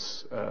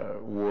efforts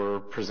were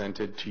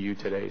presented to you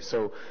today.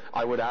 So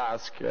I would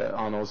ask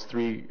on those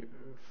three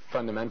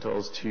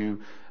fundamentals to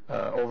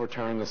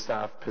overturn the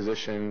staff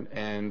position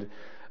and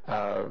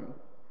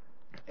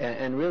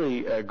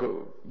really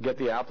get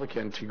the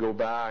applicant to go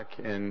back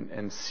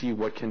and see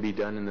what can be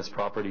done in this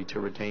property to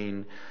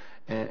retain.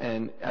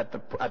 And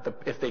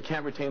if they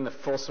can't retain the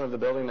full sum of the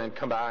building, then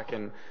come back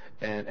and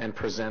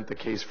present the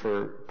case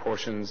for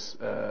portions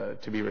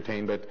to be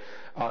retained. But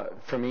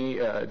for me,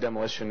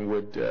 demolition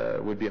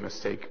would be a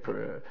mistake.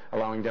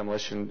 Allowing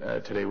demolition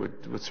today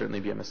would certainly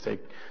be a mistake.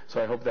 So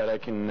I hope that I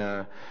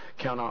can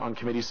count on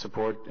committee's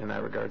support in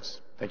that regards.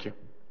 Thank you.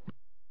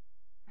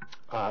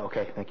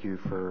 Okay, thank you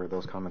for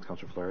those comments,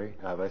 Councillor Fleury.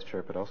 Vice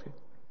Chair Podolsky.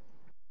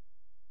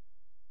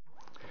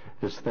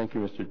 Yes, thank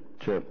you, Mr.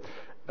 Chair.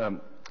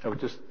 I would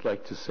just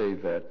like to say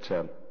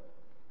that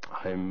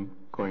I'm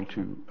going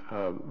to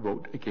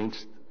vote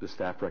against the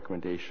staff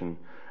recommendation,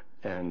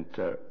 and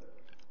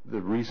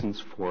the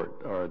reasons for it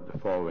are the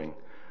following.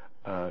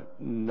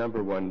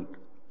 Number one,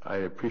 I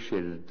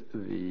appreciated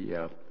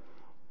the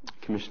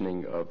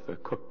commissioning of the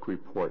Cook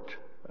report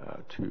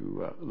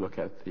to look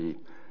at the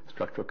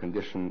structural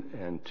condition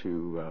and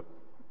to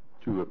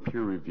do a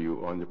peer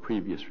review on the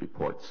previous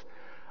reports.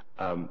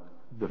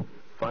 The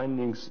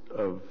findings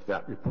of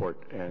that report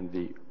and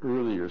the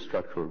earlier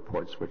structural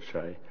reports, which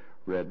I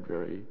read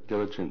very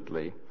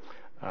diligently,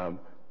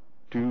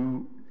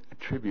 do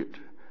attribute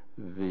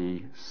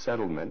the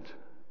settlement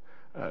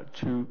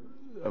to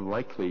a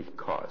likely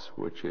cause,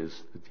 which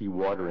is the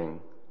dewatering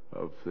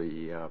of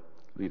the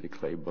Leda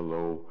clay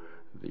below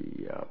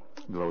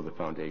the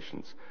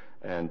foundations.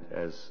 And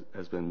as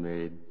has been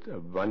made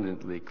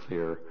abundantly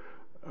clear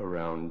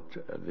around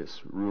this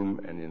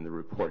room and in the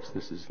reports,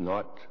 this is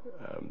not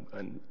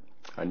an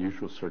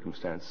unusual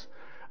circumstance.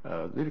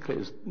 Leda clay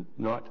is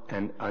not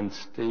an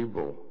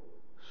unstable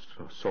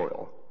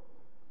soil.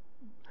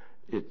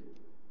 It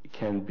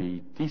can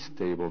be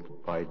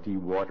destabled by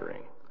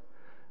dewatering.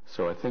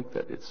 So I think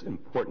that it's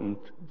important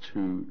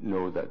to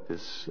know that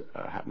this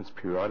happens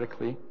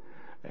periodically,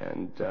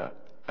 and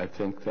I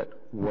think that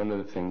one of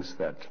the things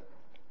that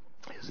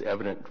is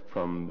evident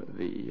from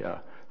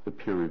the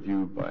peer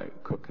review by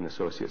Cook and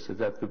Associates is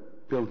that the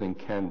building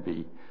can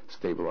be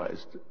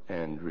stabilized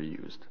and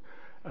reused.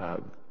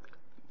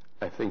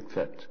 I think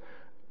that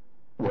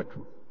what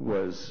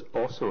was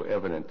also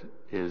evident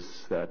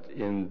is that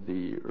in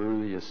the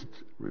earliest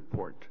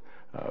report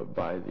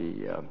by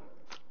the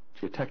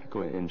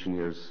geotechnical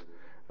engineers,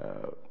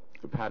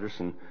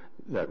 Patterson,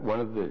 that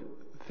one of the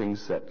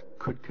things that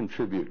could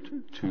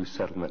contribute to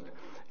settlement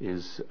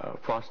is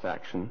frost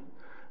action.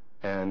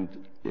 And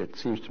it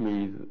seems to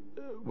me,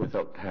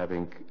 without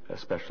having a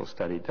special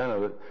study done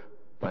of it,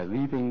 by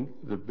leaving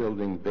the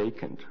building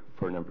vacant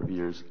for a number of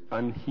years,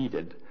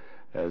 unheated,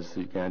 as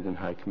the Ugandan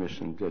High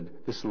Commission did,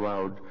 this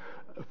allowed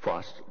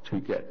frost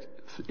to get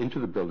into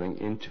the building,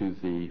 into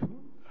the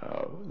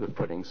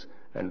footings,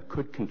 and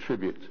could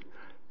contribute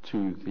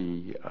to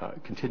the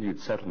continued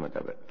settlement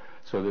of it.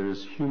 So there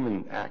is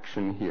human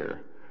action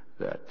here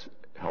that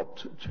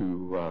helped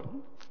to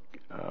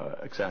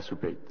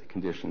exacerbate the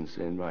conditions,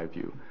 in my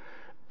view.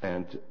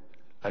 And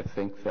I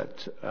think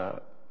that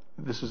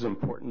this is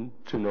important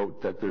to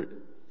note that there,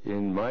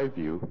 in my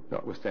view,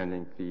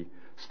 notwithstanding the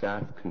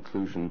staff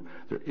conclusion,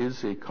 there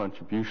is a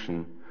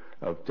contribution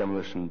of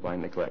demolition by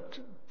neglect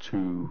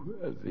to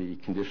the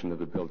condition of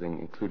the building,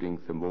 including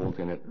the mold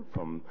in it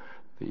from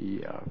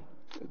the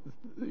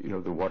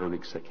water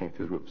leaks that came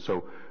through the roof.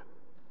 So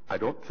I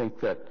don't think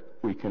that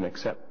we can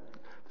accept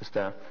the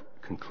staff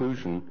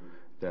conclusion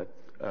that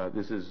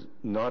this is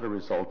not a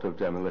result of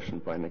demolition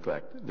by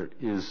neglect. There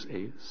is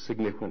a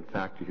significant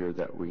factor here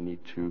that we need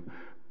to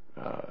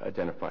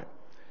identify.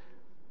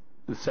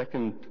 The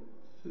second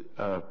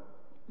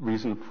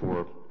reason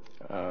for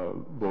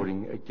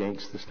voting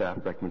against the staff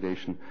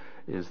recommendation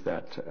is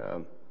that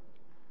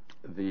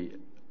the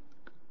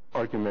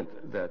argument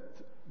that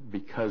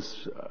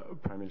because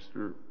Prime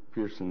Minister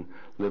Pearson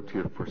lived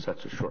here for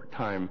such a short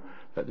time,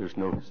 that there's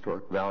no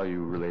historic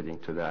value relating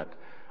to that.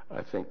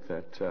 I think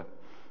that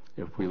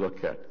if we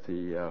look at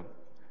the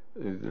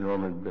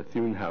Norman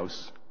Bethune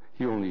house,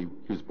 he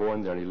was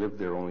born there and he lived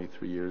there only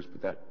 3 years,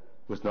 but that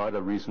was not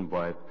a reason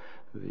why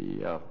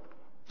the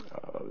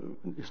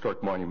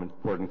Historic Monument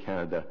Board in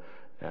Canada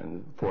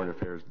and Foreign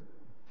Affairs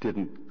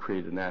didn't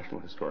create a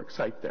National Historic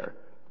Site there.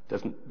 It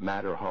doesn't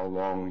matter how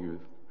long you've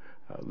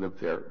lived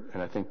there,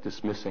 and I think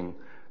dismissing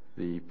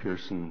the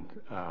Pearson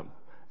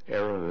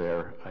error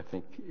there, I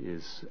think,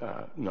 is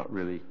not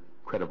really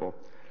credible.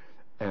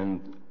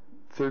 And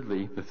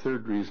thirdly, the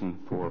third reason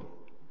for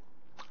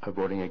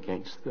voting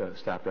against the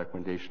staff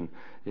recommendation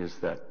is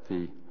that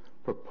the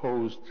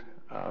proposed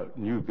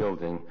new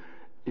building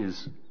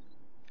is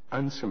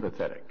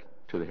unsympathetic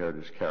to the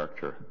heritage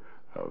character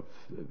of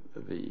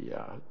the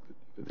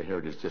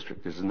Heritage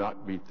District. It does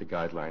not meet the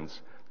guidelines.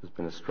 There's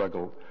been a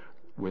struggle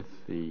with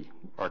the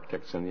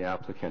architects and the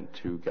applicant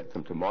to get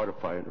them to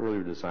modify an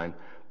earlier design,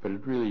 but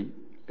it really,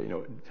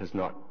 has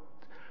not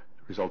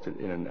resulted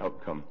in an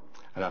outcome.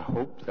 And I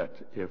hope that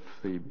if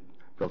the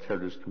Built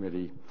Heritage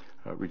Committee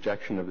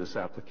rejection of this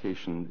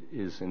application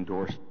is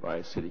endorsed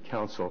by City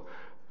Council,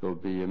 there'll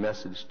be a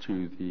message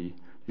to the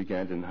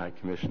Ugandan High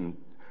Commission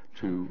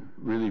to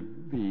really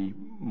be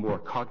more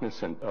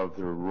cognizant of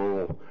their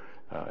role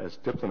as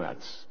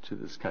diplomats to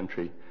this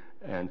country,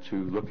 and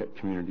to look at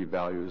community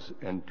values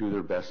and do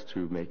their best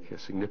to make a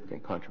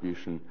significant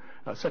contribution,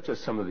 such as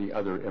some of the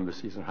other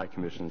embassies and high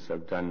commissions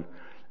have done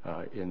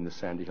in the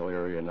Sandy Hill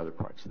area and other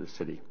parts of the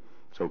city.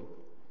 So,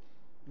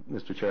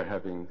 Mr. Chair,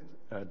 having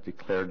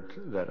declared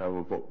that I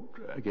will vote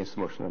against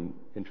the motion, I'm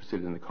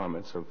interested in the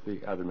comments of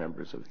the other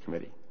members of the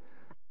committee.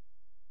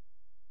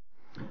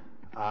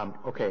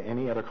 Okay,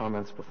 any other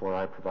comments before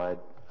I provide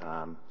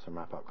some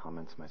wrap-up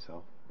comments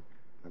myself?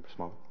 Member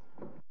Small.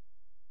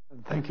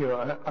 Thank you.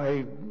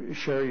 I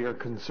share your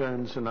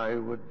concerns, and I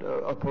would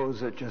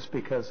oppose it just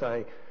because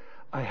I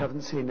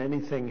haven't seen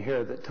anything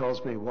here that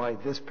tells me why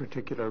this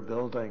particular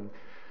building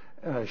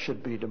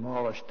should be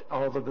demolished.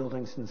 All the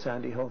buildings in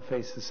Sandy Hill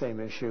face the same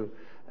issue,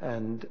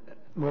 and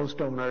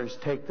most owners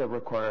take the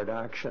required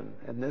action.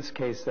 In this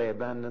case, they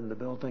abandoned the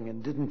building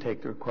and didn't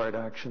take the required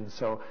action.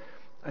 So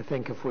I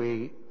think if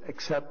we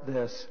accept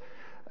this,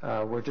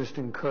 we're just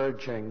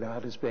encouraging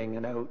that as being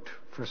an out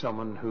for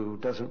someone who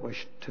doesn't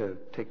wish to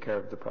take care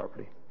of the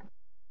property.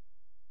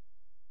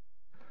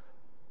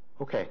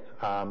 Okay,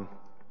 I'm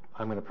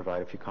going to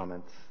provide a few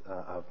comments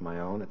of my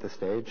own at this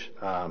stage.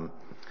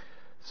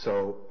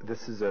 So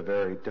this is a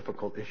very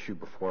difficult issue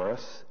before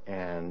us,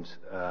 and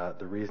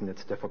the reason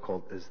it's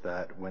difficult is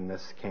that when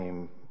this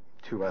came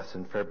to us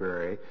in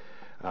February,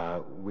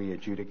 we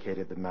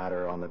adjudicated the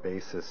matter on the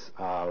basis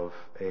of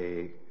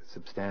a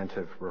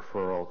substantive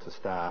referral to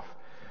staff,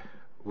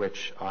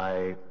 which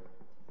I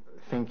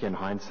think in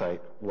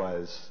hindsight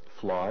was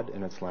flawed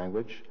in its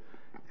language,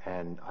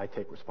 and I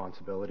take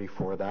responsibility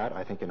for that.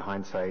 I think in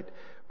hindsight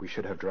we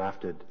should have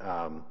drafted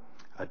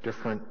a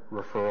different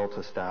referral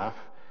to staff,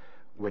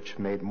 which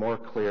made more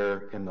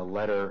clear in the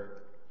letter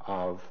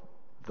of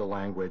the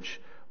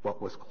language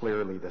what was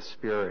clearly the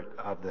spirit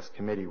of this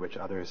committee, which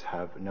others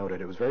have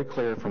noted. It was very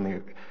clear from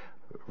the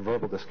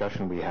verbal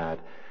discussion we had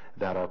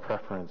that our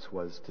preference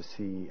was to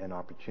see an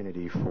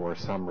opportunity for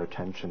some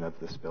retention of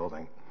this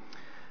building.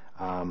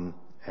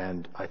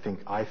 And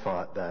I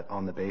thought that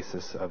on the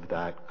basis of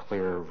that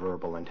clear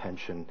verbal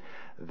intention,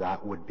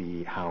 that would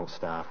be how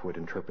staff would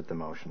interpret the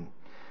motion.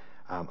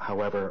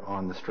 However,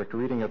 on the strict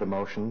reading of the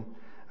motion,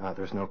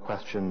 there's no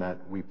question that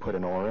we put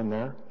an or in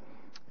there,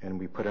 and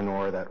we put an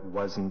or that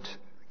wasn't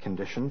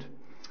conditioned.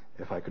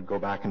 If I could go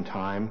back in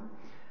time,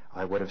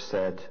 I would have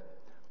said,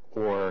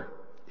 or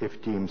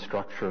if deemed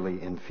structurally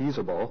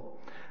infeasible,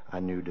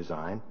 a new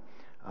design.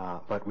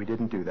 But we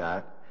didn't do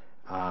that.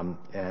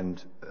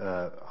 And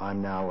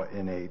I'm now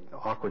in an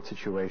awkward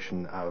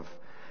situation of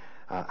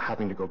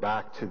having to go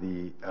back to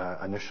the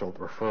initial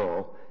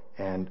referral,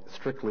 and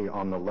strictly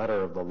on the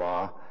letter of the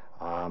law,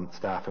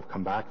 staff have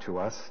come back to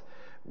us.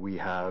 We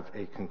have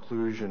a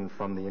conclusion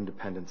from the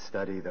independent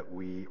study that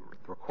we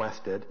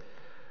requested,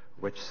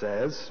 which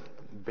says,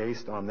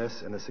 based on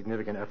this and a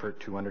significant effort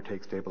to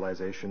undertake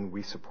stabilization,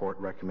 we support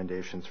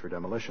recommendations for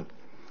demolition.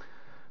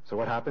 So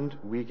what happened?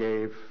 We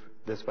gave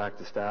this back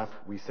to staff.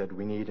 We said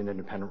we need an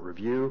independent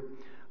review.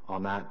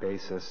 On that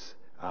basis,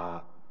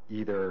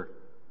 either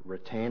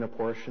retain a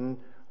portion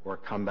or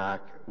come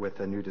back with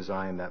a new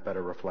design that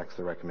better reflects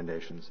the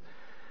recommendations.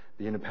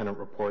 The independent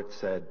report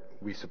said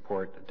we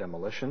support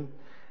demolition.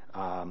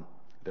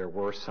 There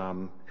were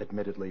some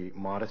admittedly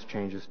modest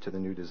changes to the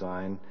new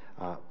design,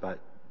 but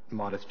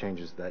modest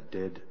changes that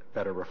did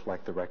better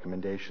reflect the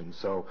recommendations.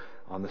 So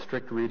on the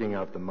strict reading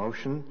of the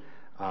motion,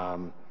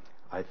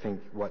 I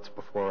think what's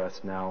before us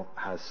now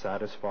has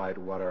satisfied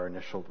what our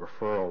initial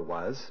referral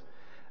was.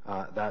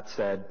 That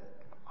said,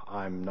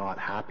 I'm not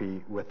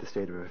happy with the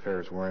state of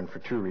affairs we're in for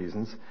two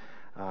reasons.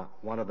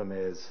 One of them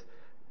is,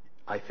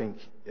 I think,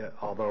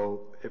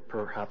 although it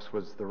perhaps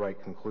was the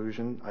right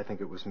conclusion, I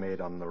think it was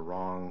made on the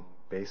wrong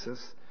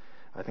basis.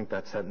 I think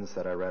that sentence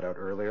that I read out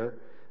earlier,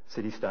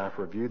 city staff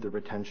reviewed the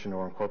retention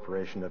or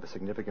incorporation of a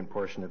significant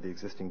portion of the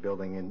existing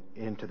building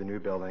into the new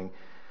building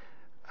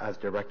as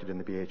directed in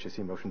the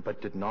BHSC motion, but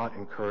did not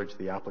encourage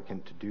the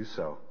applicant to do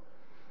so.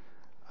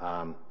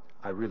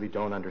 I really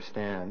don't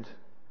understand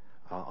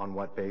on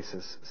what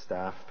basis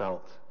staff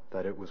felt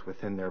that it was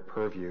within their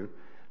purview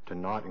to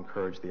not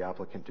encourage the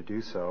applicant to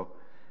do so,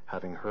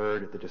 having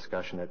heard the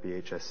discussion at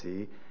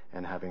BHSC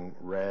and having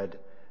read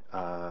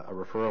a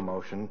referral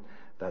motion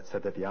that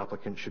said that the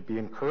applicant should be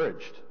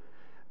encouraged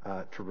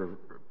to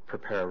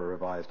prepare a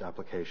revised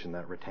application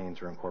that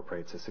retains or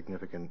incorporates a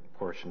significant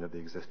portion of the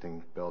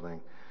existing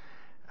building.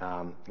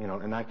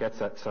 And that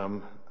gets at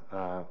some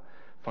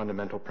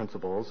fundamental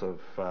principles of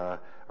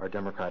our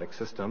democratic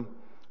system,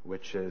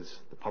 which is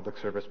the public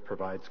service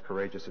provides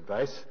courageous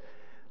advice.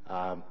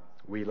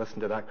 We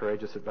listen to that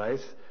courageous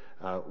advice.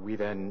 We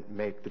then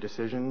make the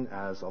decision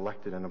as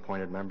elected and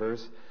appointed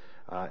members,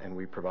 and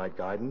we provide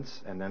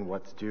guidance. And then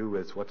what's due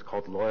is what's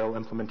called loyal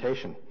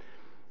implementation.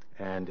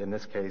 And in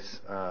this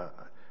case,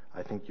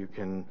 I think you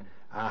can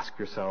ask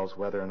yourselves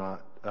whether or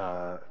not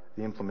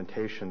the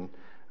implementation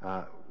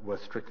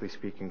was strictly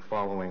speaking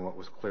following what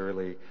was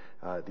clearly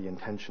the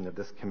intention of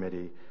this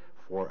committee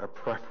for a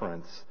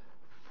preference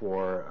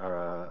for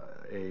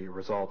a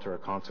result or a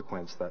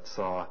consequence that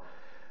saw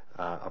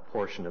a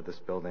portion of this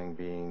building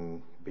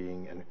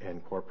being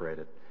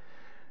incorporated.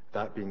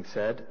 That being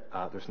said,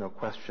 there's no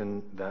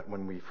question that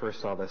when we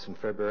first saw this in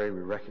February,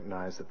 we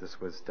recognized that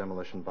this was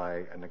demolition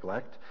by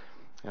neglect.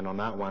 And on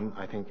that one,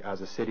 I think as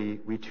a city,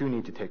 we too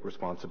need to take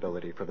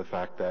responsibility for the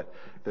fact that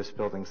this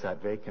building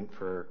sat vacant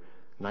for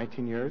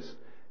 19 years,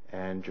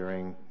 and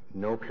during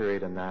no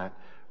period in that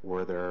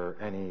were there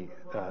any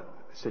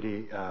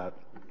city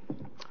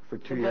for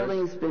 2 years.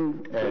 Building's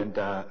been and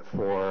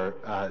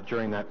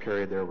during that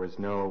period, there was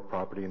no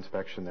property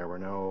inspection, there were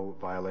no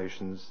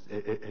violations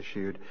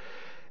issued.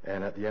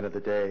 And at the end of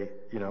the day,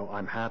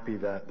 I'm happy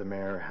that the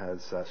mayor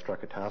has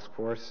struck a task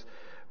force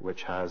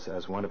which has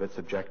as one of its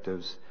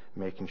objectives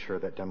making sure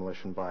that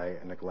demolition by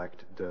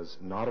neglect does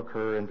not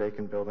occur in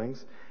vacant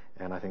buildings.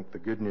 And I think the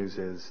good news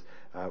is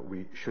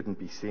we shouldn't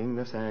be seeing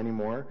this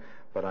anymore,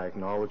 but I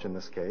acknowledge in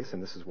this case,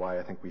 and this is why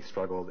I think we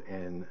struggled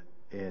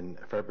in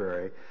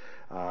February,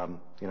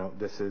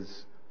 this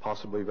is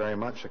possibly very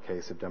much a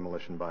case of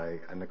demolition by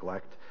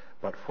neglect,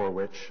 but for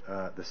which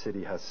the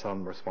city has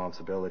some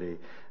responsibility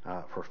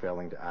for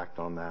failing to act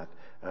on that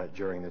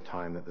during the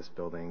time that this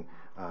building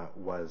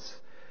was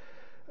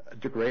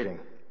degrading.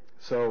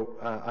 So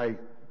I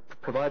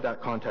provide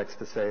that context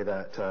to say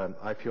that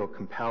I feel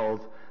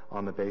compelled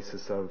on the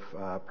basis of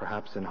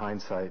perhaps in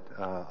hindsight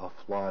a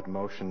flawed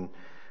motion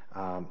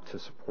to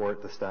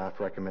support the staff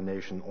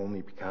recommendation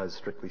only because,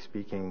 strictly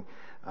speaking,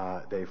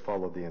 they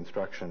followed the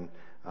instruction.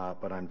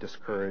 But I'm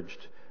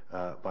discouraged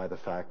by the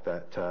fact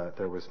that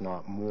there was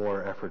not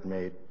more effort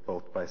made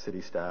both by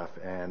city staff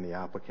and the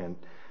applicant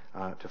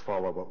to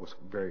follow what was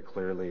very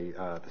clearly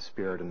the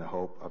spirit and the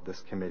hope of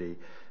this committee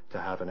to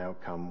have an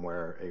outcome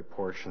where a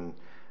portion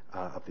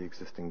of the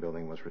existing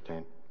building was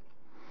retained.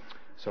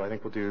 So I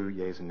think we'll do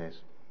yeas and nays.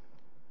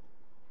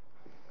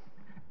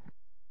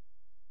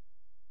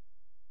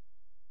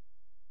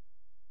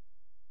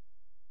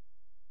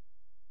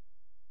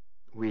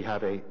 We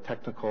have a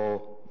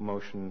technical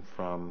motion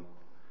from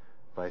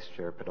Vice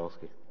Chair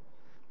Podolsky.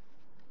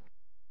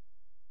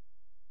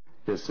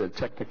 It's a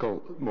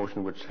technical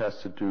motion which has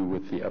to do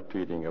with the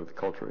updating of the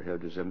Cultural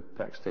Heritage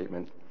Impact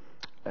Statement.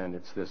 And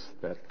it's this,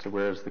 that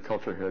whereas the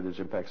Cultural Heritage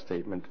Impact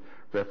Statement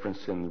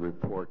referenced in the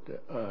report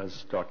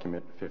as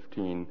document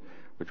 15,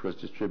 which was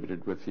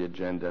distributed with the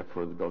agenda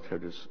for the Built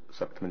Heritage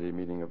Subcommittee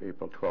meeting of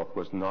April 12th,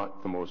 was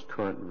not the most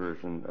current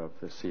version of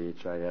the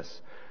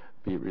CHIS,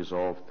 be it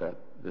resolved that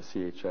the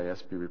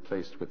CHIS be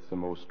replaced with the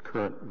most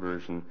current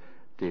version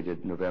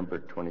dated November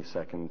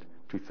 22nd,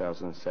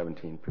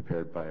 2017,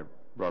 prepared by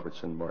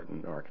Robertson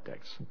Martin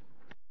Architects.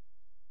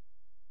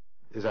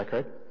 Is that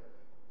correct?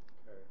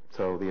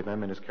 So the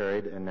amendment is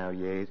carried, and now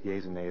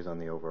yeas and nays on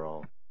the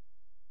overall.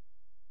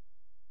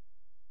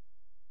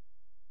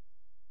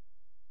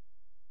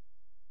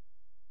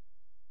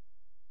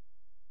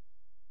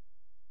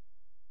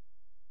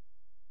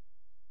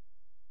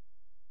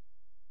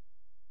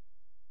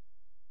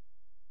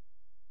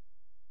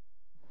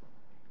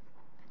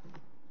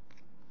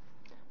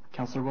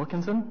 Councillor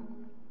Wilkinson?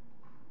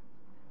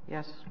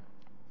 Yes.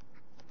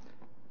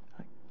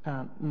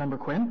 Member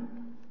Quinn?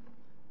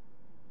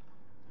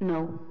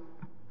 No.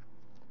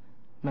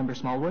 Member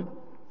Smallwood?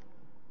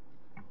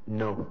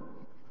 No.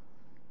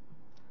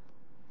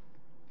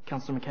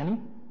 Councillor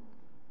McKenney?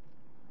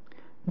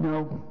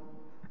 No.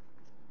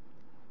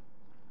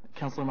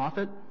 Councillor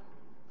Moffat?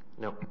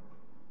 No.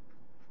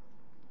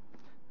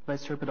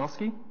 Vice Chair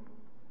Podolsky?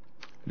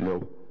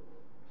 No.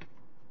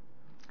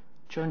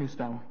 Chair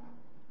Newsbaum?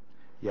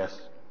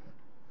 Yes.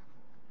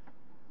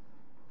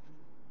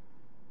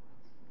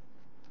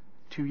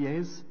 2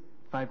 yeas,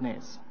 5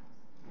 nays.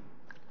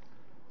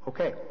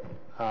 Okay.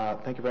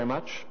 Thank you very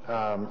much.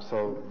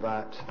 So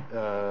that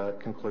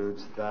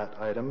concludes that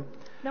item.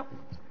 No.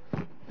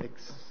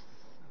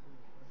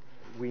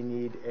 We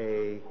need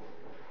a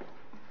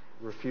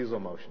refusal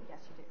motion. Yes,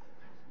 you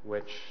do.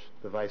 Which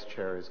the Vice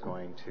Chair is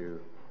going to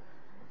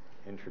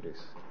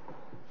introduce.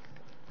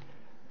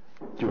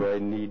 Do I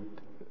need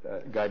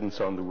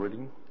guidance on the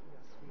wording?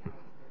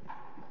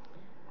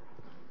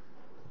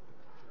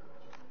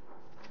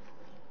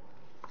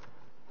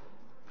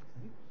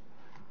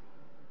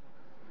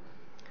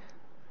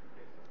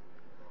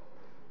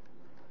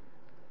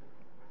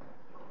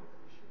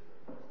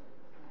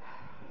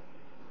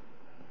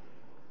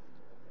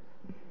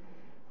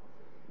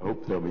 I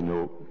hope there'll be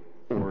no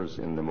ors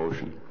in the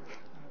motion.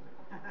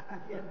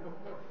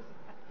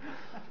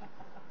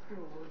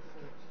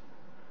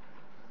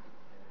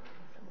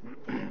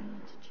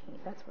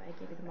 That's why I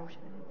gave you the motion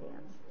in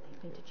advance.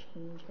 They need to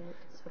change it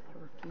so the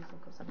refusal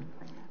goes up in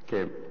plan.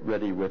 Okay,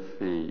 ready with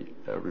the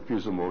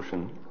refusal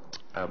motion.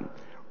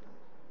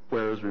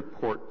 Whereas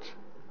report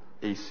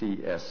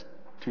ACS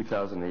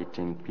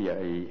 2018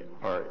 PIE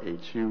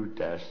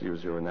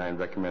RHU-009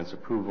 recommends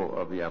approval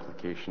of the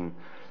application,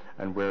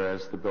 and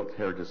whereas the Built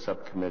Heritage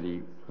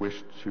Subcommittee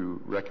wished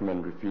to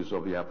recommend refusal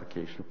of the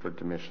application for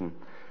demolition,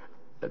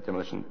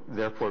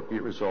 therefore be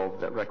it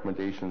resolved that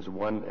recommendations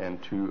 1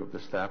 and 2 of the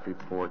staff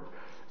report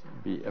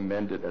be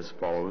amended as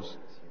follows.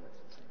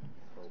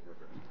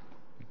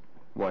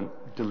 1,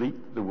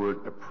 delete the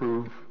word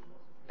approve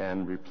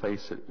and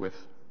replace it with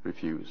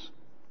refuse,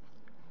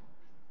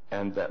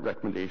 and that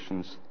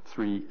recommendations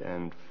 3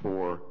 and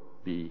 4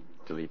 be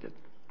deleted.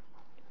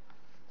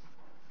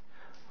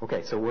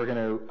 Okay, so we're going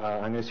to, I'm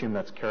going to assume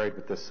that's carried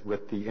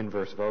with the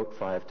inverse vote,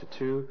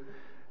 5-2.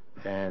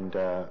 And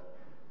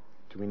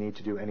do we need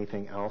to do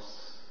anything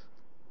else?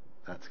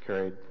 That's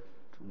carried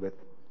with.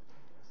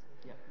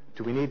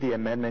 Do we need the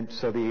amendment?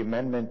 So the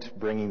amendment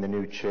bringing the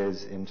new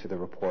CHIS into the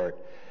report,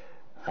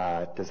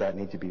 does that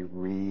need to be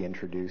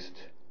reintroduced?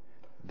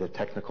 The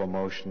technical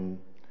motion,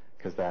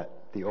 because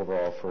the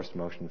overall first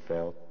motion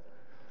failed.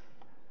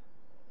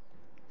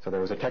 So there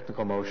was a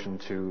technical motion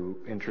to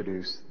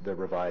introduce the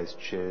revised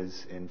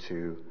CHIS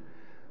into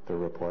the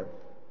report.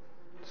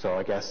 So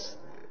I guess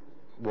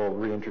we'll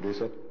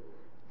reintroduce it.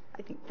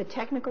 I think the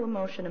technical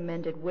motion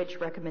amended which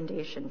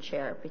recommendation,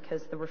 Chair,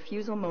 because the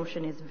refusal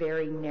motion is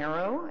very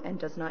narrow and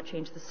does not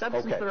change the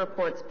substance of the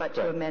reports, but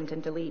to amend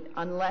and delete,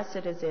 unless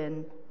it is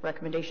in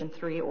recommendation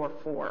 3 or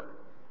 4.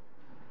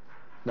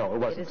 No, it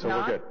wasn't. It is so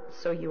not, we're good.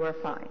 so you are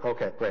fine.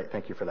 Okay, great.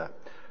 Thank you for that.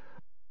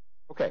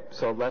 Okay,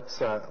 so let's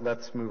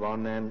move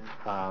on then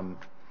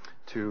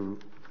to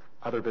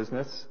other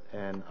business,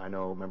 and I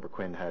know Member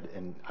Quinn had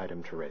an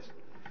item to raise.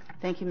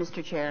 Thank you,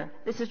 Mr. Chair.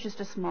 This is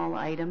just a small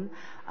item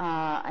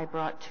I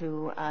brought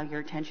to your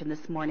attention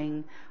this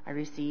morning. I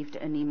received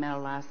an email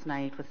last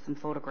night with some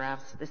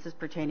photographs. This is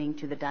pertaining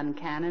to the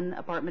Duncannon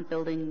apartment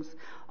buildings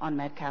on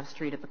Metcalfe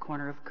Street at the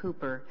corner of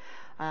Cooper.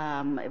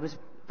 It was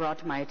brought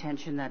to my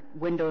attention that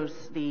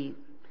the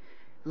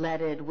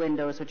leaded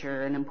windows, which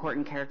are an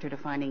important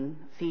character-defining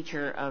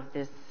feature of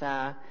this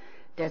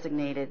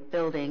designated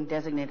building,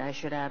 I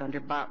should add, under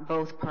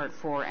both Part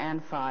 4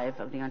 and 5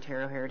 of the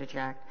Ontario Heritage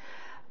Act,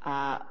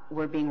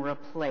 were being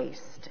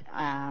replaced.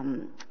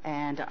 And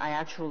I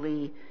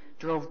actually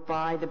drove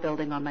by the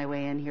building on my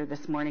way in here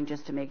this morning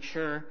just to make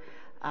sure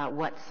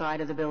what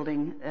side of the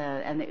building,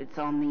 and it's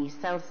on the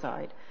south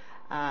side,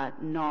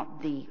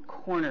 not the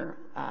corner,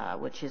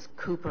 which is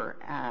Cooper,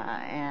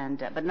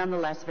 but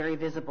nonetheless very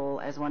visible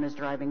as one is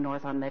driving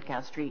north on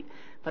Metcalfe Street,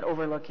 but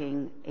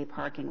overlooking a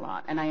parking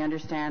lot. And I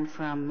understand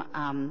from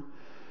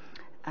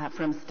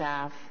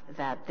staff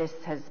that this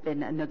has been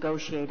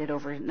negotiated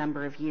over a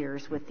number of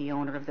years with the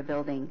owner of the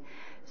building.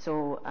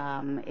 So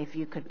if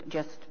you could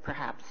just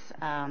perhaps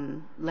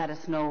let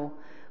us know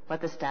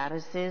what the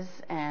status is.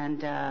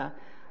 And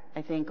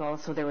I think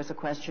also there was a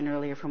question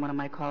earlier from one of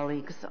my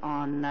colleagues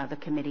on the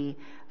committee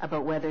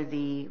about whether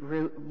the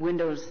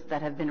windows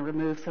that have been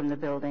removed from the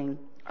building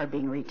are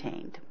being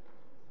retained.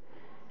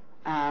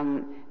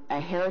 A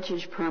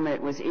heritage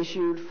permit was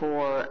issued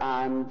for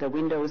the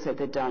windows at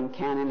the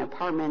Duncannon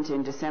apartment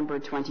in December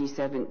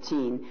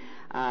 2017.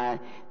 As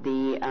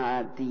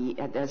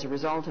a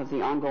result of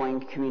the ongoing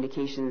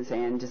communications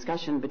and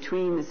discussion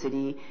between the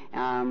city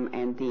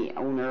and the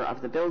owner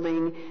of the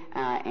building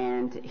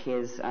and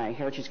his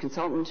heritage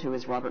consultant, who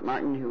is Robert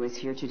Martin, who is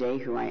here today,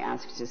 who I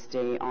asked to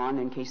stay on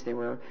in case there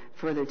were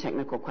further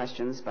technical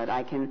questions. But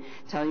I can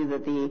tell you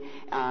that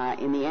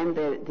in the end,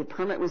 the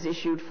permit was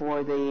issued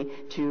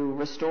to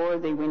restore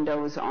the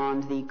windows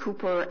on the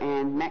Cooper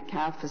and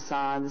Metcalfe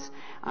facades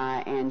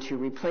and to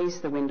replace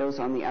the windows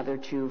on the other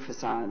two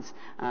facades.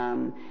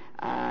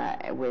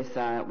 With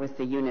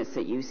the units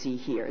that you see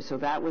here. So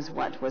that was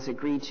what was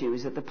agreed to,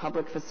 is that the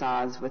public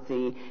facades with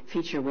the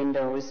feature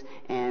windows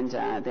and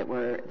that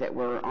were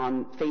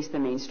face the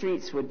main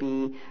streets would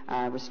be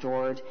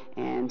restored,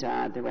 and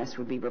the rest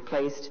would be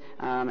replaced.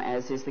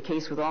 As is the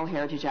case with all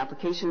heritage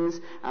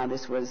applications,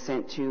 this was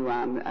sent to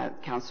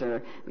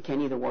Councillor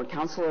McKenney, the ward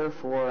councillor,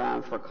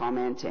 for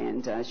comment,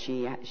 and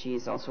she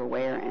is also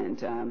aware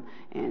and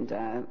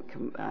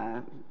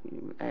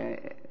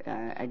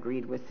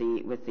agreed with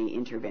the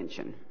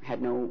intervention,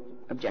 had no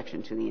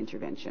objection to the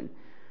intervention.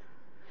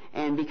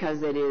 And because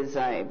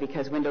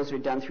because windows are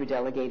done through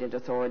delegated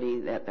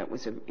authority, that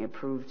was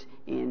approved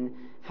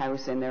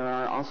in-house, and there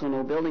are also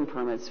no building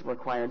permits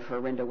required for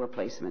window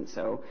replacement.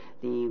 So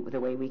the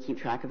way we keep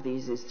track of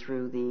these is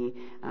through the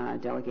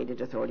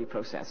delegated authority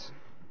process.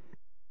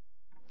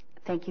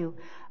 Thank you.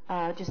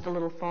 Just a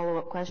little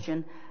follow-up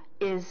question.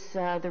 Is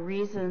the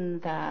reason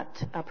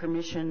that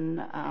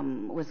permission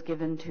was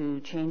given to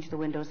change the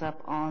windows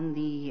up on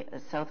the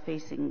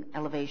south-facing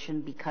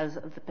elevation because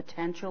of the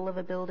potential of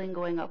a building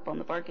going up on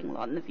the parking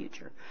lot in the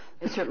future?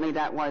 Certainly,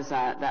 that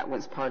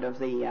was part of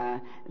the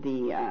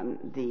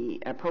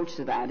approach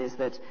to that. Is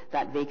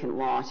that vacant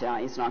lot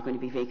is not going to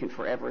be vacant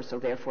forever, so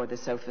therefore the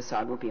south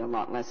facade will be a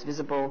lot less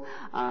visible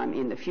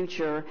in the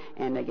future.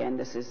 And again,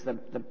 this is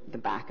the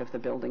back of the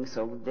building,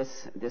 so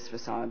this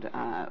facade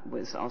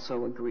was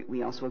also agreed.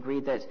 We also agreed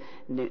that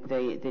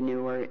the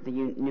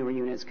newer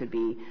units could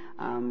be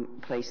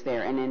placed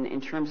there. And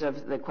in terms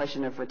of the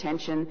question of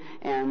retention,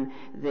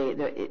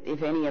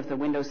 if any of the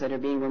windows that are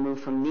being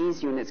removed from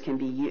these units can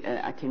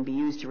be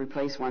used to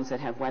replace ones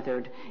that have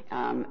weathered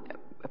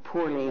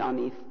poorly on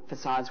the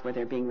facades where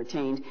they're being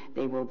retained,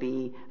 they will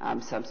be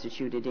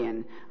substituted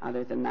in.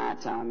 Other than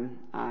that,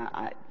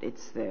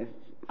 it's the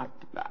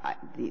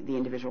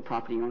individual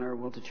property owner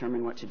will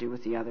determine what to do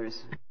with the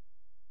others.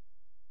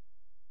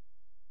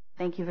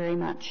 Thank you very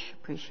much.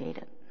 Appreciate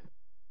it.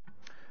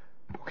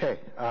 Okay.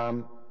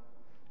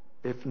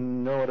 If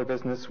no other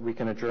business, we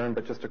can adjourn,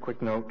 but just a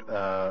quick note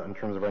in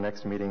terms of our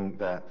next meeting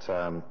that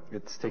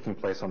it's taking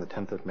place on the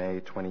 10th of May,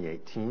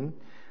 2018.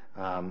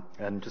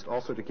 And just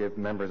also to give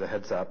members a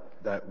heads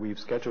up that we've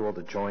scheduled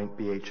a joint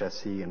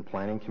BHSC and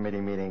Planning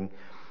Committee meeting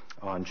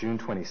on June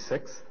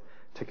 26th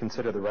to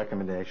consider the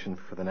recommendation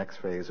for the next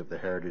phase of the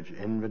Heritage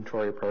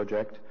Inventory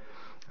Project,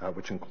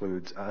 which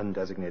includes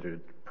undesignated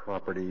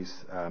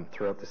properties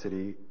throughout the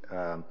city,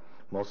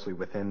 mostly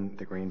within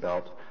the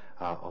Greenbelt,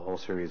 a whole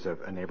series of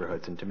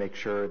neighborhoods, and to make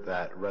sure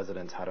that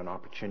residents had an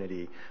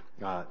opportunity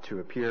to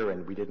appear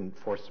and we didn't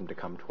force them to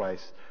come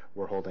twice,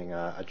 we're holding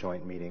a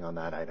joint meeting on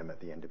that item at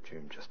the end of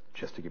June,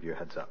 just to give you a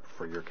heads up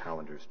for your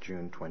calendars,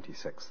 June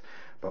 26th.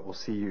 But we'll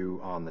see you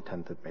on the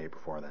 10th of May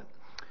before then.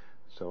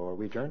 So are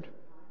we adjourned?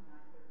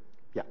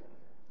 Yeah.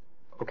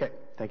 Okay.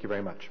 Thank you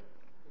very much.